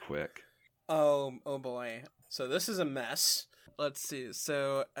 +2 for quick. Oh boy. So this is a mess. Let's see.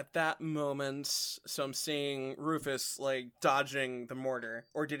 So at that moment, I'm seeing Rufus dodging the mortar,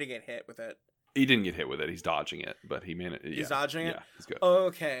 or did he get hit with it? He didn't get hit with it. He's dodging it, but he managed. He's dodging it? Yeah, he's good.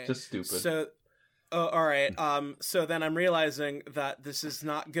 Okay. Just stupid. So, all right. So then I'm realizing that this is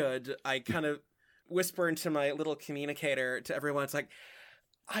not good. I kind of whisper into my little communicator to everyone. It's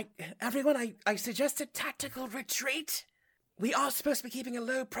I suggested tactical retreat. We are supposed to be keeping a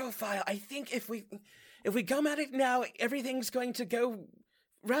low profile. I think if we come at it now, everything's going to go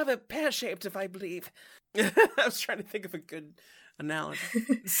rather pear-shaped, if I believe. I was trying to think of a good analogy.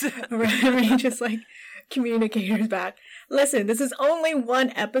 Remy just communicators back. Listen, this is only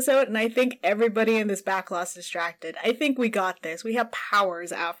 1 episode, and I think everybody in this backlot's distracted. I think we got this. We have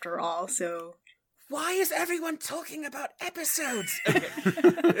powers after all, so... Why is everyone talking about episodes?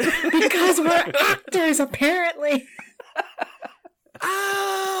 Because we're actors, apparently.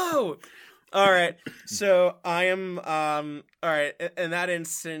 Oh! Alright, so I am, alright, in that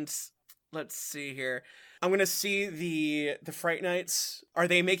instance, let's see here. I'm gonna see the Fright Knights. Are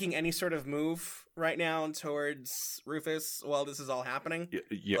they making any sort of move right now towards Rufus while this is all happening?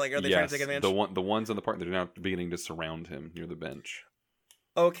 Yeah, are they trying to take advantage? The ones on the part that are now beginning to surround him near the bench.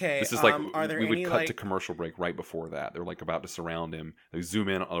 Okay. This is are there we would any, cut to commercial break right before that. They're about to surround him. They zoom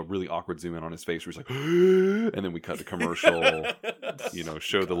in, a really awkward zoom in on his face where he's and then we cut to commercial,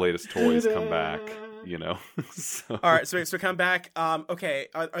 show the latest toys come back, So. All right, so come back. Okay,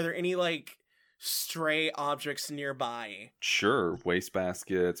 are there any stray objects nearby? Sure, waste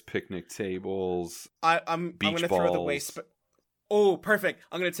baskets, picnic tables. I'm gonna balls. throw the waste. Oh, perfect!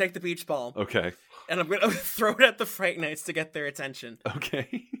 I'm gonna take the beach ball. Okay. and I'm gonna throw it at the Fright Knights to get their attention.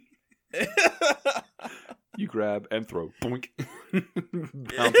 Okay. You grab and throw. Boink.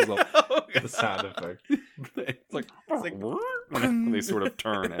 Bounces off. The sound effect. It's like they sort of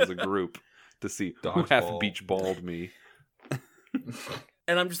turn as a group to see who half Dodgeball. beach balled me.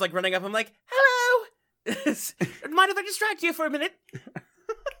 And I'm just like running up. I'm like, hello. Mind if I distract you for a minute?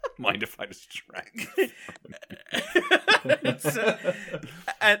 Mind if I distract?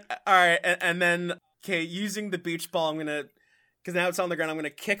 All right, and then okay, using the beach ball, I'm gonna, because now it's on the ground, I'm gonna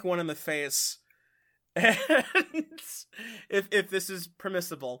kick one in the face. And if this is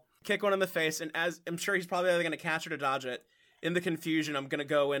permissible, kick one in the face, and as I'm sure he's probably either gonna catch it or dodge it. In the confusion, I'm gonna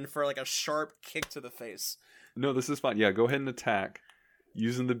go in for like a sharp kick to the face. No, this is fine. Yeah, go ahead and attack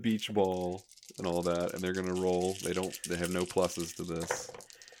using the beach ball and all that, and they're gonna roll. They have no pluses to this.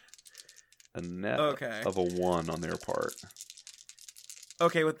 A net of a 1 on their part.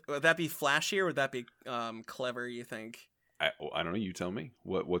 Okay, would that be flashy or would that be clever? You think? I don't know. You tell me.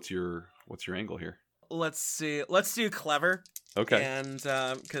 What's your angle here? Let's see. Let's do clever. Okay. And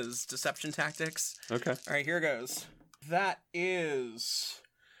because deception tactics. Okay. All right, here goes. That is.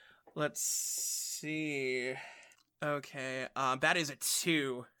 Let's see. Okay. That is a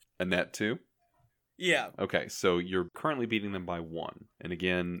 2. A net 2. Yeah. Okay, so you're currently beating them by 1. And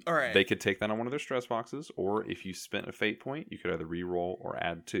again, All right. They could take that on one of their stress boxes, or if you spent a fate point, you could either re-roll or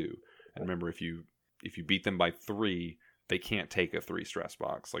add 2. And remember, if you beat them by 3, they can't take a 3 stress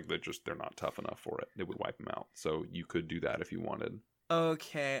box. Like they're not tough enough for it. They would wipe them out. So you could do that if you wanted.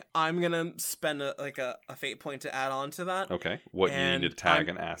 Okay, I'm gonna spend a fate point to add on to that. Okay, what you need to tag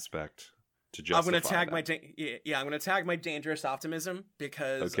an aspect to justify. I'm gonna tag that. I'm gonna tag my dangerous optimism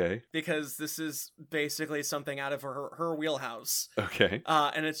because this is basically something out of her wheelhouse. Okay.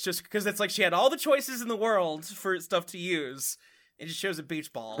 And it's just because it's like she had all the choices in the world for stuff to use, and she chose a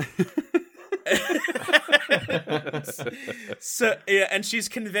beach ball. So yeah, and she's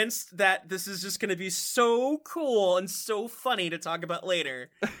convinced that this is just gonna be so cool and so funny to talk about later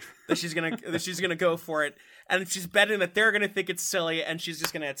that she's gonna go for it, and she's betting that they're gonna think it's silly, and she's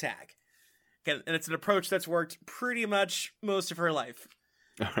just gonna attack. And it's an approach that's worked pretty much most of her life.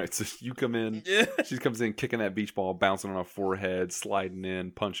 All right, so you come in. She comes in, kicking that beach ball, bouncing on her forehead, sliding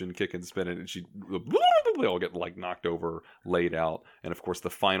in, punching, kicking, spinning, and they all get like knocked over, laid out, and of course the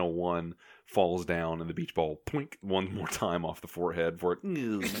final one falls down, and the beach ball plink one more time off the forehead before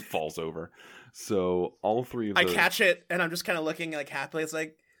it falls over. So all 3 of I catch it, and I'm just kind of looking like happily. It's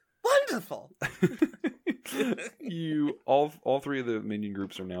like wonderful. all 3 of the minion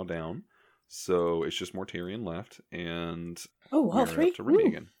groups are now down. So it's just Mortarion left, and all 3 up to Remy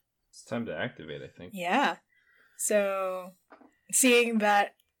again. It's time to activate, I think. Yeah. So seeing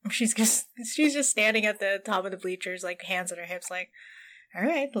that she's just standing at the top of the bleachers, like hands on her hips, like, all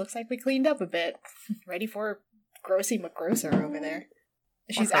right, looks like we cleaned up a bit. Ready for Grossy McGrosser over there.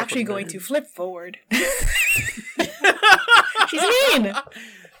 She's actually going to flip forward. She's mean. What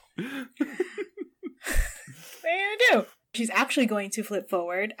are you gonna do? She's actually going to flip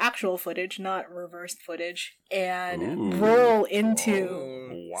forward, actual footage, not reversed footage, and roll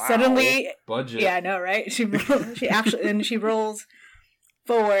into suddenly. Budget. Yeah, I know, right? She rolls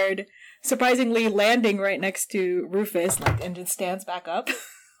forward, surprisingly landing right next to Rufus, and just stands back up.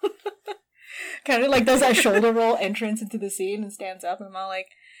 Kind of like does that shoulder roll entrance into the scene and stands up, and I'm all like,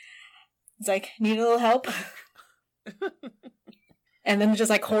 it's like, need a little help? And then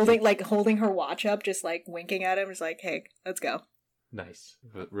just holding her watch up, just like winking at him, just like, hey, let's go. Nice.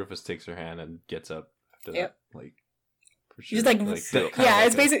 But Rufus takes her hand and gets up after Yep. that. Like, for She's sure. just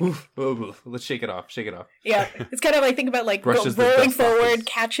It's basically. Let's shake it off. Yeah, it's kind of like, think about like Brushes the rolling dust off forward, his-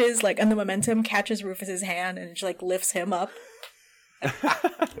 catches like, and the momentum catches Rufus's hand and just like lifts him up.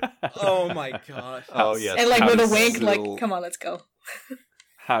 Oh my gosh. Oh, yes. And like How with a does wink, like, Syl- come on, let's go.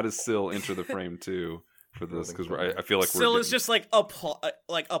 How does Syl enter the frame too for this? Because I feel like Syl we're is just like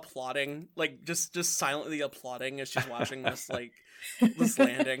applauding, like just silently applauding as she's watching this this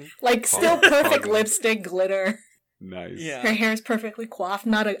landing. Like still perfect lipstick glitter. nice. Yeah. Her hair is perfectly coiffed,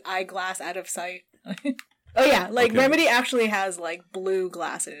 not an eyeglass out of sight. Oh yeah, like Okay. Remedy actually has like blue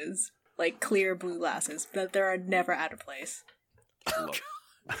glasses, like clear blue glasses, that they are never out of place. Love-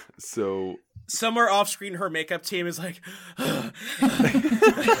 So Somewhere off screen, her makeup team is like,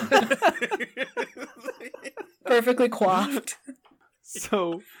 Perfectly coiffed.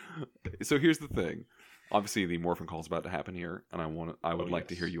 So here's the thing. Obviously, the Morphin Call is about to happen here, and I would like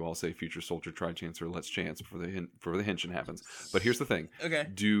to hear you all say "Future Soldier, Try Chance" or "Let's Chance" before the henshin happens. But here's the thing. okay,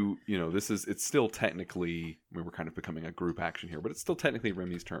 It's still technically, we're kind of becoming a group action here, but it's still technically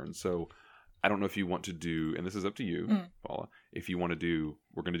Remy's turn. So I don't know if you want to do, and this is up to you, Paula, if you want to do,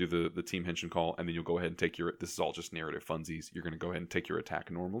 we're going to do the team henshin call, and then you'll go ahead and take your, this is all just narrative funsies, you're going to go ahead and take your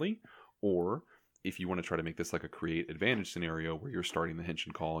attack normally, or if you want to try to make this like a create advantage scenario where you're starting the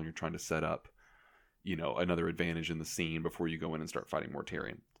henshin call and you're trying to set up, you know, another advantage in the scene before you go in and start fighting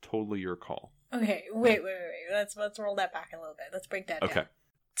Mortarion. Totally your call. Okay, wait. Let's roll that back a little bit. Let's break that down. Okay.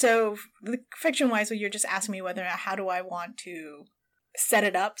 So, fiction-wise, so you're just asking me whether how do I want to set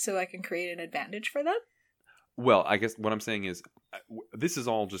it up so I can create an advantage for them? Well, I guess what I'm saying is, this is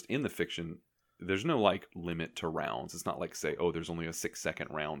all just in the fiction. There's no like limit to rounds. It's not like say, oh, there's only a 6-second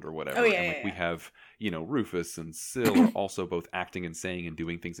round or whatever. Oh, yeah, and like yeah. we have, you know, Rufus and Syl are also both acting and saying and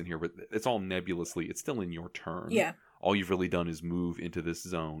doing things in here, but it's all nebulously. It's still in your turn. Yeah. All you've really done is move into this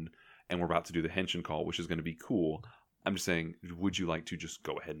zone, and we're about to do the henshin call, which is going to be cool. I'm just saying, would you like to just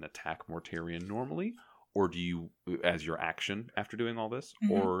go ahead and attack Mortarion normally? Or do you, as your action after doing all this?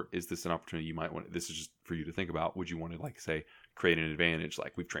 Or is this an opportunity you might want, this is just for you to think about, would you want to like say, create an advantage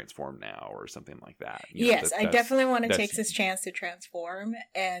like we've transformed now or something like that? You know, Yes, I definitely want to take this chance to transform.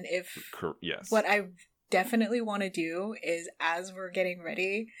 And yes. What I definitely want to do is as we're getting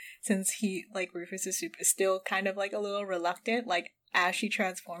ready, since he, like Rufus is still kind of like a little reluctant, like as she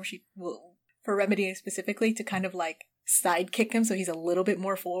transforms, she will, for Remedy specifically, to kind of like sidekick him so he's a little bit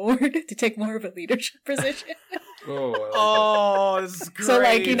more forward to take more of a leadership position. This is great. So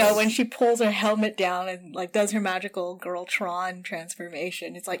like, you know, when she pulls her helmet down and like does her magical girl Tron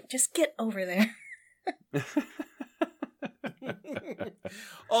transformation, it's like, just get over there.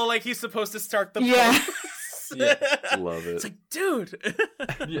 Oh, like he's supposed to start the Yeah. pulse. Yeah, love it. It's like, dude.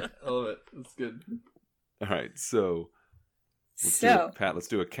 Yeah, I love it. That's good. All right, so let's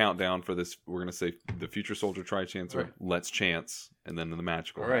do a countdown for this. We're going to say the future soldier Tri-Chancer, Right. let's chance, and then the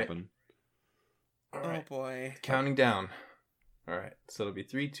match will All right. happen. All right. Oh boy. Counting down. All right. So it'll be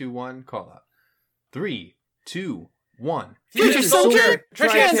 3, 2, 1. Call out. 3, 2, 1. Future soldier,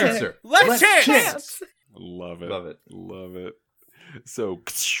 Tri-Chancer. Let's chance! Love it. Love it. Love it. So,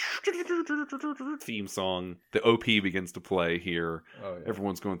 theme song. The OP begins to play here. Oh, yeah.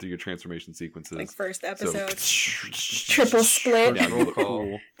 Everyone's going through your transformation sequences. Like first So- episode. Triple split. Now you look Roll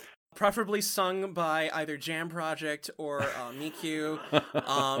cool. Preferably sung by either Jam Project or Mikyu.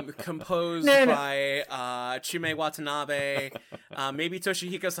 Composed No. by Chume Watanabe. Maybe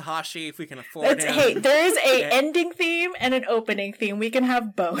Toshihiko Sahashi if we can afford him. Hey, there is a ending theme and an opening theme. We can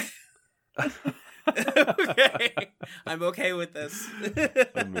have both. Okay. I'm okay with this.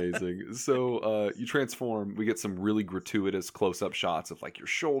 Amazing. So you transform. We get some really gratuitous close-up shots of like your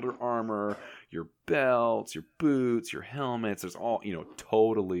shoulder armor, your belts, your boots, your helmets. There's all, you know,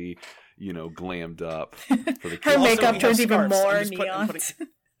 totally, you know, glammed up for the Her kids. makeup we turns have even scarves. more I'm just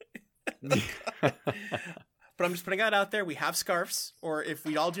neon. But I'm just putting that out there. We have scarves, or if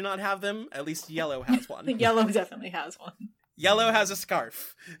we all do not have them, at least Yellow has one. Yellow definitely has one. Yellow has a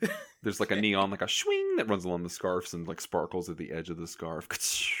scarf. There's like a neon, like a swing that runs along the scarves and like sparkles at the edge of the scarf.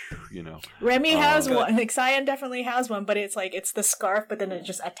 You know. Remy has good. one. Like Cyan definitely has one, but it's like it's the scarf, but then it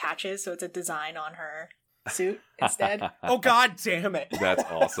just attaches, so it's a design on her suit instead. Oh god damn it. That's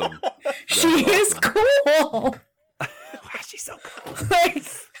awesome. She is cool. She's so cool. Like,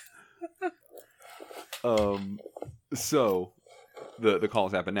 So the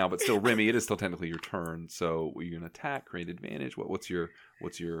calls happen now, but still, Remy, it is still technically your turn. So you're gonna attack, create advantage. What's your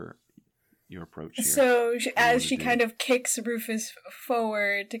approach here? so as wanna she do? kind of kicks Rufus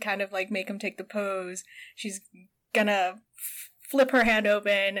forward to kind of like make him take the pose, she's gonna flip her hand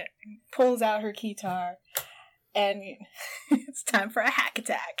open, pulls out her guitar, and it's time for a hack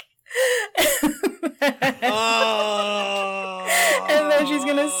attack. Oh. And then she's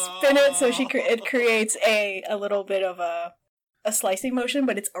gonna spin it so it creates a little bit of a slicing motion,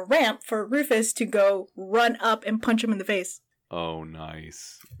 but it's a ramp for Rufus to go run up and punch him in the face. Oh,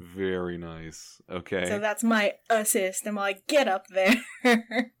 nice. Very nice. Okay. So that's my assist. I'm like, get up there. All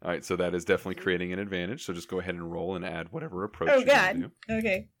right, so that is definitely creating an advantage. So just go ahead and roll and add whatever approach Oh you want to god. do.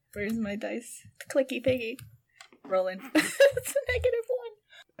 Okay. Where's my dice? Clicky piggy. Rolling. It's a -1.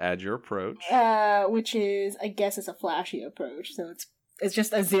 Add your approach. Which is, I guess, it's a flashy approach. So it's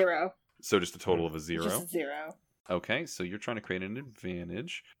just a 0. So just a total of a 0. Just a 0. Okay, so you're trying to create an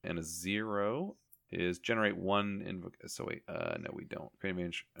advantage, and a 0 is generate 1 so wait, no, we don't. Create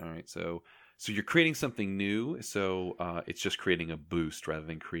advantage. All right, so you're creating something new, so it's just creating a boost rather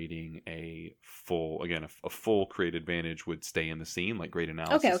than creating a full, again, a full create advantage would stay in the scene, like great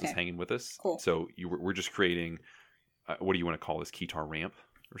analysis Okay. is hanging with us. Cool. So we're just creating, what do you want to call this, guitar ramp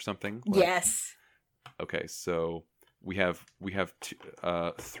or something? Like, Yes. Okay, so we have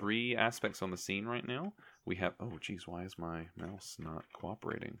 3 aspects on the scene right now. we have... Oh, geez, why is my mouse not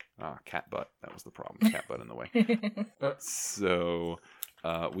cooperating? Cat butt. That was the problem. Cat butt in the way. So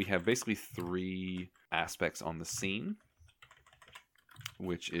we have basically 3 aspects on the scene,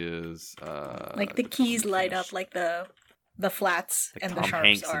 which is... like the keys light up like the flats, like and Tom the sharps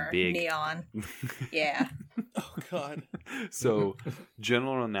Hanks and are big. neon. Yeah. Oh god. So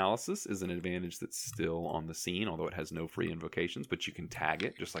general analysis is an advantage that's still on the scene, although it has no free invocations, but you can tag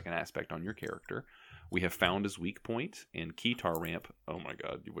it just like an aspect on your character. We have found as weak point and keytar ramp. Oh my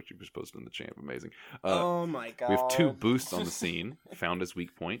god, what you just posted in the champ, amazing. Oh my god. We have 2 boosts on the scene, found as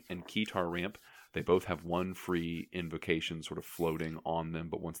weak point and keytar ramp. They both have 1 free invocation sort of floating on them,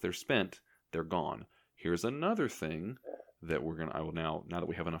 but once they're spent, they're gone. Here's another thing that I will now that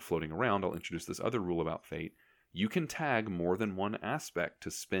we have enough floating around, I'll introduce this other rule about fate. You can tag more than 1 aspect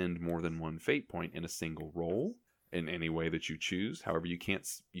to spend more than 1 fate point in a single roll in any way that you choose. However, you can't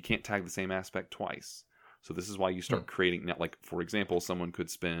tag the same aspect twice. So this is why you start creating, now, like, for example, someone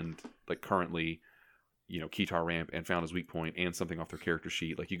could spend, like, currently, keytar ramp and found as weak point and something off their character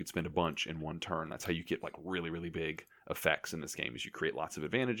sheet. Like, you could spend a bunch in 1 turn. That's how you get, like, really, really big effects in this game, is you create lots of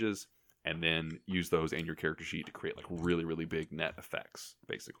advantages and then use those and your character sheet to create, like, really, really big net effects,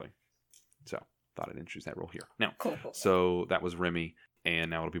 basically. So, thought I'd introduce that role here. Now, Cool. so that was Remy,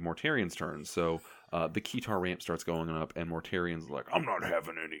 and now it'll be Mortarian's turn. So the keytar ramp starts going up, and Mortarian's like, I'm not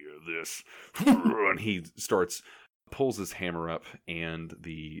having any of this. And he pulls his hammer up, and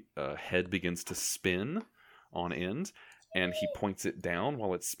the head begins to spin on end, and he points it down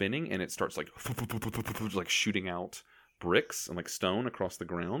while it's spinning, and it starts like shooting out bricks and like stone across the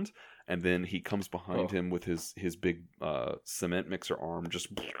ground. And then he comes behind him with his big cement mixer arm, just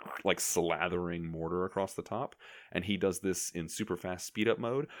like slathering mortar across the top. And he does this in super fast speed up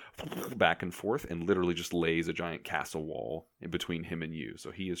mode, back and forth, and literally just lays a giant castle wall in between him and you.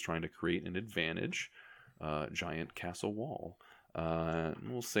 So he is trying to create an advantage, giant castle wall.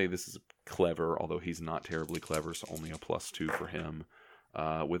 We'll say this is clever, although he's not terribly clever, so only a +2 for him.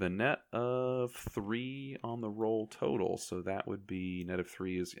 With a net of 3 on the roll total. So that would be net of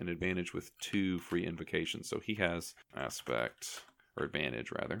 3 is an advantage with 2 free invocations. So he has aspect, or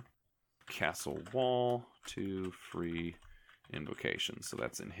advantage rather. Castle wall, 2 free invocations. So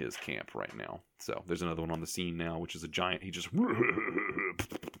that's in his camp right now. So there's another one on the scene now, which is a giant. He just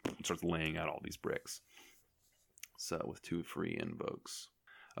starts laying out all these bricks. So with 2 free invokes.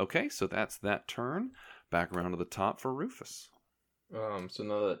 Okay, so that's that turn. Back around to the top for Rufus.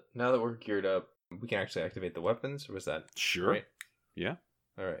 So now that we're geared up, we can actually activate the weapons, or was that Sure. right? Yeah.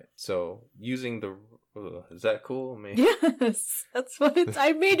 All right. So using the is that cool? Yes, that's what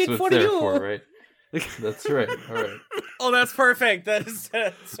I made it That's for what it's there you. for, right? That's right. All right. Oh, that's perfect. That's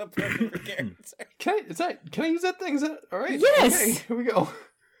so perfect for character. Can I use that thing? Is that all right? Yes. Okay, here we go.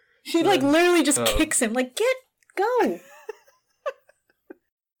 She like literally just kicks him, like go.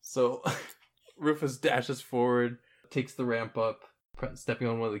 So Rufus dashes forward, takes the ramp up, stepping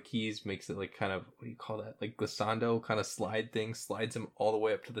on one of the keys, makes it like kind of, what do you call that? Like glissando kind of slide thing, slides him all the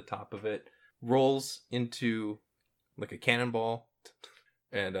way up to the top of it, rolls into like a cannonball,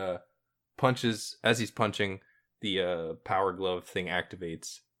 and punches. As he's punching, the power glove thing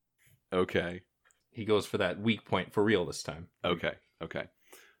activates. Okay. He goes for that weak point for real this time. Okay.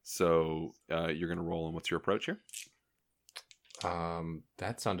 So you're going to roll, and what's your approach here?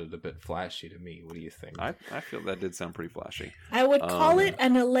 That sounded a bit flashy to me. What do you think? I feel that did sound pretty flashy. I would call it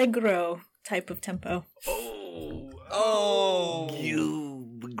an allegro type of tempo. Oh,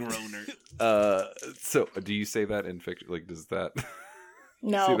 you groaner. So do you say that in fiction? Like, does that?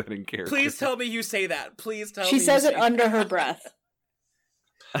 No. Say that in character? please tell me you say that. Please tell me. She says it say under her breath.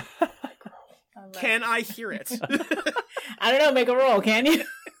 Can I hear it? I don't know. Make a roll, can you?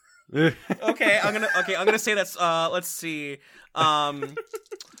 Okay, I'm gonna say that's let's see.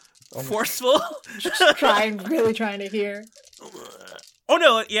 Forceful. Really trying to hear. Oh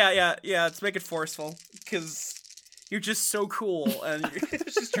no, yeah, let's make it forceful, because you're just so cool, and you're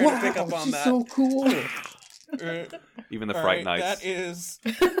just trying to pick up on that. So cool. Even the Fright Nights. That is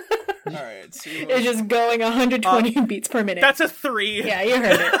alright. It's just going 120 beats per minute. That's a 3. Yeah, you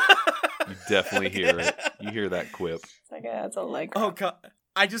heard it. You definitely hear it. You hear that quip. It's like, that's a leg. Oh god.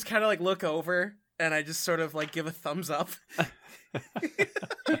 I just kind of like look over, and I just sort of like give a thumbs up.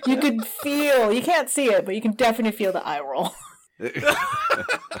 You could feel, you can't see it, but you can definitely feel the eye roll.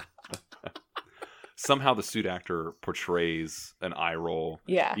 Somehow the suit actor portrays an eye roll,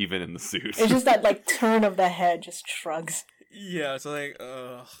 Yeah. even in the suit. It's just that like turn of the head just shrugs. Yeah, so like,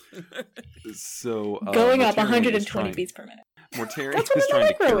 ugh. So Going up Mortarian is 120 trying- beats per minute. Mortarian That's what is an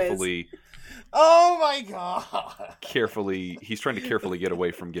trying to allegro is. carefully Oh my god! He's trying to carefully get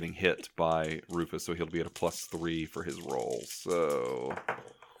away from getting hit by Rufus, so he'll be at a +3 for his roll. So,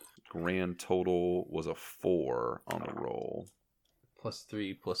 grand total was a 4 on the roll.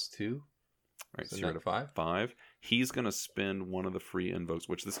 +3 +2. Right, So so you're net at 5. 5. He's going to spend one of the free invokes,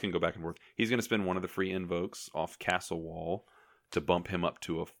 which this can go back and forth. He's going to spend one of the free invokes off Castle Wall to bump him up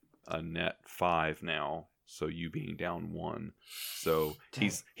to a net 5 now. So you being down 1. So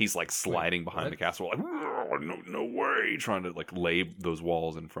he's like sliding behind the castle wall, like, no way, trying to like lay those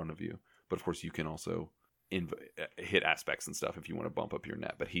walls in front of you. But of course you can also hit aspects and stuff if you want to bump up your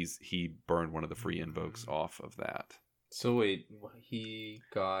net. But he burned one of the free invokes off of that. So wait, he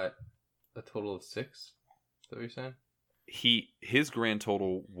got a total of 6? Is that what you're saying? His grand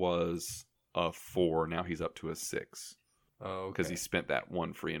total was a 4. Now he's up to a 6. Oh, okay. Because he spent that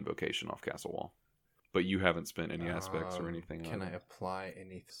one free invocation off Castle Wall. But you haven't spent any aspects or anything. Can I apply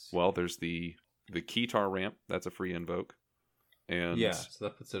anything? Well, there's the Keytar ramp. That's a free invoke. And yeah, so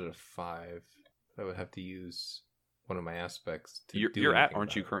that puts it at a 5. I would have to use one of my aspects to you're at,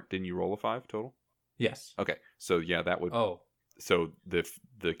 aren't you current? Didn't you roll a 5 total? Yes. Okay, so yeah, that would. Oh. So the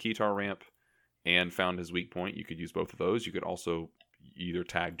Keytar ramp and found his weak point. You could use both of those. You could also either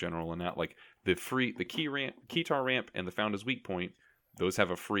tag general and that, like the Keytar ramp and the found his weak point. Those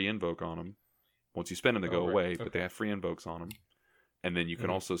have a free invoke on them. Once you spend them, they go away, but they have free invokes on them. And then you can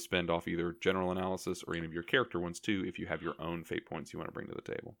also spend off either general analysis or any of your character ones too if you have your own fate points you want to bring to the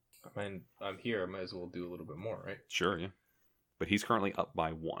table. I mean, I'm here. I might as well do a little bit more, right? Sure, yeah. But he's currently up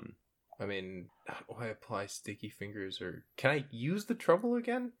by 1. I mean, how do I apply sticky fingers? Or can I use the trouble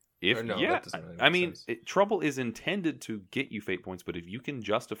again? If no, yeah, that doesn't really make sense. Trouble is intended to get you fate points, but if you can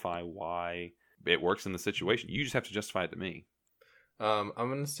justify why it works in the situation, you just have to justify it to me. I'm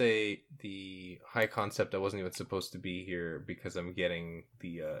going to say the high concept I wasn't even supposed to be here because I'm getting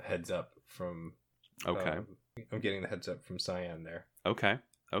the heads up from... Okay. I'm getting the heads up from Cyan there. Okay.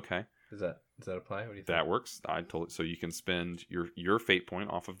 Does that apply? What do you think? That works. I told it. So you can spend your fate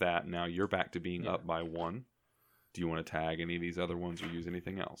point off of that. Now you're back to being up by 1. Do you want to tag any of these other ones or use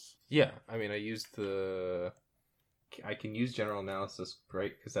anything else? Yeah. I mean, I can use general analysis,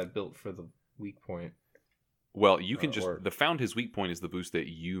 right? Because I built for the weak point. Well, you can the found his weak point is the boost that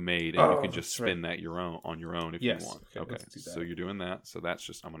you made, and you can just spin that on your own if you want. Okay. So you're doing that. So that's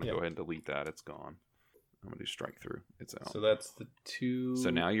just, I'm going to go ahead and delete that. It's gone. I'm going to do strike through. It's out. So that's the 2. So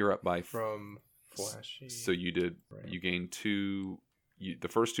now you're up by from flashy. So you gained 2. The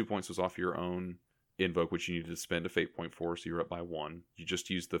first 2 points was off your own invoke, which you needed to spend a fate point for. So you're up by 1. You just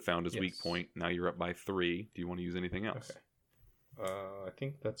used the found his weak point. Now you're up by 3. Do you want to use anything else? Okay. I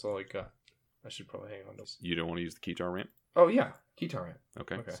think that's all I got. I should probably hang on to this. You don't want to use the Keytar ramp? Oh, yeah. Keytar ramp.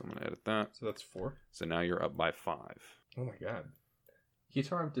 Okay. So I'm going to edit that. So that's 4. So now you're up by 5. Oh my god.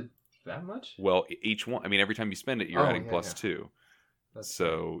 Keytar ramp did that much? Well, each one. I mean, every time you spend it, you're adding +2.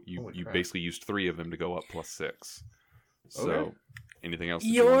 So you basically used 3 of them to go up +6. So anything else that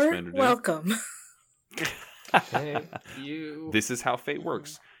you want to spend or do? Welcome. Thank you. This is how fate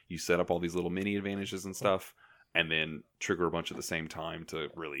works. You set up all these little mini advantages and stuff, and then trigger a bunch at the same time to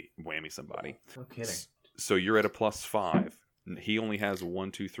really whammy somebody. No kidding. So you're at a +5. He only has a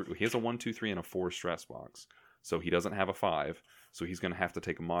 1, 2, 3. He has a 1, 2, 3, and a 4 stress box. So he doesn't have a 5. So he's going to have to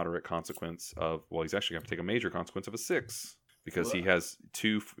take a moderate consequence of... Well, he's actually going to take a major consequence of a 6. Because he has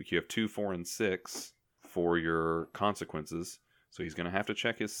 2... You have 2, 4, and 6 for your consequences. So he's going to have to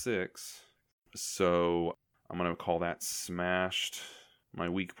check his 6. So I'm going to call that smashed my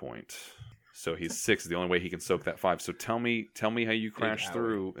weak point. So he's 6 is the only way he can soak that 5. So tell me how you crash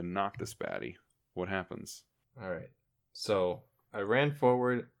through and knock this baddie. What happens? All right. So I ran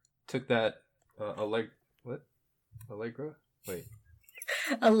forward, took that Allegra? Wait.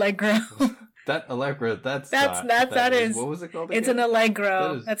 Allegro. That Allegra, that is. What was it called again? It's an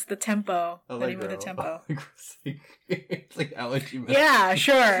Allegro. That's the tempo. Allegro. The tempo. It's like allergy medicine. Yeah,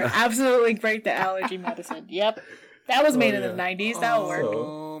 sure. Absolutely great, the allergy medicine. Yep. That was made in the 90s. That'll work.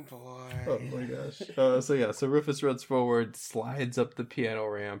 Oh, boy. Oh, my gosh. So Rufus runs forward, slides up the piano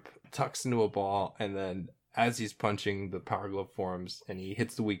ramp, tucks into a ball, and then as he's punching, the power glove forms, and he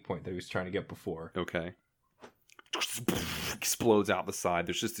hits the weak point that he was trying to get before. Okay. Explodes out the side.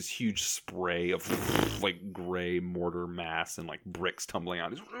 There's just this huge spray of like gray mortar mass and like bricks tumbling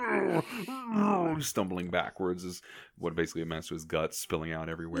out. He's stumbling backwards is what basically amounts to his guts spilling out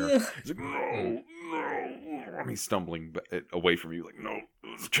everywhere. He's like, no. And he's stumbling away from you like, no,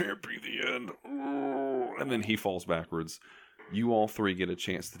 this can't be the end. And then he falls backwards. You all 3 get a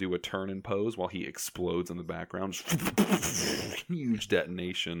chance to do a turn and pose while he explodes in the background. Huge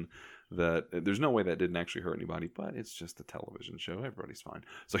detonation that there's no way that didn't actually hurt anybody, but it's just a television show. Everybody's fine.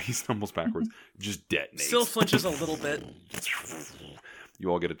 So he stumbles backwards, just detonates. Still flinches a little bit. You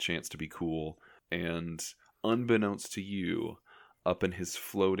all get a chance to be cool, and unbeknownst to you, up in his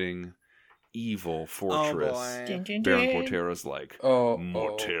floating evil fortress, Dun, Baron dun. Cortera's like, Oh,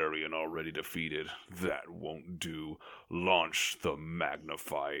 Mortarion already defeated. That won't do. Launch the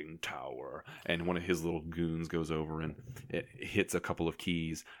magnifying tower. And one of his little goons goes over and it hits a couple of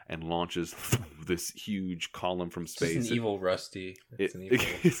keys and launches this huge column from It's space. just an evil Rusty. It's an evil.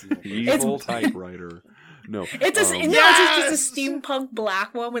 It's an evil typewriter. No, It's a um, it's just a steampunk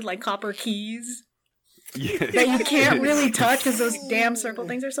black one with like copper keys yeah. that you can't really touch because those damn circle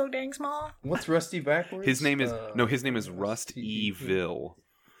things are so dang small. What's Rusty backwards? His name is his name is Rust Evil.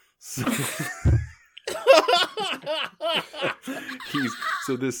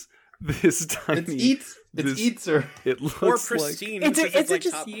 So this tiny It's Eats. It's this- Eatser. it looks Or like pristine, It's because a- it's, it's like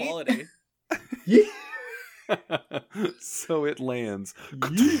a top just yeet. quality. so it lands.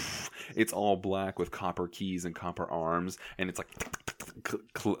 It's all black with copper keys and copper arms, and it's like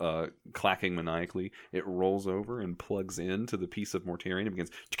clacking maniacally. It rolls over and plugs into the piece of Mortarion and begins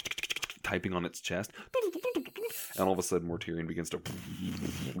typing on its chest. And all of a sudden, Mortarion begins to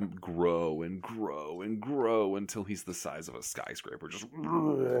grow and grow and grow until he's the size of a skyscraper. Just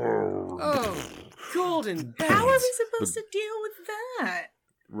Oh, golden How are bells. we supposed to deal with that?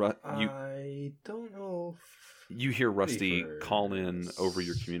 I don't know. You hear Rusty Ready for call in this. over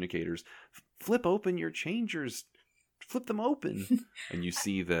your communicators, flip open your changers, flip them open. And you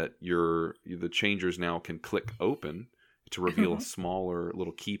see that the changers now can click open to reveal a smaller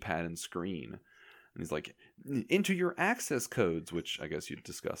little keypad and screen. And he's like, enter your access codes, which I guess you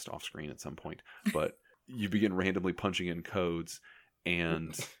discussed off screen at some point. But you begin randomly punching in codes,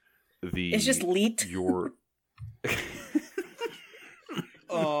 and It's just leaked. your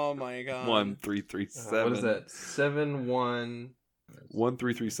Oh my god. 1337. What is that? 7-1.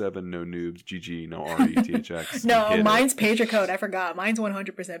 1337, no noobs, GG, no RETHX. No, Hit it. mine's pager code. I forgot. Mine's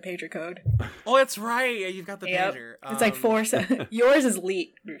 100% pager code. Oh, that's right. Yeah, you've got the Yep. pager. It's like 4. Yours is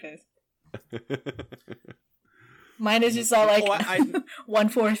leaked, Rufus. Mine is just all like Oh, I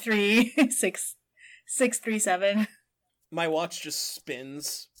 143 637. my watch just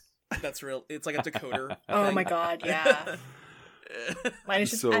spins. That's real. It's like a decoder. Oh thing. my god, yeah. Mine is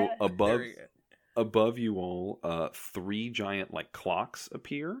just So above There we go. above you all, 3 giant like clocks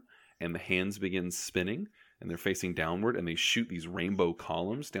appear, and the hands begin spinning, and they're facing downward, and they shoot these rainbow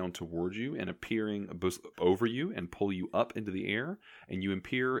columns down towards you and appearing over you and pull you up into the air, and you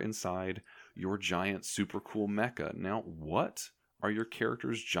appear inside your giant super cool mecha. Now, what are your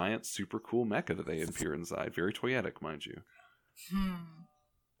character's giant super cool mecha that they appear inside? Very toyetic, mind you.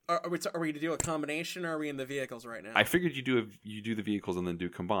 Are we going to do a combination, or are we in the vehicles right now? I figured you do the vehicles and then do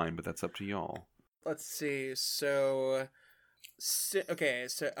combine, but that's up to y'all. Let's see. So okay.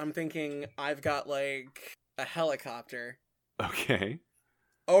 So I'm thinking I've got like a helicopter. Okay.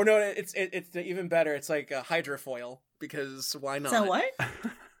 Oh no, it's even better. It's like a hydrofoil, because why not? So what?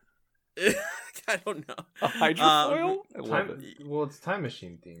 I don't know. A hydrofoil? I love it. Well, it's time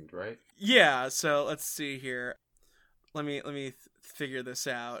machine themed, right? Yeah. So let's see here. Let me figure this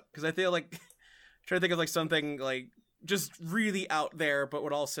out, because I feel like trying to think of like something like just really out there, but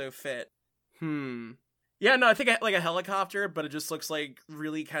would also fit. Yeah. No, I think like a helicopter, but it just looks like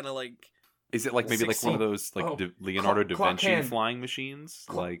really kind of like. Is it like maybe like one of those like Oh, Leonardo da clock Vinci hand. flying machines?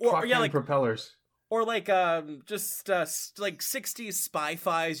 Like Or, yeah, Clock like- propellers. Or like just like 60s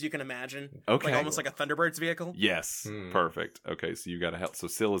spy-fis you can imagine. Okay. Like almost like a Thunderbird's vehicle. yes, Hmm. perfect. Okay, so you got to help. So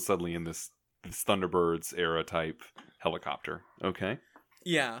Syl is suddenly in this Thunderbirds era type helicopter. Okay,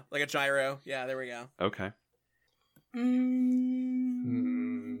 Yeah, like a gyro. Yeah, there we go. okay.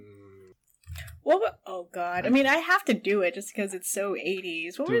 Oh god. I mean, I have to do it just because it's so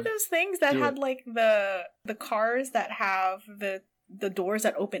 80s. What Do were it. those things that Do had it. like the cars that have the doors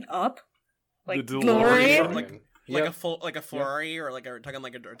that open up? Like The DeLorean. DeLorean? Like a Ferrari, or like talking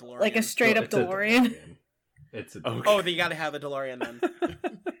like a DeLorean. Like a straight up It's a DeLorean. It's a Okay. Oh, then you gotta have the DeLorean then.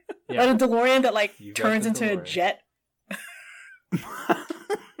 But a DeLorean that like You got turns the into a DeLorean. jet.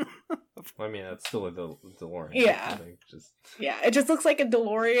 I mean, that's still a DeLorean. Yeah. I think. Just Yeah, it just looks like a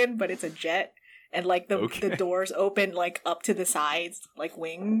DeLorean, but it's a jet. And like the Okay. doors open like up to the sides, like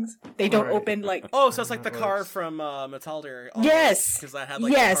wings. They don't Alright. open like Oh, so it's like the That car works. from Metalder. Yes! Because that had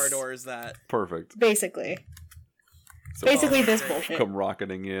like Yes! the car doors that. Perfect. basically. So Basically Oh, this great. bullshit. come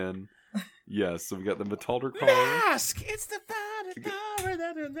rocketing in. Yes, so we got the Metalder car. Mask! It's the power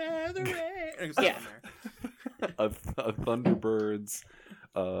that will never rain. Yeah. a Thunderbirds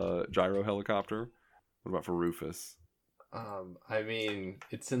gyro helicopter. What about for Rufus? I mean,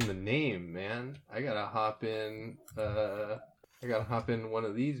 it's in the name, man. I gotta hop in one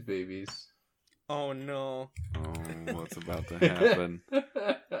of these babies. Oh no. Oh, what's about to happen?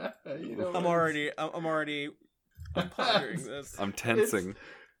 I'm pondering this. I'm tensing.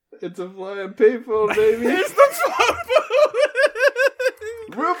 It's a flying payphone, baby. It's the phone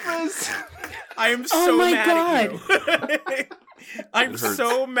booth! Rufus! I am so mad at you. I'm It hurts.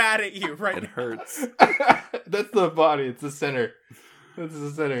 so mad at you right It now. hurts. That's the body. It's the center. That's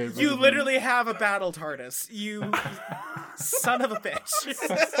the center. You literally have a battle TARDIS. You son of a bitch.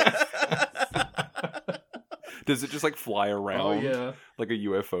 Does it just like fly around? Oh yeah. Like a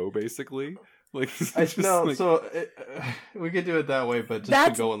UFO, basically? Like we could do it that way, but just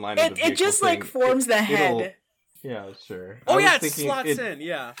That's- to go in line with the vehicle It just like thing, forms the it'll- head. Yeah, sure. Oh I was yeah, it thinking slots in.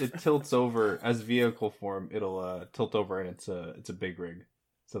 Yeah. It tilts over as vehicle form. It'll tilt over, and it's a big rig.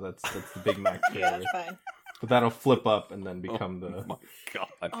 So that's the Big Mac Yeah, carrier. that's fine. But that'll flip up and then become Oh the. my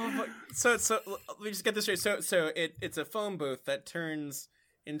god. Oh, but, so let me just get this straight. So it's a phone booth that turns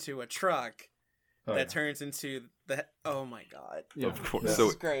into a truck Oh, that yeah. turns into the. Oh my god. Yeah, Of course. yeah. This So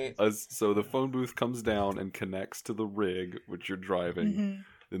is great. So the phone booth comes down and connects to the rig which you're driving. Mhm.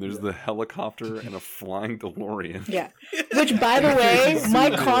 Then there's the helicopter and a flying DeLorean. Yeah. Which, by the way, my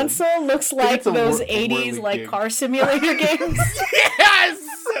Zoom in. console looks like It's a those a 80s whirly like gig. car simulator games. Yes.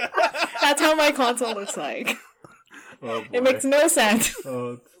 That's how my console looks like. Oh, It boy. makes no sense.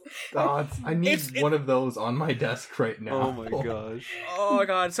 I need It's- one of those on my desk right now. Oh my gosh. Oh my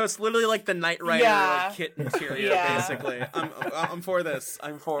god. So it's literally like the Knight Rider Yeah. like, kit interior, Yeah. basically. I'm for this.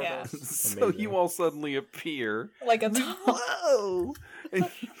 I'm for Yeah. this. So Amazing. you all suddenly appear. Like a Whoa! And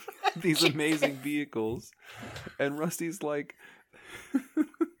these amazing vehicles. And Rusty's like,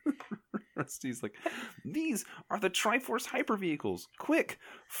 these are the Triforce hyper vehicles. Quick,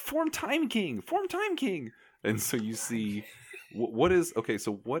 form Time King. And so you see, what is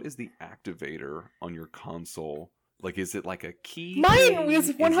the activator on your console? Like, is it like a key? Mine thing? was Is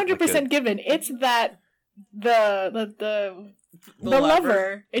it 100% given. It's that the lever.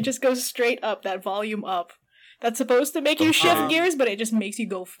 lever. It just goes straight up, that volume up. That's supposed to make you shift Okay. gears, but it just makes you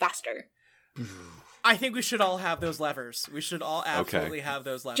go faster. I think we should all have those levers. We should all absolutely have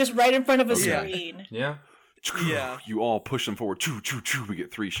those levers. Just right in front of a Okay. screen. Yeah. Yeah. You all push them forward. Choo, choo, choo. We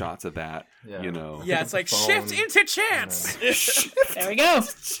get 3 shots of that. Yeah. You know. Yeah, it's like Phone. shift into chance. There we go.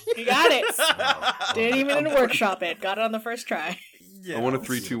 You got it. Didn't even workshop it. Got it on the first try. Yeah. I want a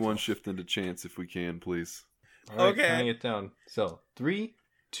 3-2-1 shift into chance if we can, please. All right, Okay. counting it down. So 3,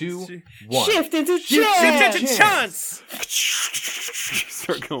 2, Shi- 1. Shift into Shift chance. into chance.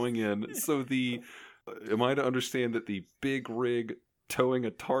 Start going in. So am I to understand that the big rig towing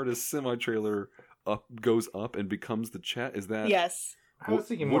a TARDIS semi-trailer goes up and becomes the chat? Is that Yes. I was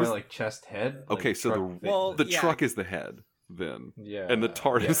thinking What more is- like chest head. like Okay, so truck the- thing. Well, the yeah. truck is the head then, yeah, and the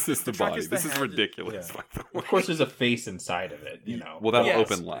TARDIS is the The truck body. is the This is head. ridiculous. Yeah. By the Of way. course, there's a face inside of it. You know. Well, that'll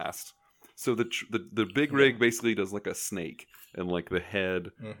Yes. open last. So the big rig basically does like a snake, and like the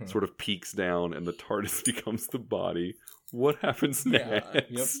head Mhm. sort of peeks down, and the TARDIS becomes the body. What happens Yeah.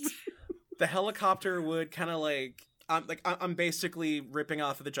 next? The helicopter would kind of I'm basically ripping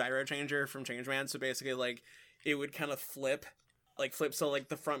off of the gyro changer from Changeman. So basically, like it would kind of flip. So like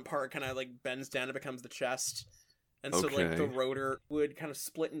the front part kind of like bends down and becomes the chest. And so like the Okay. rotor would kind of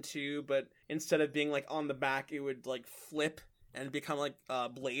split in two, but instead of being like on the back, it would like flip and become like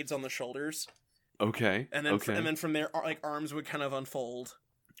blades on the shoulders. Okay. And then okay. and then from there like arms would kind of unfold.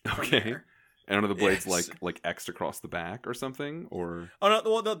 from Okay. there. And are the blades Yes. like X'd across the back or something? Or Oh no,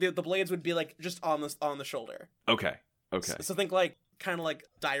 well the blades would be like just on the shoulder. okay. Okay. So think like kind of like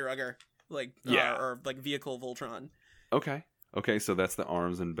Die Rugger, like Yeah. or like Vehicle Voltron. Okay. Okay, so that's the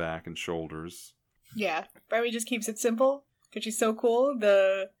arms and back and shoulders. Yeah. Remy just keeps it simple because she's so cool.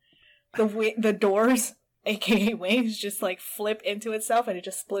 The doors, aka wings, just like flip into itself and it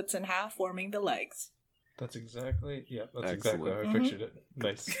just splits in half, forming the legs. That's exactly exactly Excellent. how I Mhm. pictured it.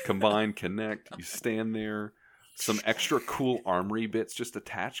 Nice. Combine, connect, you stand there. Some extra cool armory bits just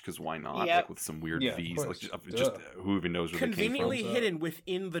attached, because why not? Yep. Like with some weird Yeah, of V's. course. Like just Duh. who even knows where they came Conveniently from. hidden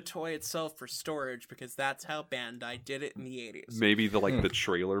within the toy itself for storage because that's how Bandai did it in the 80s. Maybe the Hmm. the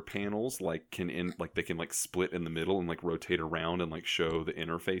trailer panels they can like split in the middle and like rotate around and like show the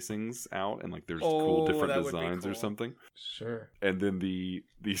interfacings out, and like there's cool Oh, different that would be designs or cool. something. Sure. And then the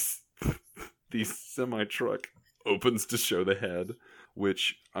semi truck opens to show the head,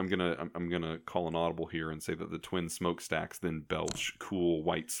 which I'm gonna call an audible here and say that the twin smokestacks then belch cool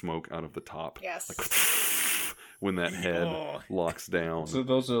white smoke out of the top. Yes. Like when that head Oh. locks down. So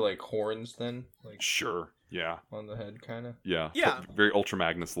those are like horns then, like Sure. Yeah. on the head, kind of. Yeah. Yeah. Very Ultra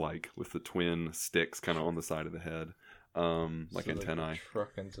Magnus like with the twin sticks kind of on the side of the head. like so antennae. The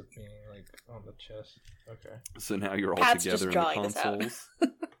truck ends up being like on the chest. Okay. So now you're all Pat's together just in the drawing this out. consoles.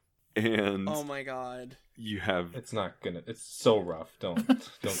 And Oh my god. you have... It's not gonna... It's so rough. Don't get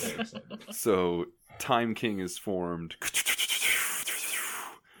excited. So, Time King is formed.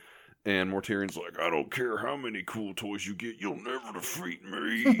 And Mortarion's like, I don't care how many cool toys you get, you'll never defeat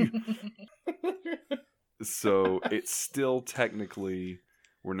me. So, it's still technically...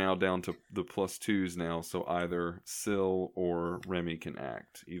 We're now down to the +2s now, so either Syl or Remy can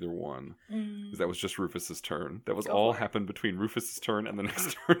act. Either one. Because that was just Rufus's turn. That was all happened between Rufus's turn and the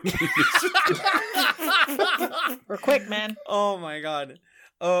next turn. We're quick, man. Oh my god.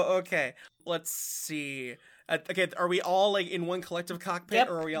 Oh, okay. Let's see. Okay, are we all like in one collective cockpit, Yep.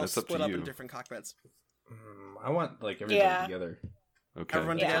 or are we all That's up to split up you. in different cockpits? I want like everybody Yeah. together. Okay.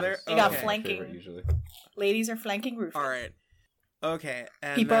 Everyone Yeah. together? You got Okay. flanking. Favorite, usually. Ladies are flanking Rufus. All right. Okay.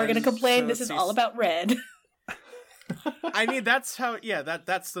 And People are then- gonna complain. so This let's is see. all about red. I mean, that's how. Yeah,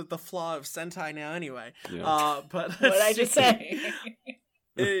 that's the flaw of Sentai now, anyway. Yeah. But What did I just say?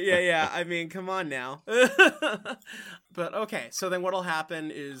 yeah. I mean, come on now. But okay, so then what'll happen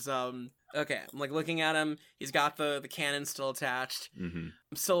is, okay, I'm like looking at him. He's got the cannon still attached. Mm-hmm.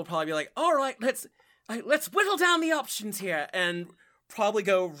 Still will probably be like, all right, let's whittle down the options here, and probably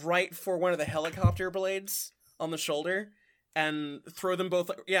go right for one of the helicopter blades on the shoulder. And throw them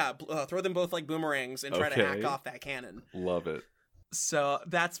both, throw them both like boomerangs and try to hack Okay. off that cannon. Love it. So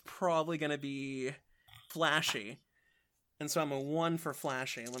that's probably gonna be flashy, and so I'm a 1 for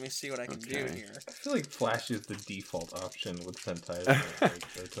flashy. Let me see what I can do Okay. here. I feel like Flash is the default option with Sentai.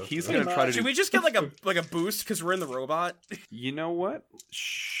 He's Pretty gonna try to much. do... Should we just get like a boost because we're in the robot? You know what?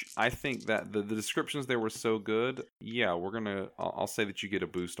 I think that the descriptions there were so good. Yeah, we're gonna... I'll say that you get a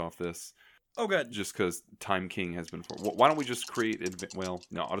boost off this. Oh, good. Just because Time King has been formed. Why don't we just create... Well,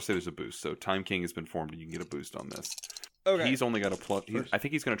 no, I'll just say there's a boost. So Time King has been formed and you can get a boost on this. Okay. He's only got a plus... I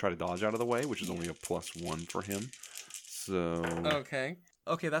think he's going to try to dodge out of the way, which is only a +1 for him. So... Okay.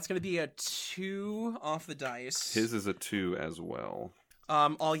 Okay, that's gonna be a 2 off the dice. His is a 2 as well.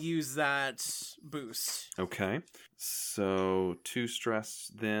 I'll use that boost. Okay. So 2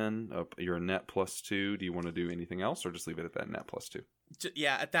 stress then. You're a net +2. Do you want to do anything else or just leave it at that net +2?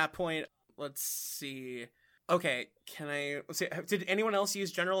 Yeah, at that point, let's see. Okay, let's see. Did anyone else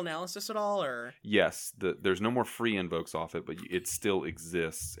use general analysis at all, or? Yes, there's no more free invokes off it, but it still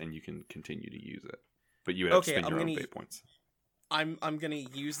exists and you can continue to use it. But you would have to spend your own fate points. I'm gonna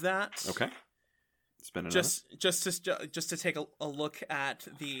use that. Okay. Spend another. Just to take a look at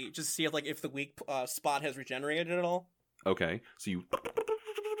just see if the weak spot has regenerated at all. Okay, so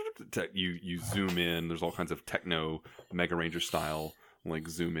you zoom in. There's all kinds of techno Mega Ranger style like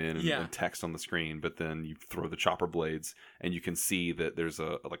zoom in and text on the screen, but then you throw the chopper blades and you can see that there's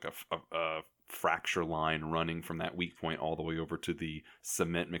a fracture line running from that weak point all the way over to the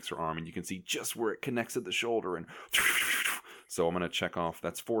cement mixer arm, and you can see just where it connects at the shoulder. And so I'm going to check off,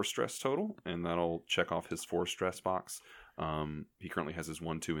 that's 4 stress total, and that'll check off his 4 stress box. He currently has his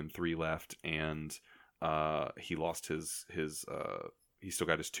 1, 2, and 3 left, and he lost his he still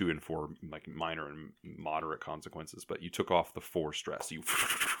got his 2 and 4 like minor and moderate consequences, but you took off the 4 stress. You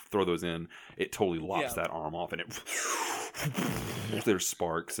throw those in, it totally lops that arm off, and there's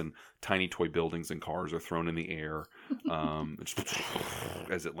sparks and tiny toy buildings and cars are thrown in the air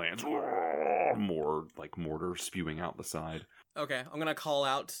as it lands. More like mortar spewing out the side. Okay, I'm gonna call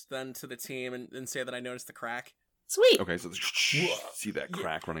out then to the team and say that I noticed the crack. Sweet. Okay, so see that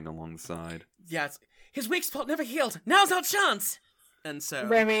crack running along the side. Yeah, his weak spot never healed. Now's our chance. And so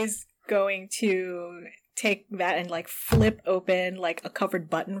Remy's going to take that and like flip open like a covered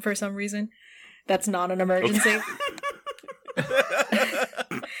button for some reason. That's not an emergency.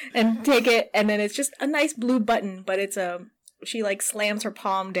 And take it, and then it's just a nice blue button, but it's she like slams her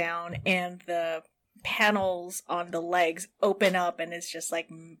palm down and the panels on the legs open up, and it's just like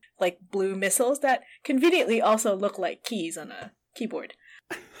blue missiles that conveniently also look like keys on a keyboard.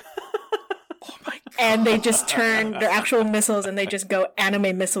 Oh my god. And they just turn, they're actual missiles, and they just go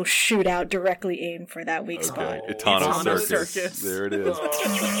anime missile shoot out directly aimed for that weak spot. Okay, Itano Itano Circus. Circus. There it is.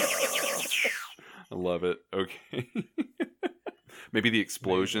 I love it. Okay. Maybe the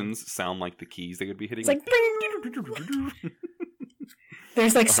explosions sound like the keys they could be hitting. It's like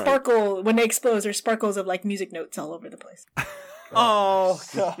there's like All sparkle when they explode. There's sparkles of like music notes all over the place. Oh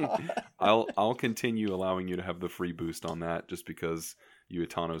god. I'll continue allowing you to have the free boost on that just because you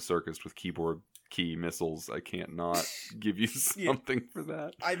Itano Circus with keyboard key missiles. I can't not give you something for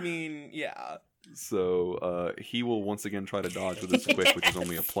that. I mean, yeah. So he will once again try to dodge with his quick, which is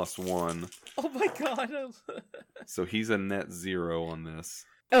only a +1. Oh my god. So he's a net 0 on this.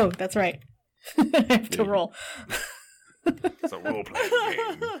 Oh, that's right. I have to roll. It's a role-playing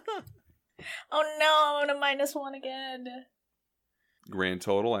game. Oh no, I'm on a -1 again. Grand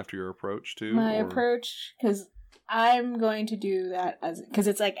total after your approach too? My or- approach, because I'm going to do that because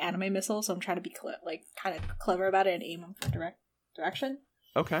it's like anime missile, so I'm trying to be kind of clever about it and aim them for direct direction.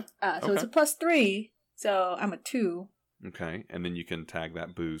 Okay. So it's a +3, so I'm a 2. Okay, and then you can tag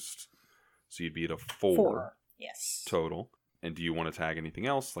that boost, so you'd be at a 4. 4. Yes. Total. And do you want to tag anything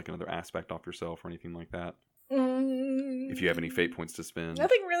else, like another aspect off yourself or anything like that? If you have any fate points to spend.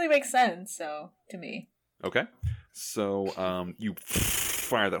 Nothing really makes sense, so, to me. Okay. So, you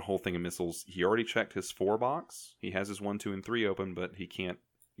fire that whole thing of missiles. He already checked his 4 box. He has his 1, 2, and 3 open, but he can't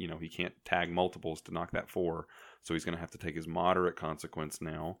tag multiples to knock that 4. So he's going to have to take his moderate consequence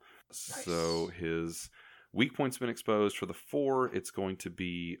now. Nice. So his weak point's been exposed. For the 4, it's going to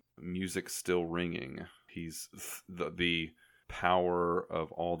be music still ringing. He's the power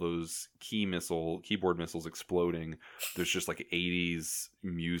of all those keyboard missiles exploding. There's just like 80s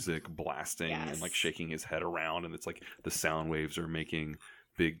music blasting and like shaking his head around, and it's like the sound waves are making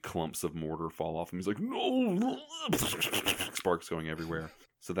big clumps of mortar fall off him. He's like, no, sparks going everywhere.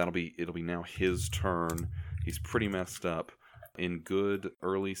 So it'll be now his turn. He's pretty messed up. In good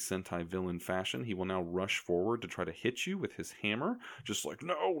early Sentai villain fashion, he will now rush forward to try to hit you with his hammer. Just like,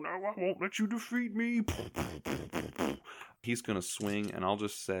 no, I won't let you defeat me. He's going to swing, and I'll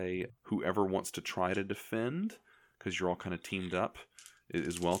just say whoever wants to try to defend, because you're all kind of teamed up,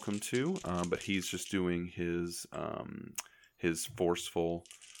 is welcome to. But he's just doing his forceful,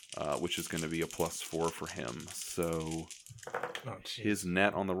 which is going to be a +4 for him. So his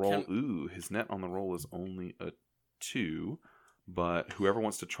net on the roll, his net on the roll is only a 2. But whoever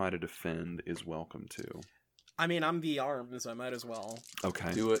wants to try to defend is welcome to. I mean, I'm the arm, so I might as well.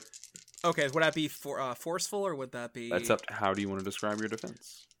 Okay. Do it. Okay, would that be forceful, or would that be... That's up to how do you want to describe your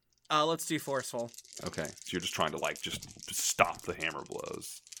defense? Let's do forceful. Okay, so you're just trying to, just stop the hammer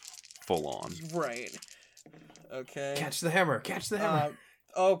blows. Full on. Right. Okay. Catch the hammer.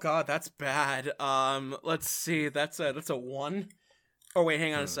 Oh god, that's bad. Let's see, that's a 1. Oh wait,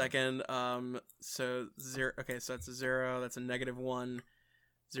 hang on a second. So 0. Okay, so that's a 0. That's a -1.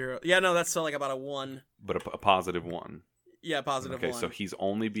 0. Yeah, no, that's still like about a 1. But a positive 1. Yeah, positive 1. Okay, so he's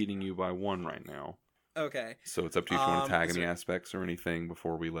only beating you by 1 right now. Okay. So it's up to you if you want to tag any aspects or anything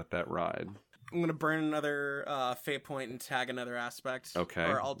before we let that ride. I'm gonna burn another fate point and tag another aspect. Okay.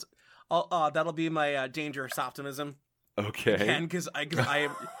 Or I'll that'll be my dangerous optimism. Okay. Again, because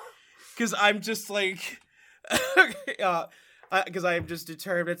I'm just like, because I am just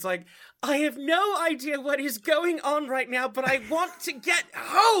determined. It's like, I have no idea what is going on right now, but I want to get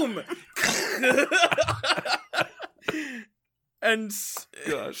home. And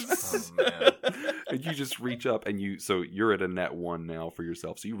gosh, and you just reach up and you're at a net 1 now for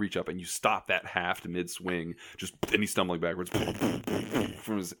yourself. So you reach up and you stop that haft mid swing, and he's stumbling backwards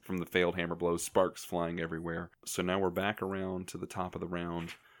from the failed hammer blows, sparks flying everywhere. So now we're back around to the top of the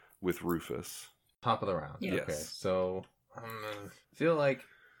round with Rufus. Top of the round. Yes. Okay. So I feel like,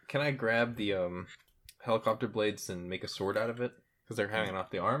 can I grab the helicopter blades and make a sword out of it? Because they're hanging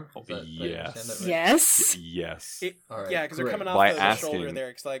off the arm? Yes. Yes. Yes. Right, yeah, because they're coming off the shoulder there.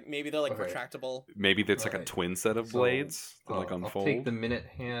 Because maybe they're retractable. Maybe that's like a twin set of blades that unfold. I'll take the minute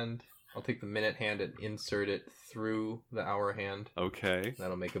hand and insert it through the hour hand. Okay.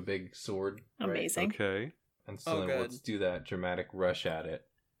 That'll make a big sword. Amazing. Right? Okay. And so then let's do that dramatic rush at it.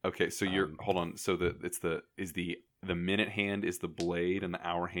 Okay, so hold on. So the minute hand is the blade, and the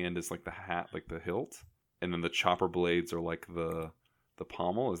hour hand is like the hat, like the hilt, and then the chopper blades are like the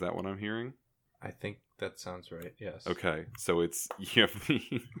pommel. Is that what I'm hearing? I think that sounds right. Yes. Okay, so it's you have the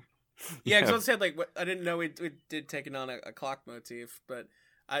yeah. Because I said I didn't know it did take it on a clock motif, but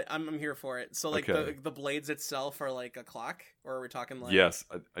I'm here for it. So the blades itself are like a clock, or are we talking like? Yes,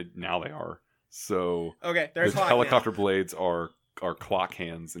 now they are. So okay, there's the helicopter blades are clock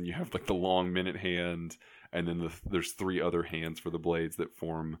hands, and you have like the long minute hand, and then there's 3 other hands for the blades that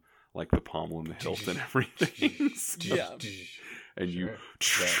form like the pommel and the hilt and everything. So, yeah. And you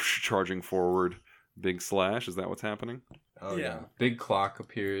charging forward, big slash. Is that what's happening? Oh yeah. Big clock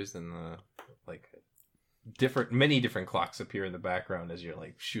appears, and many different clocks appear in the background as you're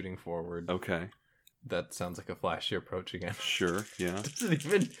like shooting forward. Okay. That sounds like a flashy approach again. Sure. Yeah.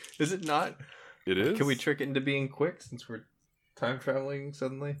 Is it not? It is. Can we trick it into being quick since we're time traveling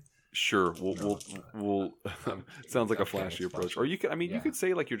suddenly? Sure. We'll sounds like a flashy approach. Or you could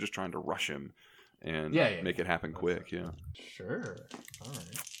say like you're just trying to rush him and make it happen quick. Yeah. Sure.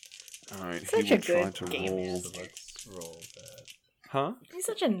 All right. Such he will a try good to game roll. So let's roll that. Huh? He's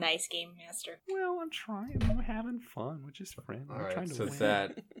such a nice game master. Well, I'm trying. I'm having fun, which is friendly. All I'm trying right. to So win.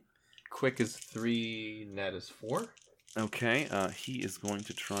 that quick is 3, net is 4. Okay, he is going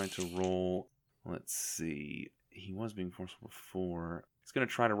to try to roll. Let's see. He was being forceful before. He's going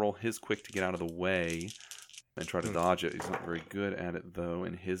to try to roll his quick to get out of the way and try to dodge it. He's not very good at it, though,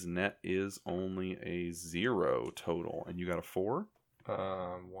 and his net is only a 0 total. And you got a 4? 1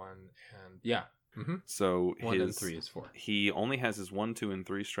 and... Yeah. Mm-hmm. So 1 and 3 is 4. He only has his 1, 2, and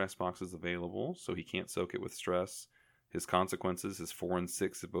 3 stress boxes available, so he can't soak it with stress. His consequences, his 4 and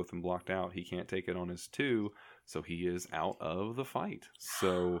 6 have both been blocked out. He can't take it on his 2, so he is out of the fight.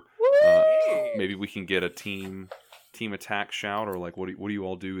 So maybe we can get a team attack shout, or like what do you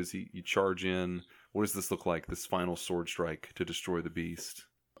all do? Is you charge in? What does this look like? This final sword strike to destroy the beast.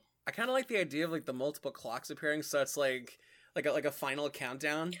 I kind of like the idea of like the multiple clocks appearing, so it's like a final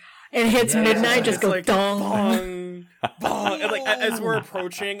countdown. It hits midnight, just go like dong, bong, bong, and like as we're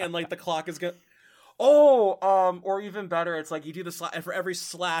approaching, and like the clock is going. Oh, or even better, it's like you do the for every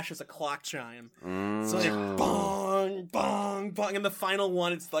slash is a clock chime. So like bong, bong, bong, and the final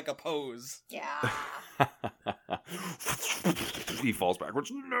one it's like a pose. Yeah. He falls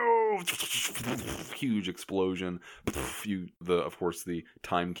backwards. No! Huge explosion. Of course, the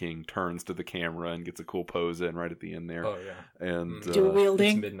Time King turns to the camera and gets a cool pose in right at the end there. Oh yeah. And dual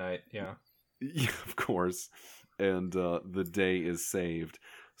wielding. It's midnight. Yeah. Yeah, of course. And the day is saved.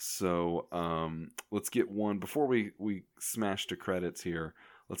 So let's get one before we smash to credits here.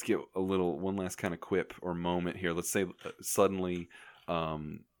 Let's get one last kind of quip or moment here. Let's say suddenly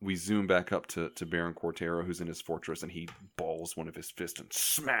we zoom back up to Baron Cortero, who's in his fortress, and he balls one of his fists and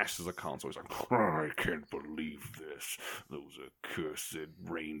smashes a console. He's like, I can't believe this. Those accursed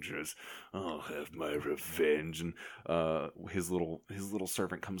Rangers. I'll have my revenge. And his little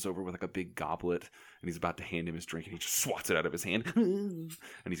servant comes over with like a big goblet, and he's about to hand him his drink, and he just swats it out of his hand. And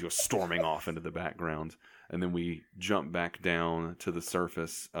he goes storming off into the background. And then we jump back down to the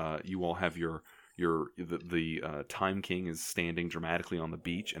surface. You all have the Time King is standing dramatically on the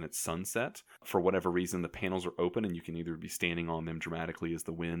beach, and it's sunset. For whatever reason, the panels are open, and you can either be standing on them dramatically as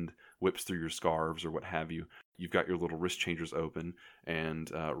the wind whips through your scarves or what have you. You've got your little wrist changers open,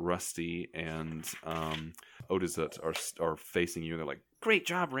 and Rusty and Odizut are facing you. They're like, "Great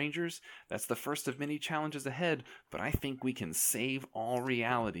job, Rangers. That's the first of many challenges ahead, but I think we can save all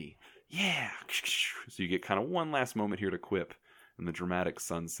reality. Yeah." So you get kind of one last moment here to quip in the dramatic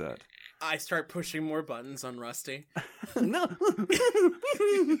sunset. I start pushing more buttons on Rusty. No.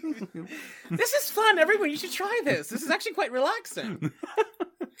 This is fun, everyone. You should try this. This is actually quite relaxing.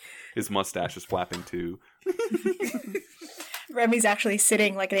 His mustache is flapping too. Remy's actually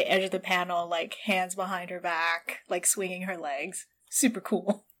sitting like at the edge of the panel, like hands behind her back, like swinging her legs. Super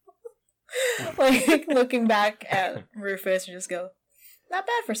cool. Like looking back at Rufus and just go, not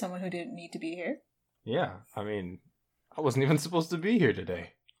bad for someone who didn't need to be here. Yeah, I mean, I wasn't even supposed to be here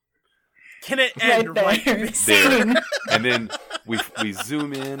today. Can it end right there? And then we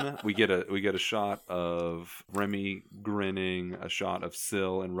zoom in. We get a shot of Remy grinning, a shot of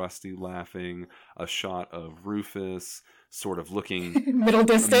Syl and Rusty laughing, a shot of Rufus sort of looking middle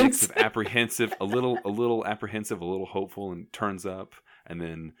distance, a mix of apprehensive, a little apprehensive, a little hopeful, and turns up. And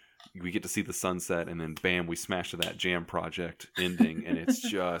then we get to see the sunset, and then bam, we smash to that Jam Project ending, and it's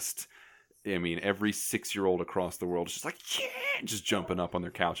just. I mean, every 6-year-old across the world is just like, yeah, just jumping up on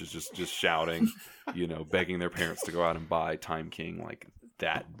their couches, just shouting, begging their parents to go out and buy Time King like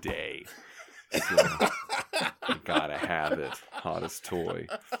that day. So, you gotta have it, hottest toy.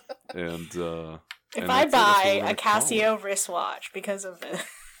 And if I buy a Casio wristwatch because of it,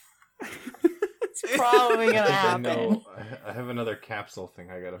 it's probably gonna happen. No, I have another capsule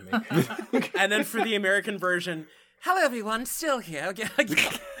thing I gotta make. And then for the American version. Hello, everyone. Still here.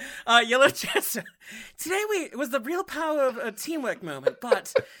 Yellow Chester. Today it was the real power of a teamwork moment,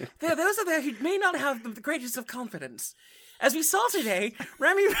 but there are those out there who may not have the greatest of confidence. As we saw today,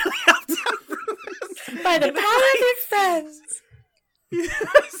 Remy really helped out by the power of your friends.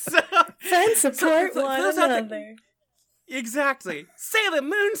 Friends support one another. Exactly. Sailor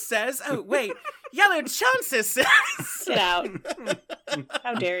Moon says. Oh wait, Yellow Chances says. Get out!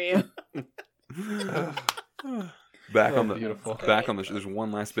 How dare you? Back on the there's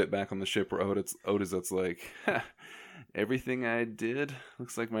one last bit back on the ship where Odizut's like, everything I did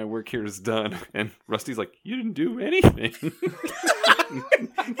looks like my work here is done, and Rusty's like, you didn't do anything.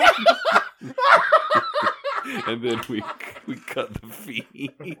 And then we cut the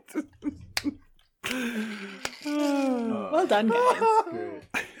feed. Well done, guys.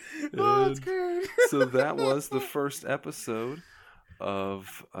 That's great. So that was the first episode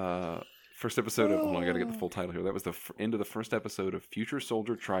of hold on, I gotta get the full title here. That was the end of the first episode of Future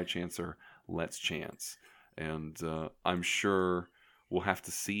Soldier Tri-Chancer Let's Chance. And I'm sure We'll have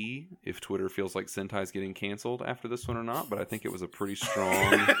to see if Twitter feels like Sentai's getting canceled after this one or not, but I think it was a pretty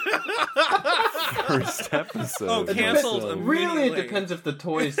strong first episode. Oh, canceled So, Really, it depends if the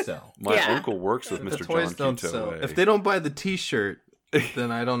toys sell. my Yeah. uncle works with If the Mr. toys John don't sell. Quinto. If they don't buy the T-shirt,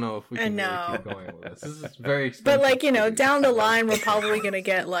 then I don't know if we can No. really keep going with this. This is very expensive. But like, down the line, we're probably gonna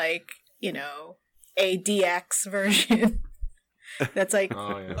get like, a DX version. That's like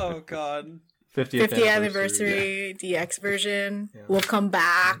Oh yeah. Oh god. 50th 50th anniversary DX version. Yeah. Will come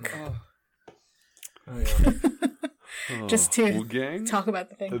back Oh. Oh, yeah. just to well, gang, talk about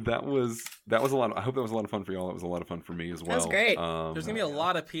the thing. that was a lot. I hope that was a lot of fun for y'all. It was a lot of fun for me as well. was great. There's gonna be a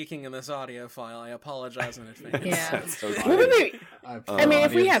lot of peeking in this audio file. I apologize in advance. Yeah. That's okay. Well, maybe, I've- I mean,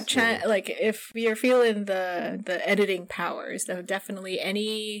 if we have audience will- like if you're feeling the editing powers, then definitely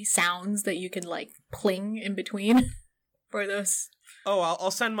any sounds that you can like pling in between for those. Oh,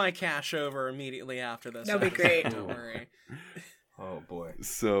 I'll send my cash over immediately after this. That'd be episode, great. Don't worry. Oh boy.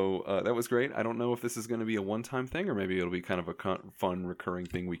 So that was great. I don't know if this is going to be a one-time thing or maybe it'll be kind of a fun recurring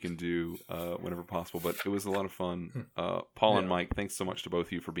thing we can do whenever possible. But it was a lot of fun. Paul and Yeah. Mike, thanks so much to both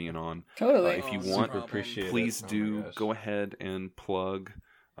of you for being on. Totally. If you Oh, want, super appreciate it. please Oh my do gosh. go ahead and plug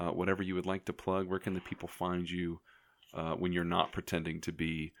whatever you would like to plug. Where can the people find you when you're not pretending to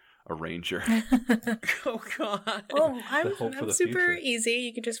be a ranger? Oh god. Oh, I'm hope for the super future. easy.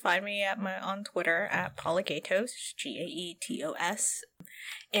 You can just find me on Twitter at Paulogatos, Gaetos.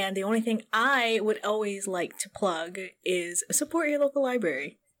 And the only thing I would always like to plug is support your local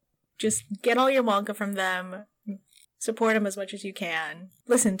library. Just get all your manga from them. Support them as much as you can.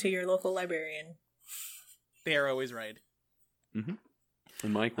 Listen to your local librarian. They are always right. And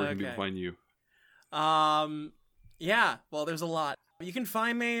Mike, where can people Okay. find you? Yeah, well, there's a lot. You can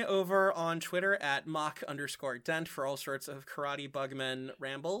find me over on Twitter at mock_dent for all sorts of karate bugmen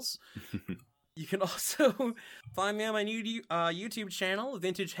rambles. You can also find me on my new YouTube channel,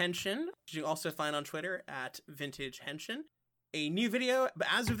 Vintage Henshin, which you can also find on Twitter at Vintage Henshin. A new video,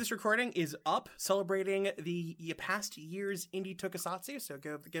 as of this recording, is up celebrating the past year's indie tokusatsu, so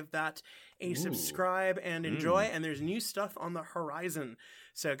go give that a subscribe and enjoy, and there's new stuff on the horizon.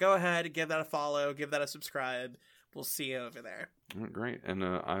 So go ahead, give that a follow, give that a subscribe. We'll see you over there. Oh, great. And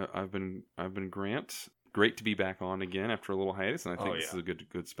I've been Grant. Great to be back on again after a little hiatus, and I think this is a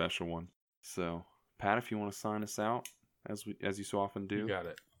good special one. So, Pat, if you want to sign us out, as you so often do. You got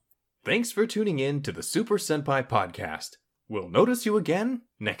it. Thanks for tuning in to the Super Senpai Podcast. We'll notice you again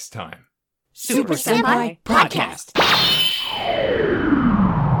next time. Super Senpai Podcast.